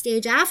come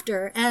backstage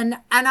after. And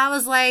I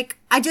was like,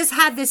 I just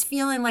had this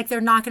feeling like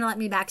they're not going to let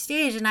me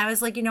backstage. And I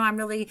was like, I'm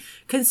really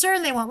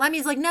concerned they won't let me.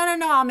 He's like, no,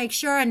 I'll make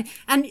sure. And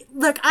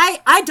look,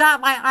 I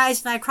dot my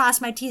I's and I cross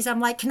my T's. I'm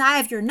like, can I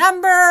have your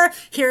number?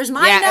 Here's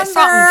my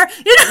number.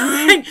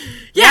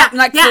 Yeah,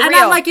 like, for real. And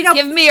I'm like,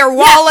 give me your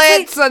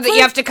wallet so that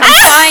you have to come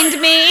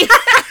find me.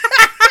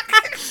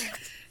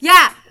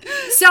 Yeah.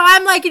 So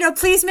I'm like,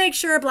 please make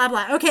sure, blah,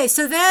 blah. Okay.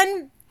 So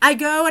then I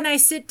go and I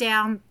sit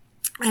down.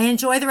 I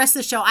enjoy the rest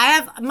of the show. I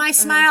have my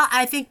smile.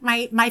 I think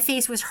my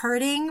face was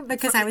hurting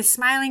because I was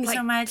smiling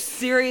so much.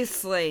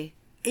 Seriously.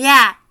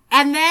 Yeah.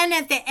 And then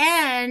at the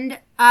end,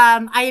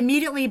 I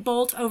immediately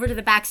bolt over to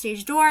the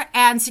backstage door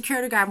and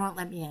security guard won't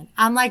let me in.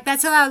 I'm like,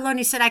 that's how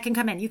Lonnie said I can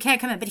come in. You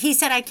can't come in. But he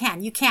said I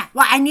can. You can't.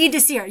 Well, I need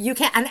to see her. You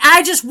can't. And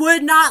I just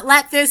would not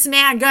let this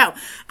man go.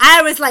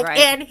 I was like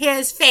in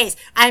his face.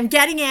 I'm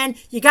getting in.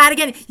 You got to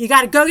get in. You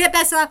got to go get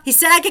Bessel. He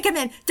said I could come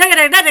in.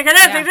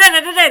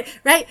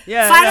 Right?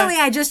 Yeah, finally,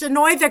 I just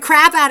annoyed the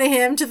crap out of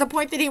him to the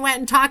point that he went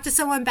and talked to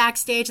someone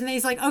backstage. And then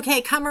he's like,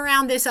 okay, come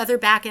around this other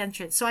back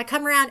entrance. So I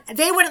come around.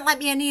 They wouldn't let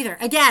me in either.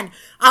 Again,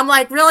 I'm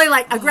like really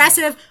like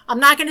aggressive. I'm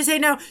not going to say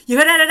no.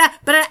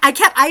 But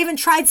I even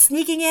tried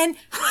sneaking in.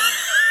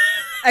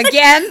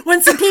 Again?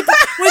 when some people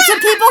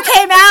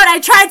came out,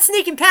 I tried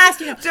sneaking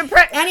past,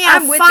 Anyhow,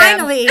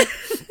 finally.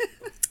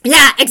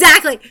 Yeah,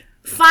 exactly.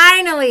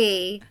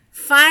 Finally,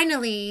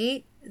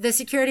 the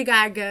security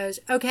guard goes,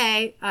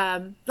 okay,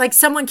 like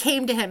someone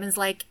came to him and was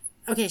like,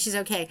 okay, she's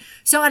okay.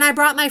 So, and I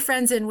brought my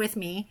friends in with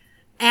me.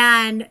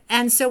 And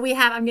so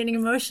I'm getting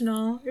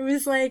emotional. It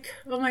was like,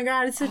 oh my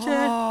God, it's such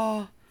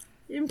a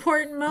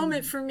important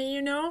moment for me,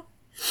 And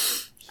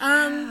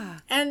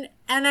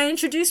I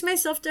introduced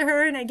myself to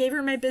her and I gave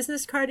her my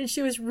business card and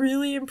she was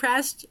really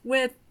impressed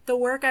with the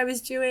work I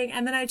was doing.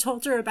 And then I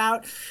told her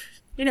about,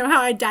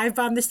 how I dive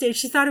bombed the stage.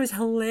 She thought it was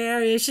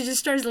hilarious. She just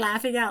started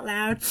laughing out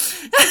loud.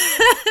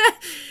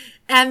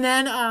 And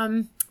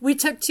then, we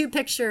took 2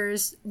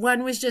 pictures.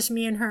 One was just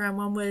me and her and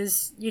one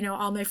was,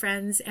 all my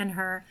friends and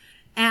her.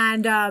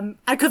 And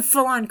I could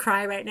full on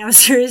cry right now,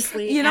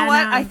 seriously. You know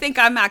what? I think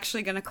I'm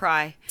actually going to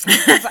cry.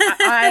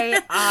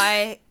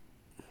 I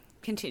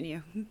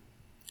continue.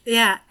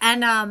 Yeah,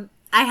 and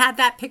I had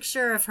that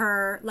picture of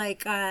her,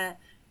 like,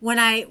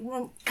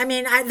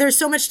 there's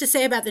so much to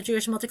say about the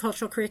Jewish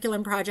Multicultural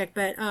Curriculum Project,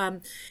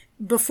 but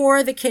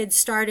before the kids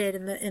started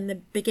in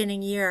the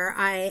beginning year,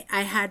 I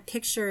had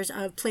pictures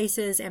of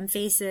places and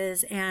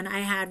faces, and I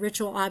had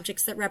ritual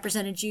objects that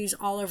represented Jews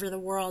all over the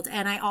world,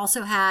 and I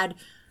also had,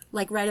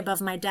 like right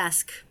above my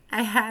desk,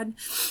 I had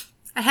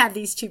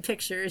these 2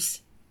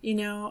 pictures,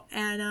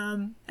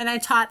 and I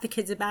taught the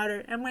kids about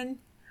her. And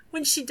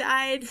when she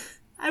died,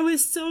 I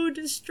was so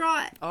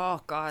distraught.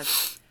 Oh God.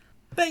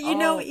 But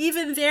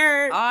even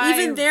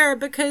there,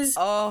 because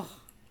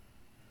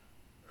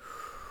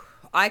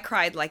I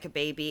cried like a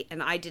baby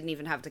and I didn't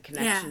even have the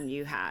connection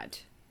you had.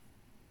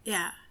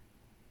 Yeah.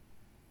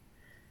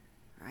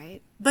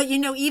 Right? But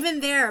even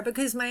there,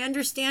 because my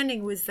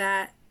understanding was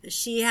that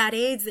she had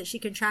AIDS that she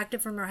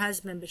contracted from her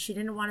husband, but she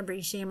didn't want to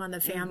bring shame on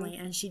the family,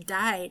 and she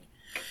died.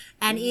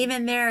 And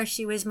even there,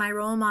 she was my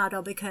role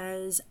model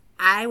because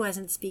I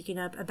wasn't speaking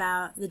up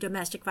about the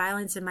domestic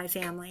violence in my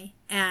family.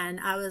 And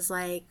I was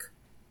like,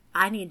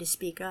 I need to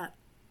speak up.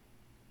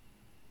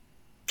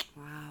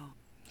 Wow.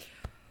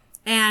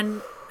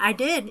 And I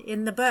did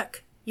in the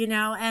book,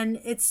 and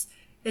it's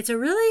a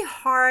really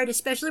hard,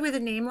 especially with a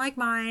name like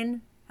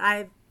mine.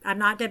 I'm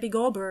not Debbie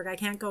Goldberg. I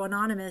can't go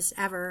anonymous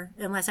ever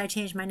unless I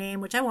change my name,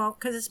 which I won't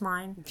because it's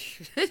mine.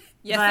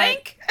 You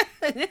think?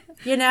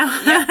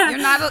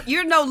 Yeah,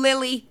 you're no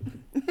Lily.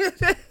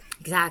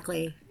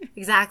 Exactly.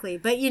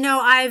 But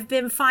I've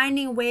been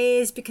finding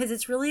ways because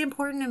it's really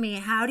important to me.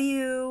 How do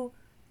you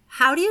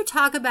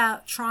talk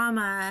about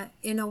trauma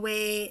in a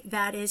way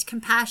that is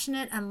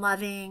compassionate and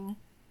loving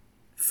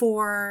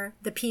for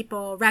the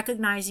people,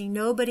 recognizing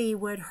nobody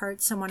would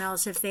hurt someone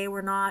else if they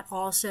were not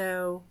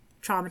also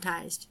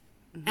traumatized?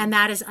 Mm-hmm. And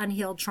that is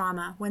unhealed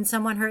trauma. When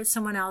someone hurts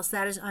someone else,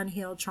 that is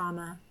unhealed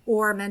trauma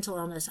or mental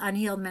illness,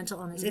 unhealed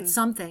mental illness. Mm-hmm. It's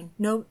something.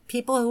 No,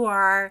 people who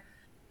are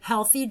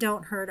healthy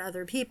don't hurt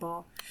other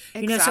people.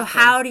 Exactly. So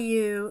how do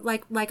you,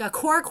 like a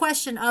core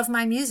question of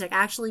my music,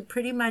 actually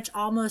pretty much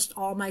almost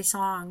all my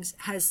songs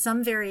has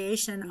some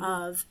variation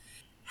of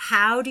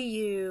how do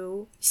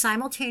you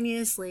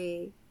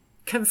simultaneously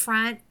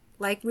confront,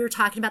 like we were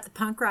talking about the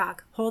punk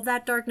rock, hold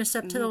that darkness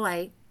up to the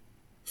light,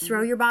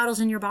 throw your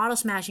bottles in your bottle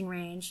smashing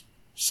range,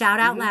 shout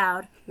out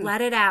loud,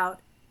 let it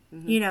out,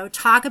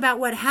 talk about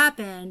what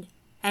happened,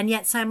 and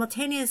yet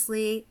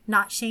simultaneously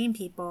not shame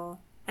people,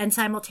 and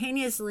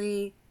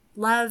simultaneously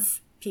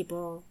love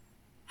people.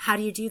 How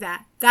do you do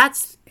that?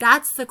 That's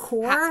the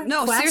core.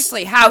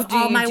 Seriously, how do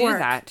you do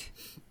that?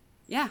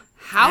 Yeah,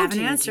 how do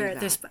you do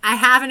that? I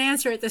have an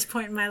answer at this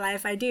point in my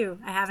life. I do.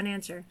 I have an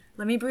answer.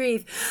 Let me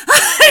breathe.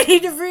 I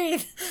need to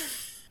breathe.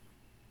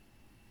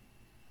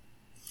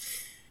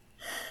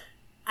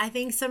 I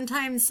think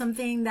sometimes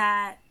something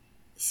that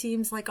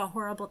seems like a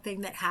horrible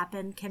thing that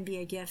happened can be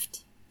a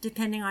gift,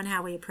 depending on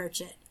how we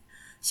approach it.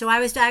 So I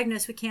was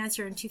diagnosed with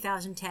cancer in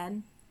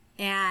 2010,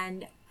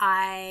 and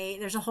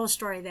there's a whole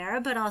story there,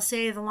 but I'll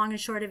say the long and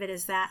short of it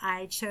is that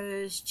I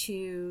chose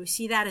to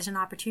see that as an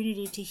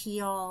opportunity to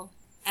heal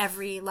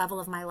every level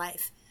of my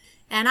life.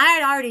 And I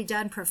had already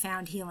done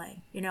profound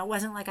healing. You know, it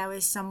wasn't like I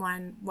was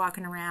someone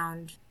walking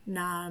around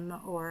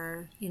numb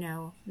or, you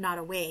know, not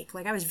awake.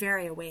 Like, I was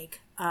very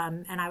awake.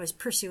 And I was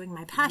pursuing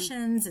my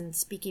passions and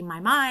speaking my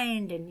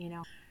mind, and, you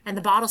know, and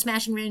the bottle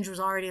smashing range was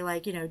already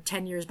like, you know,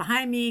 10 years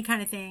behind me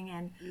kind of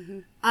thing.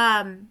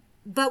 And,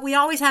 but we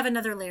always have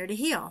another layer to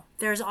heal.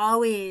 There's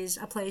always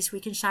a place we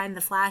can shine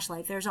the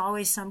flashlight. There's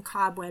always some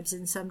cobwebs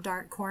in some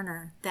dark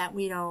corner that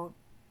we don't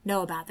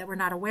know about, that we're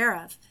not aware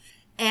of.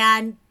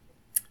 And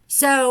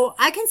so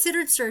I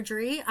considered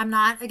surgery. I'm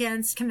not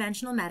against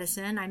conventional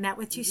medicine. I met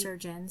with two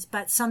surgeons,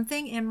 but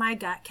something in my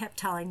gut kept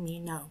telling me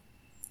no.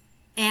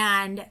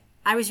 And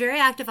I was very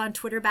active on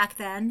Twitter back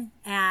then,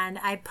 and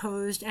I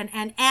posed,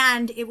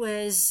 and it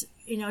was,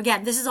 you know,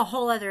 again, this is a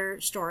whole other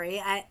story.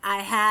 I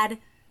had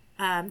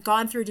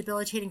gone through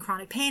debilitating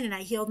chronic pain, and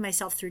I healed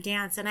myself through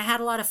dance, and I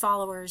had a lot of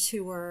followers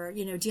who were,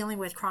 you know, dealing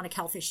with chronic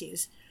health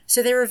issues.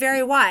 So they were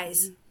very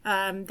wise.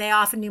 They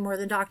often knew more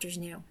than doctors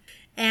knew.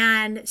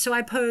 And so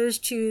I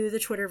posed to the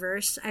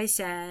Twitterverse. I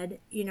said,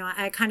 you know,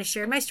 I kind of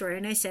shared my story,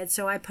 and I said,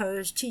 so I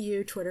posed to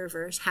you,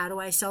 Twitterverse, how do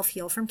I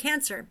self-heal from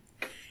cancer?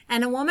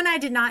 And a woman I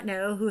did not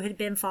know who had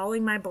been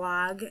following my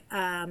blog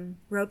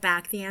wrote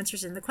back, the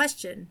answer's in the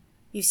question.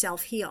 You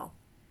self-heal.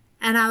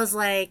 And I was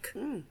like,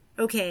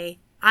 okay,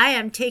 I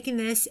am taking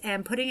this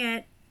and putting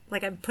it,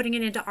 like I'm putting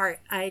it into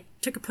art. I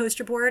took a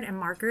poster board and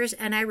markers,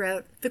 and I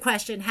wrote the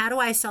question, how do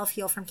I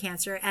self-heal from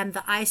cancer? And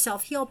the I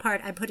self-heal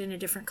part I put in a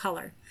different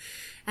color.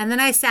 And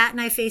then I sat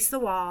and I faced the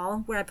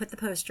wall where I put the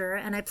poster,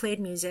 and I played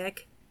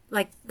music,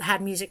 like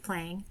had music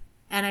playing,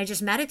 and I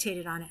just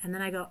meditated on it. And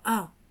then I go,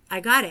 oh,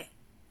 I got it.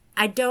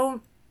 I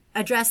don't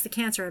address the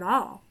cancer at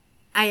all.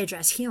 I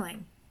address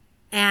healing.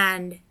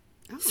 And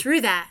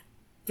through that,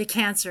 the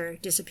cancer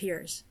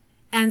disappears.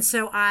 And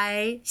so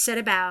I set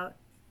about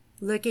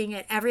looking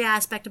at every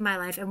aspect of my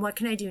life and what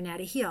can I do now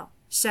to heal?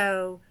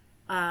 So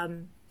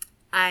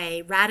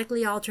I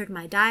radically altered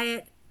my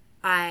diet.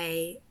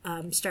 I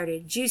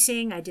started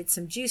juicing. I did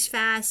some juice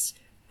fasts.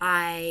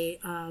 I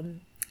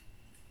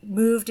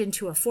moved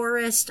into a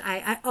forest.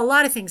 A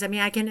lot of things. I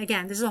mean,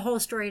 this is a whole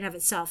story in of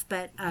itself,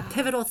 but a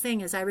pivotal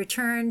thing is I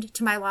returned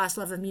to my lost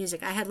love of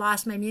music. I had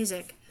lost my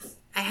music.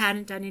 I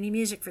hadn't done any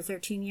music for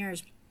 13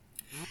 years.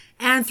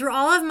 And through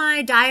all of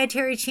my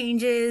dietary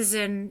changes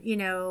and, you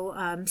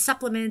know,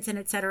 supplements and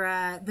et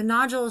cetera, the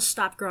nodules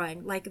stopped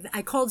growing. Like,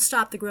 I cold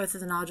stopped the growth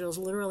of the nodules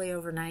literally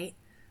overnight.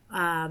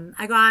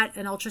 I got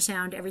an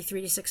ultrasound every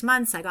 3 to 6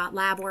 months. I got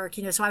lab work,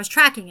 you know, so I was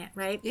tracking it,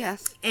 right?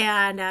 Yes.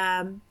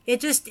 And it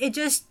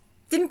just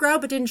didn't grow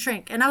but didn't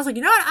shrink. And I was like,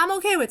 you know what? I'm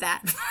okay with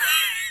that.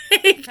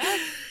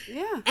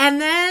 Yeah. And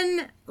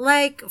then,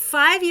 like,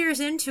 5 years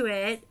into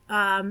it,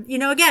 you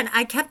know, again,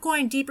 I kept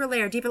going deeper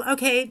layer, deeper.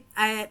 Okay,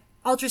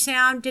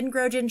 ultrasound, didn't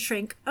grow, didn't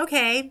shrink.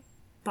 Okay,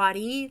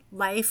 body,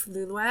 life,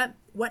 Luluette,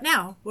 what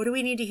now? What do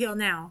we need to heal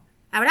now?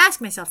 I would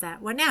ask myself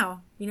that. What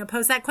now? You know,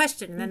 pose that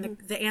question, and then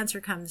the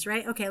answer comes,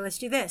 right? Okay, let's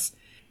do this.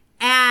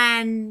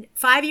 And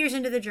 5 years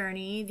into the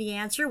journey, the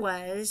answer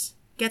was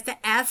get the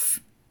F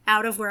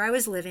out of where I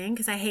was living,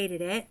 because I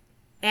hated it,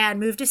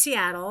 and move to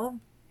Seattle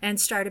and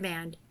start a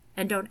band.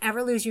 And don't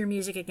ever lose your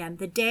music again.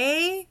 The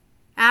day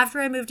after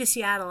I moved to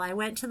Seattle, I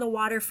went to the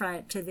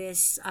waterfront to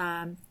this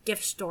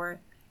gift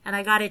store, and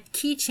I got a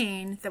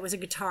keychain that was a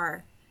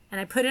guitar,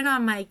 and I put it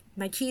on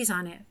my keys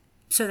on it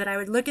so that I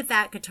would look at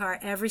that guitar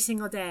every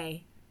single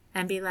day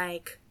and be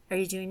like, are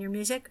you doing your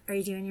music? Are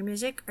you doing your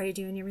music? Are you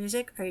doing your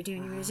music? Are you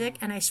doing your music?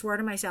 And I swore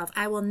to myself,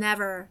 I will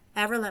never,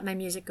 ever let my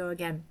music go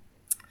again.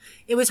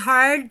 It was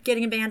hard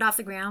getting a band off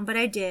the ground, but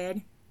I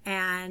did.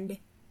 And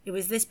it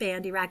was this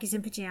band, Iraqis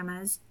in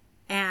Pajamas.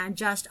 And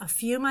just a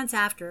few months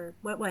after,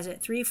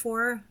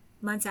 3-4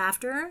 months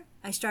after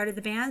I started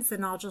the band, the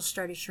nodules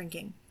started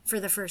shrinking for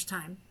the first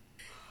time.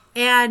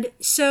 And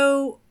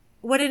so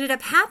what ended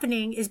up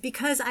happening is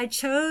because I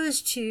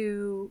chose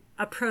to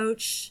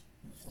approach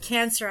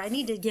cancer, I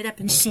need to get up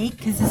and shake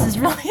because this is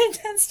really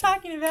intense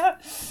talking about.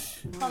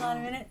 Hold on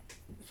a minute.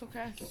 It's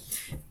okay.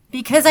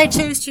 Because I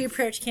chose to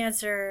approach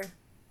cancer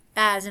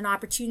as an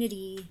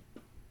opportunity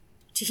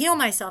to heal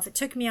myself, it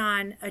took me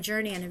on a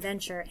journey and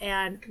adventure.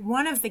 And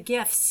one of the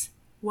gifts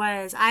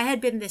was I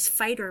had been this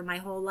fighter my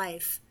whole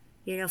life.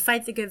 You know,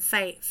 fight the good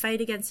fight, fight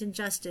against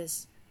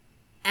injustice.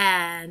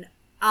 And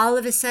all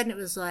of a sudden it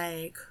was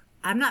like,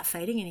 I'm not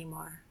fighting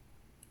anymore.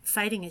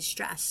 Fighting is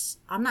stress.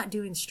 I'm not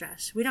doing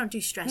stress. We don't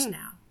do stress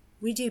now.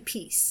 We do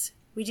peace.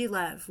 We do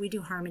love. We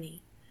do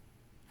harmony.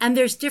 And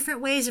there's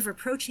different ways of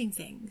approaching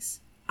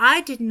things.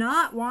 I did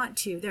not want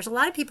to. There's a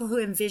lot of people who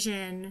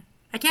envision,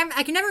 I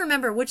can never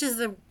remember which is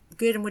the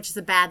good and which is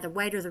the bad, the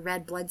white or the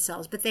red blood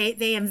cells, but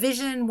they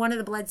envision one of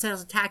the blood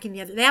cells attacking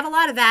the other. They have a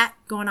lot of that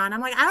going on. I'm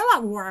like, I don't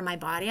want war in my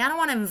body. I don't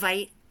want to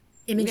invite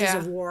images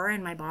of war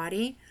in my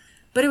body.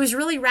 But it was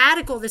really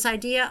radical, this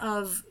idea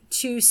of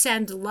to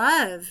send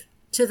love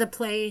to the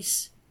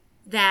place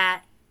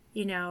that,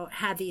 you know,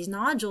 had these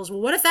nodules.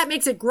 Well, what if that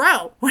makes it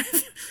grow? What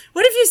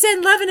if you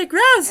send love and it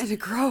grows? And it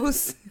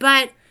grows.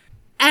 But,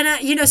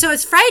 and, you know, so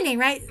it's frightening,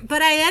 right?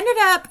 But I ended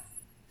up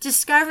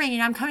discovering, you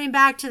know, I'm coming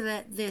back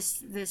to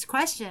this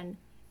question.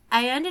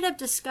 I ended up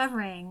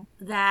discovering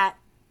that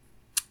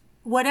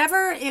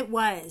whatever it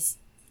was,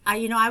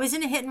 I was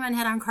in a hit and run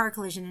head-on car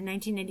collision in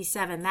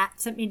 1987. That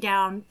sent me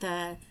down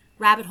the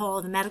rabbit hole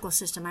of the medical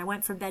system. I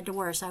went from bed to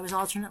worse. I was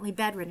alternately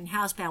bedridden,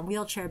 housebound,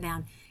 wheelchair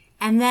bound.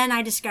 And then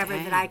I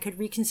discovered that I could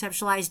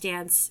reconceptualize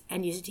dance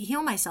and use it to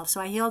heal myself. So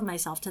I healed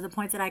myself to the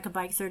point that I could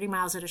bike 30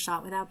 miles at a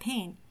shot without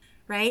pain.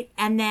 Right?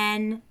 And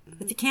then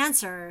with the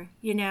cancer,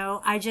 you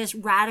know, I just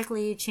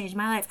radically changed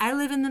my life. I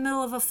live in the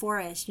middle of a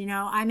forest. You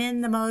know, I'm in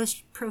the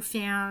most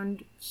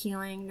profound,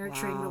 healing,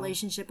 nurturing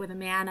relationship with a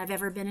man I've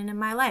ever been in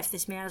my life.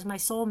 This man is my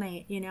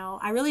soulmate. You know,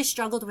 I really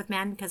struggled with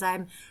men because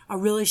I'm a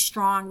really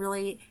strong,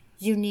 really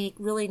unique,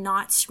 really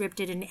not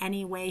scripted in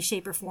any way,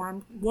 shape, or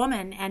form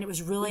woman. And it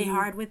was really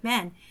hard with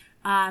men.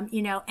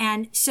 You know,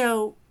 and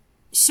so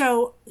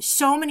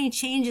many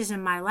changes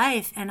in my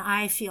life, and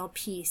I feel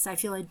peace. I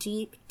feel a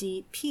deep,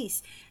 deep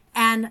peace.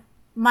 And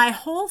my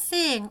whole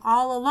thing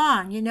all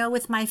along, you know,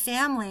 with my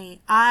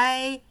family,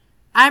 I'm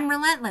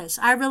relentless.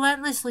 I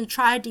relentlessly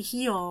tried to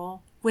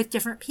heal with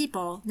different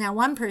people. Now,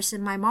 one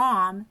person, my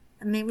mom,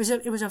 I mean,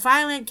 it was a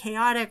violent,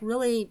 chaotic,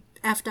 really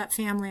effed up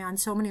family on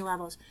so many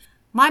levels.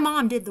 My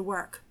mom did the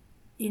work.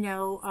 You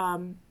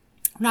know,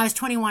 when I was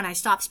 21, I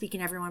stopped speaking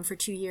to everyone for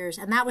 2 years,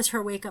 and that was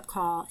her wake-up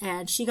call.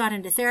 And she got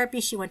into therapy.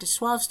 She went to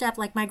 12-step.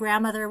 Like my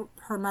grandmother,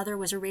 her mother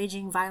was a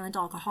raging, violent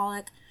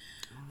alcoholic.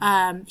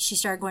 She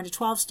started going to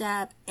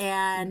 12-step,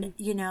 and,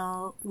 you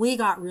know, we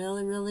got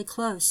really, really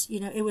close. You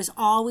know, it was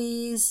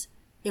always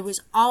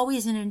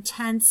an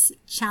intense,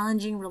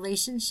 challenging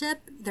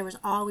relationship. There was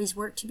always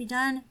work to be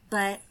done,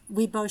 but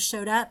we both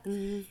showed up.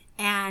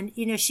 And,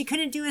 you know, she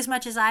couldn't do as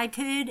much as I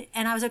could,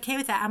 and I was okay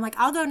with that. I'm like,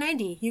 I'll go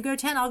 90. You go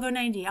 10, I'll go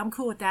 90. I'm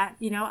cool with that.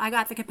 You know, I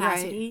got the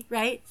capacity,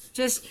 right?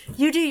 Just,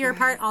 you do your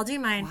part, I'll do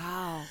mine.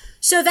 Wow.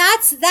 So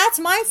that's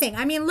my thing.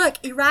 I mean, look,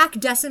 Iraq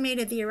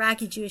decimated the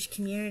Iraqi Jewish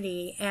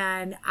community,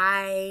 and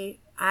I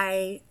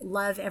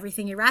love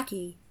everything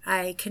Iraqi.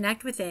 I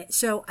connect with it.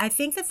 So I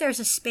think that there's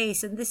a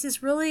space, and this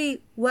is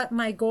really what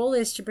my goal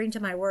is to bring to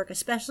my work,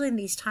 especially in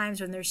these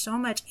times when there's so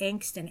much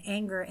angst and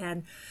anger,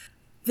 and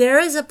there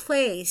is a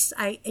place,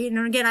 I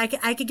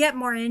could get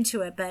more into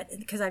it, but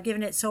because I've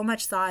given it so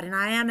much thought, and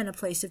I am in a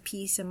place of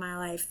peace in my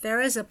life, there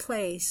is a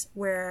place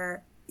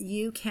where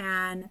you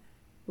can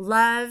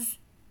love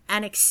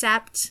and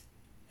accept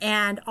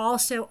and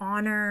also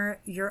honor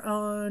your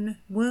own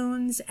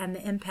wounds and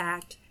the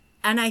impact.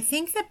 And I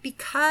think that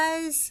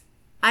because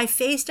I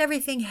faced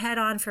everything head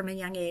on from a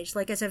young age,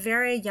 like as a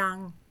very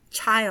young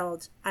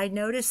child, I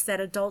noticed that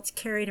adults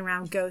carried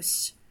around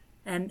ghosts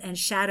and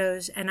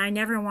shadows, and I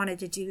never wanted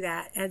to do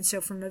that. And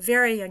so from a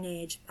very young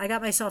age, I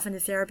got myself into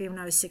therapy when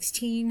I was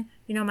 16.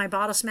 You know, my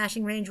bottle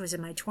smashing range was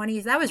in my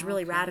 20s. That was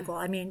really radical.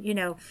 I mean, you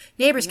know,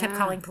 neighbors kept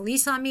calling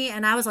police on me,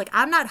 and I was like,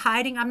 I'm not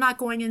hiding. I'm not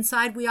going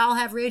inside. We all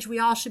have rage. We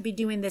all should be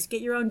doing this.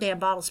 Get your own damn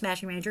bottle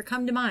smashing range or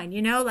come to mine.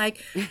 You know,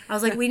 like, I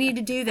was like, we need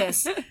to do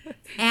this.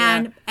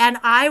 And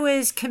I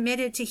was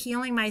committed to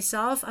healing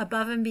myself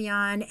above and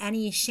beyond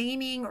any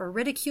shaming or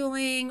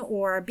ridiculing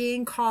or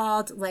being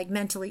called like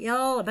mentally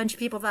ill. A bunch of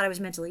people thought I was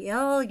mentally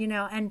ill, you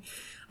know, and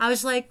I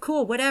was like,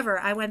 cool, whatever.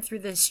 I went through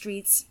the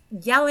streets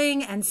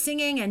yelling and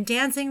singing and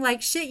dancing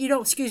like shit you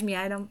don't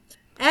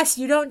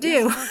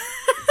do.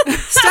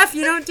 Stuff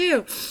you don't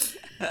do.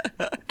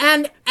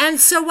 And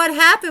so what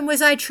happened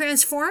was I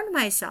transformed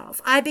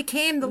myself. I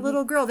became the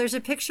little girl. There's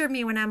a picture of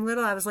me when I'm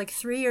little. I was like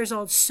 3 years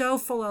old, so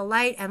full of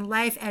light and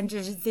life and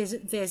just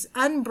this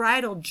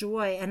unbridled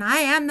joy. And I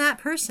am that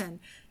person.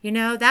 You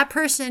know, that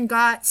person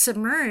got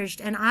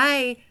submerged, and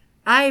I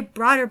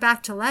brought her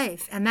back to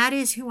life. And that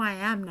is who I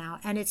am now.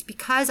 And it's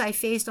because I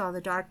faced all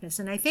the darkness.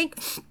 And I think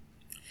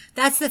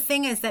that's the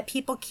thing, is that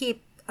people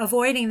keep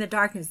avoiding the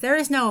darkness. There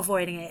is no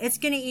avoiding it. It's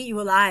going to eat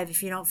you alive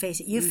if you don't face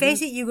it. You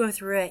face it, you go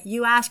through it.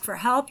 You ask for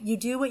help. You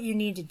do what you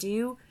need to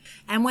do.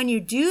 And when you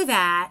do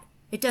that,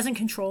 it doesn't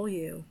control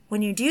you.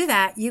 When you do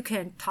that, you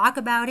can talk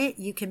about it.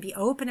 You can be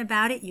open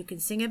about it. You can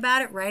sing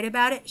about it, write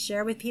about it,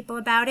 share with people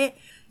about it.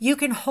 You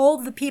can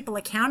hold the people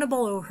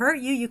accountable who hurt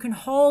you. You can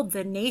hold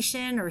the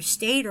nation or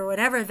state or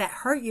whatever that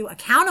hurt you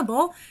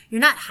accountable.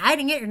 You're not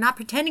hiding it. You're not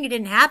pretending it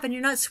didn't happen.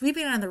 You're not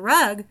sweeping it on the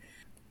rug.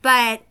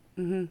 But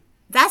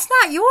that's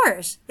not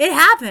yours. It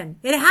happened.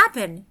 It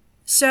happened.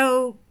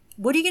 So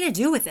what are you going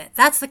to do with it?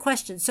 That's the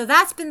question. So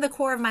that's been the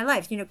core of my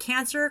life. You know,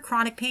 cancer,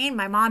 chronic pain.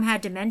 My mom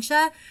had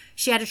dementia.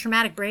 She had a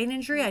traumatic brain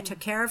injury. I took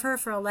care of her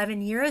for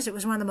 11 years. It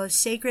was one of the most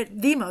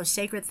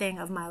sacred thing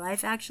of my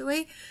life,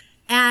 actually.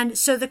 And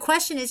so the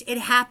question is, it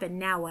happened.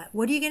 Now what?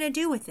 What are you going to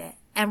do with it?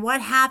 And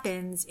what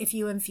happens if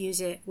you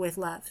infuse it with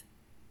love?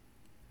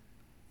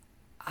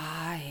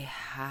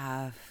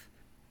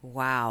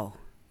 Wow.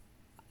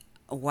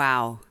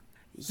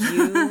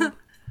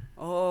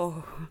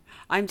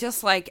 I'm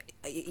just like,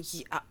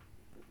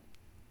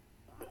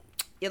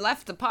 You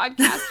left the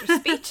podcaster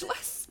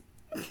speechless.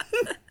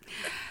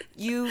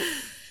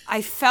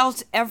 I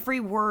felt every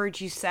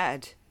word you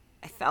said.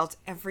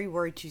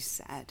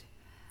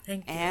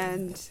 Thank you.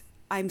 And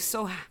I'm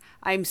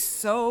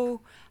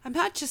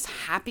not just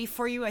happy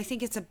for you. I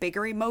think it's a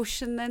bigger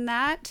emotion than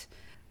that.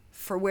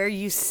 For where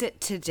you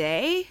sit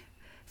today,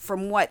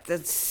 from what the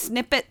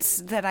snippets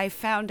that I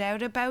found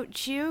out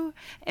about you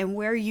and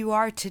where you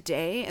are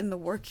today and the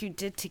work you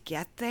did to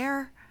get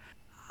there,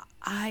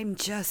 I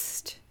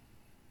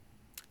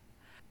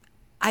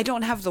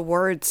don't have the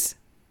words,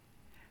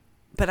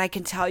 but I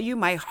can tell you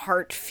my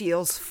heart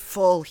feels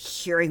full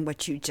hearing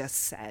what you just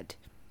said.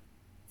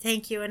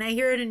 Thank you. And I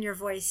hear it in your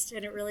voice,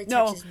 and it really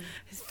touches me.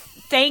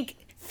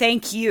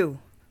 Thank you.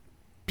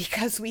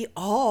 Because we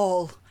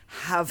all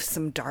have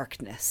some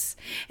darkness,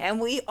 and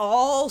we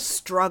all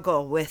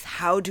struggle with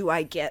how do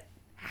I get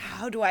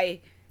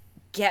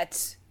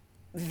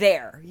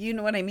there? You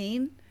know what I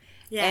mean?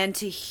 Yeah. And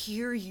to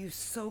hear you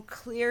so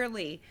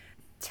clearly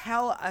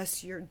tell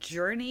us your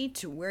journey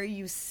to where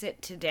you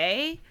sit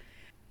today.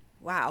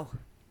 Wow.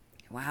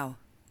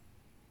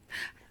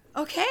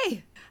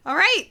 Okay. All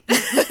right.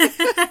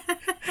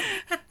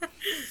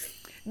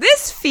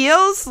 This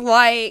feels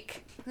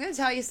like, I'm going to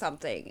tell you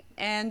something,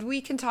 and we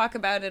can talk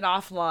about it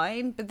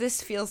offline, but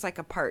this feels like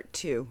a part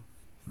 2.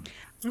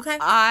 Okay.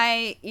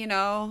 I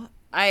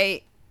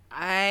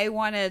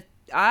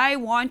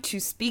want to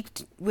speak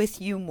with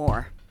you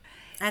more.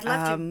 I'd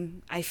love to.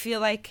 I feel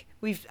like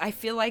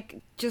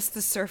just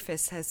the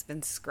surface has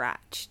been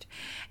scratched,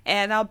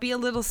 and I'll be a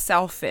little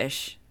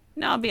selfish.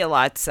 No, I'll be a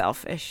lot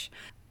selfish.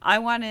 I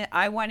want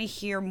to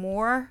hear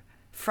more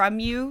from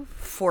you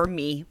for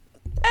me.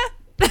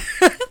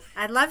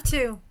 I'd love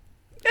to.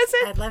 That's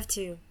it. I'd love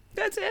to.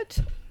 That's it.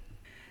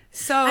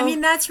 So I mean,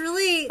 that's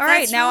really all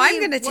right. Now I'm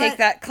going to take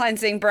that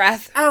cleansing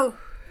breath. Oh,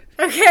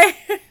 okay.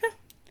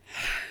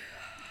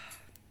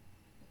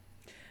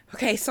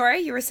 Okay.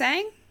 Sorry, you were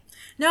saying?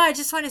 No, I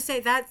just want to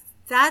say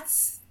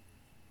that's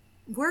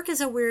work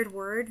is a weird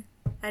word.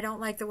 I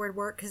don't like the word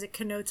work because it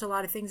connotes a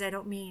lot of things I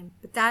don't mean.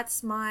 But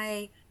that's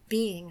my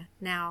being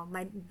now.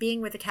 My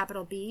being with a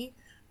capital B.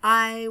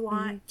 I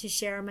want to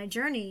share my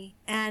journey.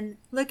 And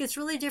look, it's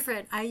really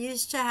different. I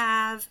used to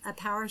have a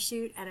power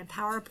shoot and a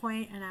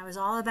PowerPoint, and I was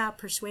all about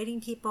persuading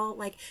people.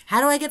 Like,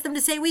 how do I get them to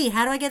say we?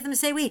 How do I get them to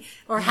say we?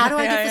 Or how do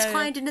I get this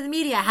client into the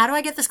media? How do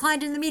I get this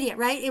client into the media?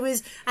 Right? It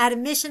was, I had a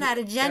mission, I had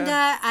an agenda.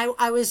 Yeah.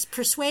 I was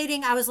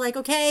persuading. I was like,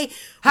 okay.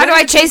 How do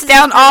I chase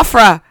down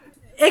Ofra?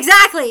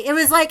 Exactly. It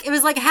was like,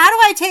 how do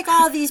I take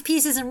all of these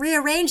pieces and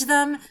rearrange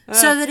them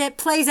so that it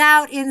plays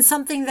out in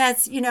something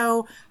that's,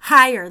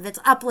 higher, that's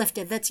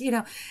uplifted, that's,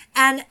 and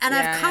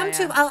I've come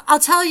to, I'll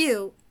tell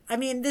you, I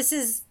mean, this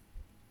is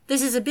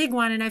a big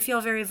one and I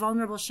feel very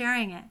vulnerable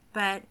sharing it,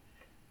 but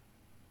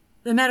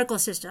the medical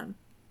system,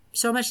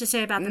 so much to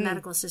say about the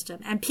medical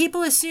system. And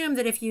people assume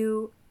that if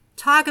you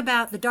talk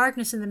about the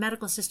darkness in the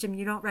medical system,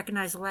 you don't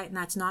recognize the light. And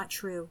that's not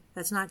true.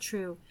 That's not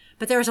true.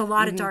 But there's a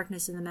lot of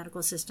darkness in the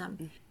medical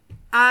system.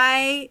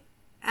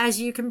 As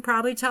you can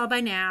probably tell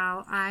by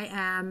now, I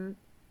am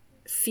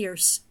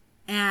fierce.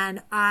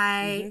 And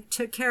I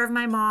took care of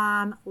my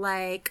mom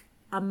like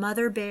a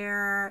mother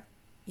bear.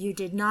 You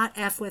did not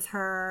F with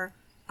her.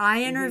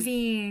 I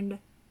intervened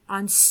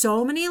on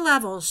so many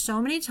levels,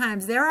 so many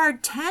times. There are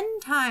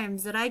 10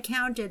 times that I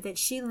counted that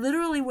she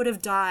literally would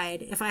have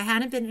died if I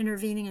hadn't been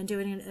intervening and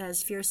doing it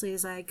as fiercely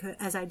as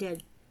I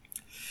did.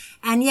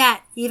 And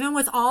yet, even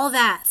with all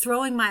that,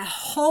 throwing my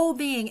whole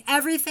being,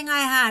 everything I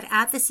had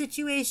at the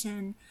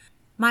situation,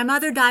 my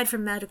mother died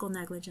from medical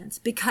negligence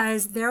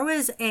because there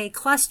was a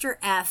cluster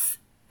F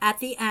at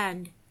the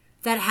end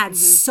that had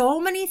so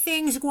many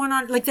things going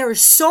on. Like, there were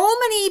so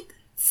many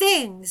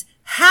things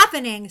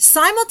happening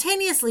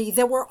simultaneously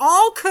that were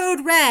all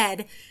code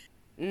red.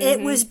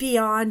 It was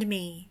beyond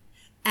me.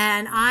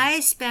 And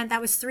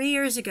that was 3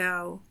 years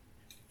ago.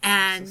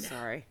 And so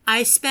sorry.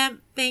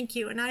 Thank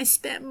you. And I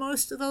spent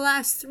most of the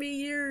last 3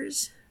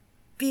 years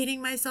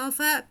beating myself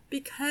up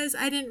because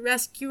I didn't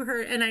rescue her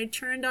and I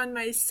turned on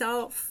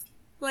myself,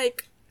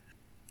 like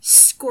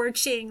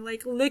scorching,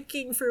 like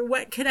looking for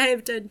what could I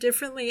have done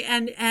differently.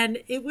 And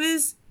it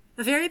was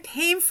a very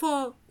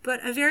painful,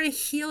 but a very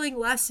healing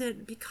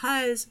lesson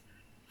because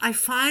I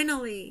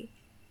finally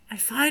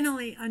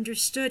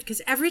understood,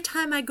 because every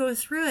time I go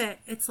through it,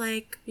 it's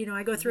like,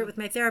 I go through it with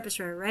my therapist,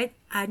 right?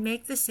 I'd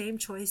make the same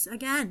choice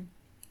again.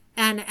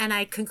 And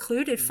I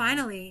concluded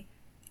finally,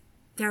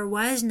 there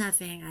was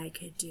nothing I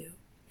could do.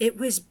 It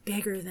was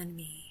bigger than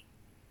me.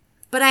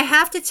 But I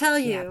have to tell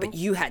you. Yeah, but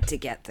you had to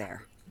get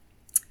there.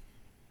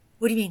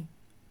 What do you mean?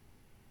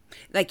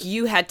 Like,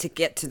 you had to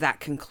get to that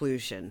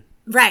conclusion.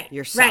 Right.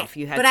 Yourself. Right.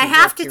 You had but to I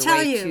have work to your tell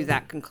way you to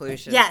that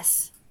conclusion.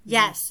 Yes.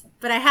 Yes.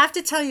 But I have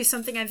to tell you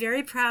something I'm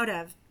very proud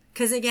of.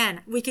 Because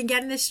again, we can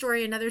get in this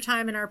story another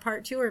time in our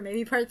part 2 or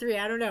maybe part 3.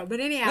 I don't know. But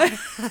anyhow,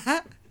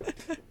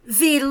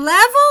 the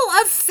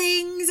level of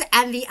things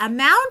and the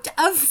amount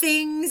of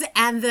things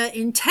and the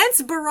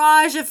intense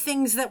barrage of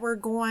things that were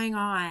going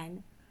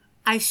on,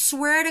 I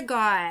swear to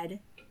God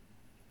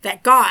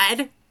that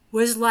God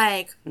was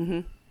like,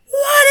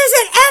 what is does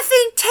it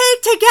effing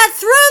take to get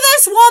through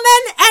this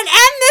woman and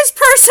end this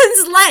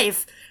person's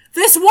life?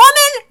 This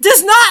woman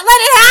does not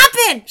let it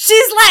happen.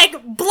 She's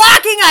like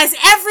blocking us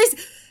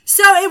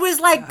so it was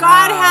like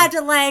God had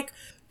to like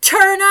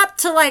turn up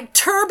to like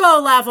turbo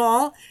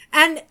level.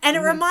 And it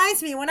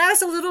reminds me, when I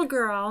was a little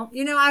girl,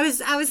 you know, I was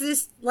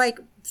this like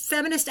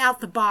feminist out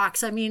the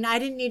box. I mean, I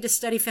didn't need to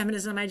study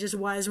feminism. I just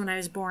was when I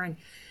was born.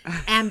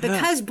 And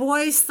because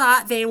boys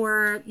thought they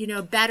were, you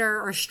know,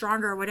 better or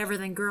stronger or whatever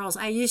than girls,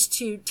 I used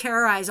to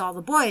terrorize all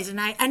the boys.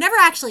 And I never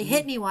actually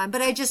hit anyone,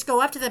 but I just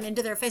go up to them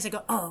into their face and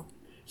go, oh,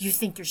 you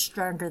think you're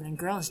stronger than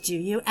girls, do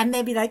you? And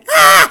they'd be like,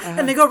 ah!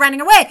 And they go running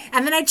away.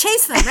 And then I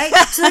chase them, right?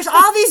 So there's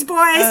all these boys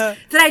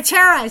that I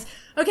terrorize.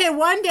 Okay,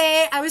 one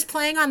day I was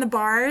playing on the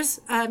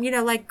bars, you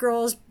know, like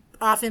girls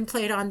often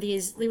played on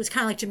these, it was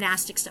kind of like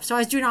gymnastic stuff. So I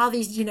was doing all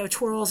these, you know,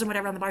 twirls and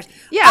whatever on the bars.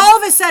 Yeah. All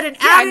of a sudden,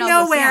 out of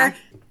nowhere,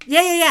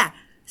 yeah.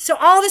 So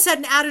all of a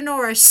sudden, out of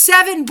nowhere,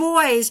 7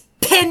 boys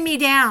pin me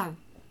down.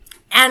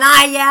 And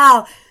I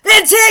yell,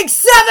 it takes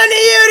 7 of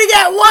you to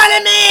get 1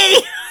 of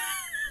me!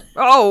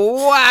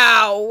 Oh,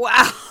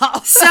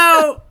 wow.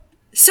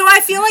 So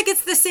I feel like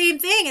it's the same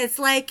thing. It's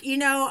like, you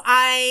know,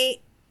 I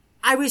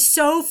was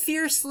so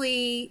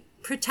fiercely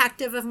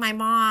protective of my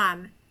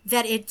mom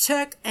that it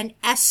took an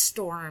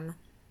S-storm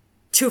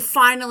to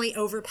finally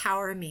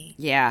overpower me.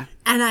 Yeah.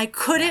 And I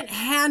couldn't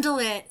handle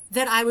it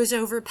that I was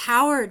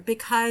overpowered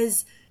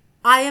because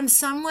I am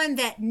someone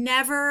that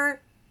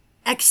never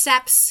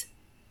accepts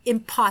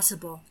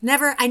impossible.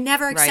 I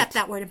never accept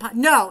that word.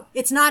 No,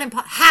 it's not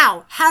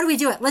impossible. How do we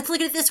do it? Let's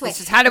look at it this way.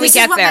 This is how do we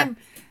get there?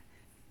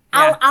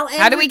 I'll end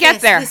how do we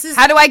get there?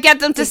 How do I get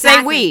them to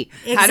say we?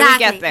 How do we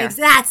get there?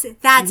 That's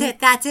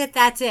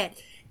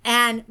it.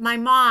 And my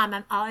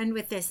mom, I'll end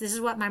with this. This is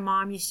what my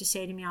mom used to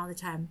say to me all the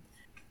time.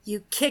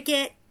 You kick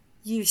it,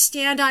 you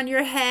stand on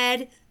your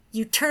head,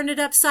 you turn it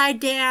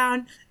upside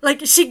down.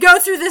 Like, she'd go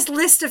through this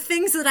list of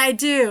things that I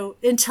do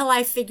until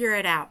I figure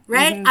it out,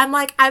 right? Mm-hmm. I'm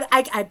like,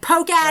 I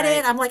poke at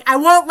it. I'm like, I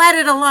won't let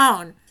it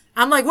alone.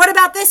 I'm like, what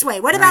about this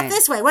way? What about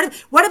this way?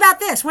 What about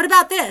this? What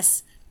about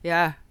this?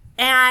 Yeah.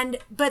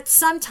 But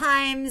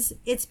sometimes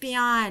it's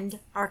beyond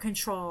our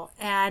control.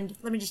 And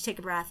let me just take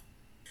a breath.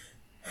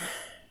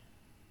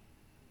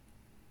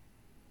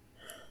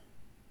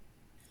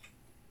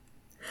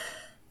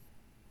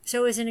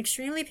 So it was an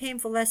extremely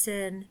painful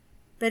lesson,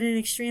 but an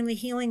extremely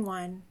healing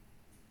one,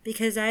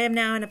 because I am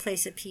now in a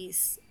place of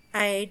peace.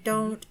 I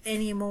don't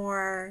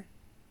anymore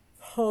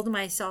hold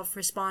myself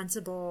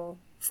responsible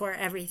for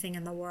everything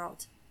in the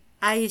world.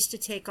 I used to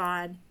take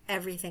on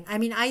everything. I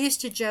mean, I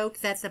used to joke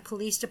that the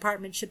police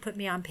department should put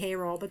me on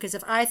payroll, because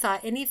if I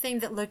thought anything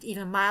that looked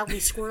even mildly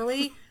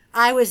squirrely,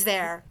 I was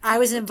there. I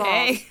was involved.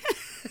 Okay.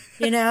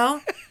 You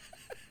know?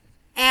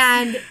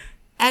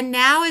 And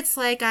now it's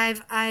like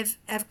I've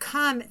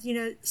come, you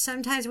know,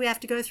 sometimes we have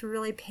to go through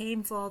really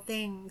painful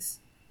things.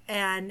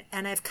 And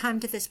I've come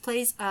to this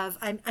place of,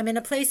 I'm in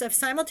a place of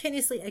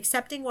simultaneously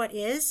accepting what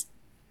is,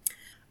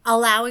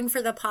 allowing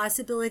for the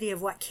possibility of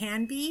what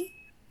can be,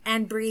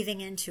 and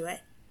breathing into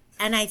it.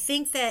 And I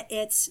think that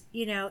it's,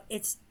 you know,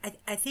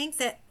 I think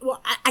that,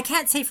 well, I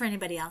can't say for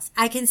anybody else.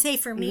 I can say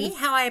for me,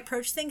 how I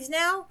approach things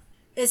now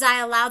is I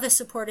allow the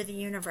support of the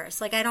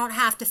universe. Like, I don't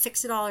have to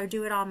fix it all or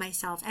do it all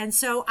myself. And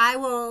so I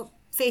will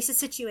face a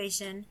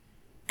situation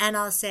and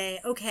I'll say,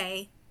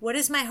 okay, what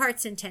is my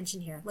heart's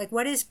intention here? Like,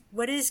 what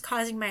is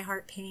causing my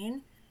heart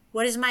pain?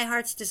 What is my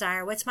heart's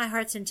desire? What's my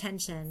heart's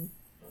intention?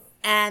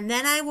 And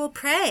then I will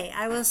pray.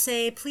 I will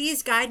say,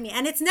 please guide me.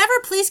 And it's never,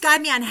 please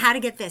guide me on how to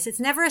get this. It's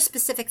never a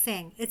specific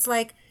thing. It's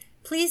like,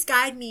 please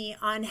guide me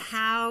on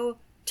how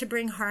to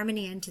bring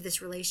harmony into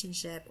this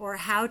relationship, or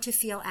how to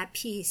feel at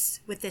peace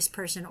with this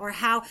person, or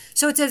how.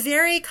 So it's a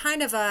very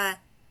kind of a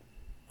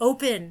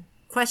open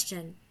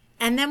question.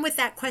 And then with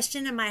that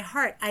question in my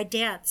heart, I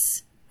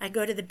dance. I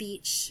go to the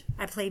beach.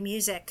 I play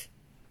music.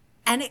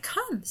 And it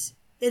comes.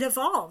 It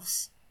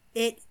evolves.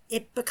 It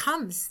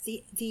becomes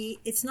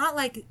it's not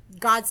like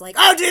God's like,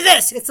 oh, do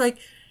this. It's like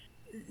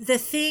the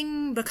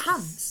thing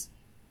becomes.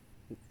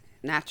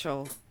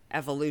 Natural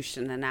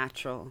evolution, a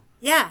natural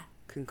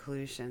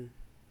conclusion.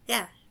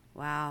 Yeah.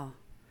 Wow.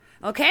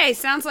 Okay,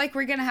 sounds like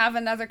we're going to have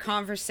another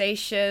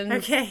conversation.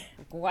 Okay.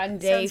 One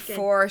day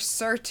for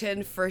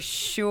certain, for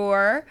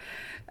sure.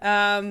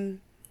 Thank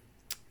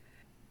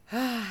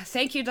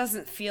you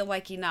doesn't feel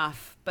like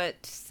enough, but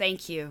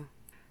thank you.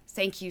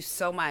 Thank you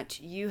so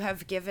much. You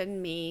have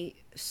given me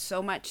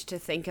so much to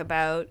think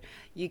about.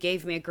 You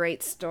gave me a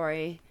great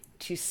story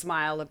to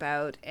smile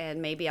about,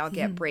 and maybe I'll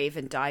get brave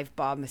and dive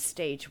bomb a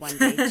stage one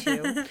day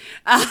too.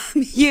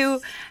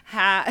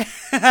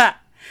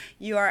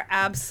 You are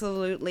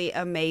absolutely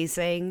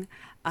amazing.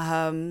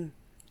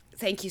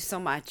 Thank you so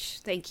much.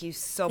 Thank you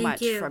so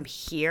much from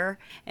here.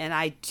 And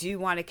I do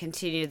want to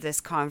continue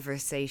this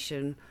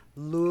conversation.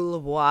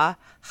 Lulwa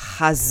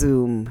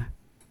Chazum.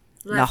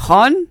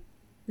 Nahon?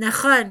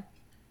 Nachon.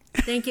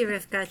 Thank you,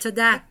 Rivka.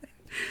 Toda.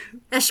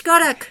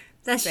 Ashkorak.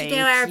 That's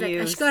Judeo-Arabic.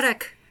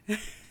 Ashkorak.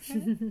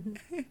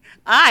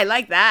 I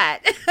like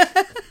that.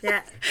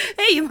 Yeah.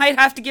 Hey, you might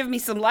have to give me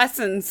some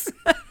lessons.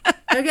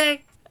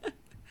 Okay.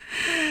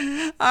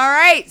 All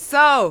right.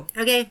 So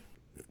Okay.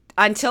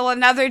 until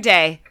another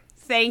day,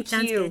 thank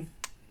Sounds you. good.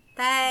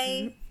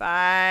 Bye.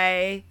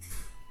 Bye.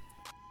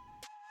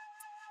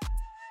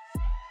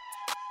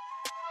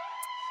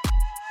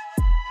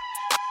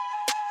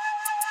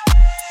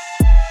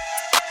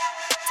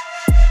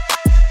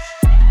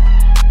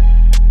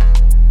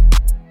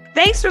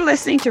 Thanks for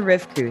listening to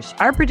Riv Kush.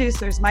 Our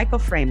producer is Michael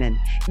Freeman.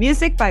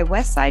 Music by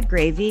Westside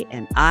Gravy,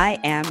 and I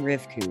am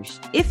Riv Kush.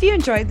 If you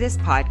enjoyed this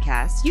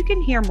podcast, you can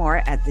hear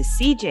more at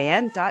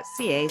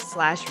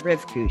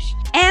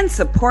thecjn.ca/RivKush and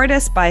support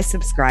us by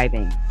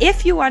subscribing.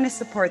 If you want to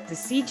support the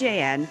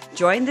CJN,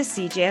 join the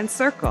CJN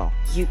Circle.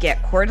 You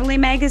get quarterly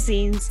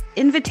magazines,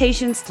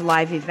 invitations to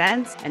live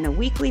events, and a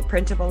weekly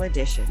printable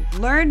edition.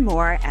 Learn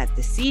more at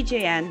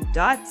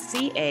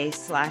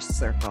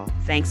thecjn.ca/circle.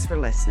 Thanks for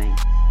listening.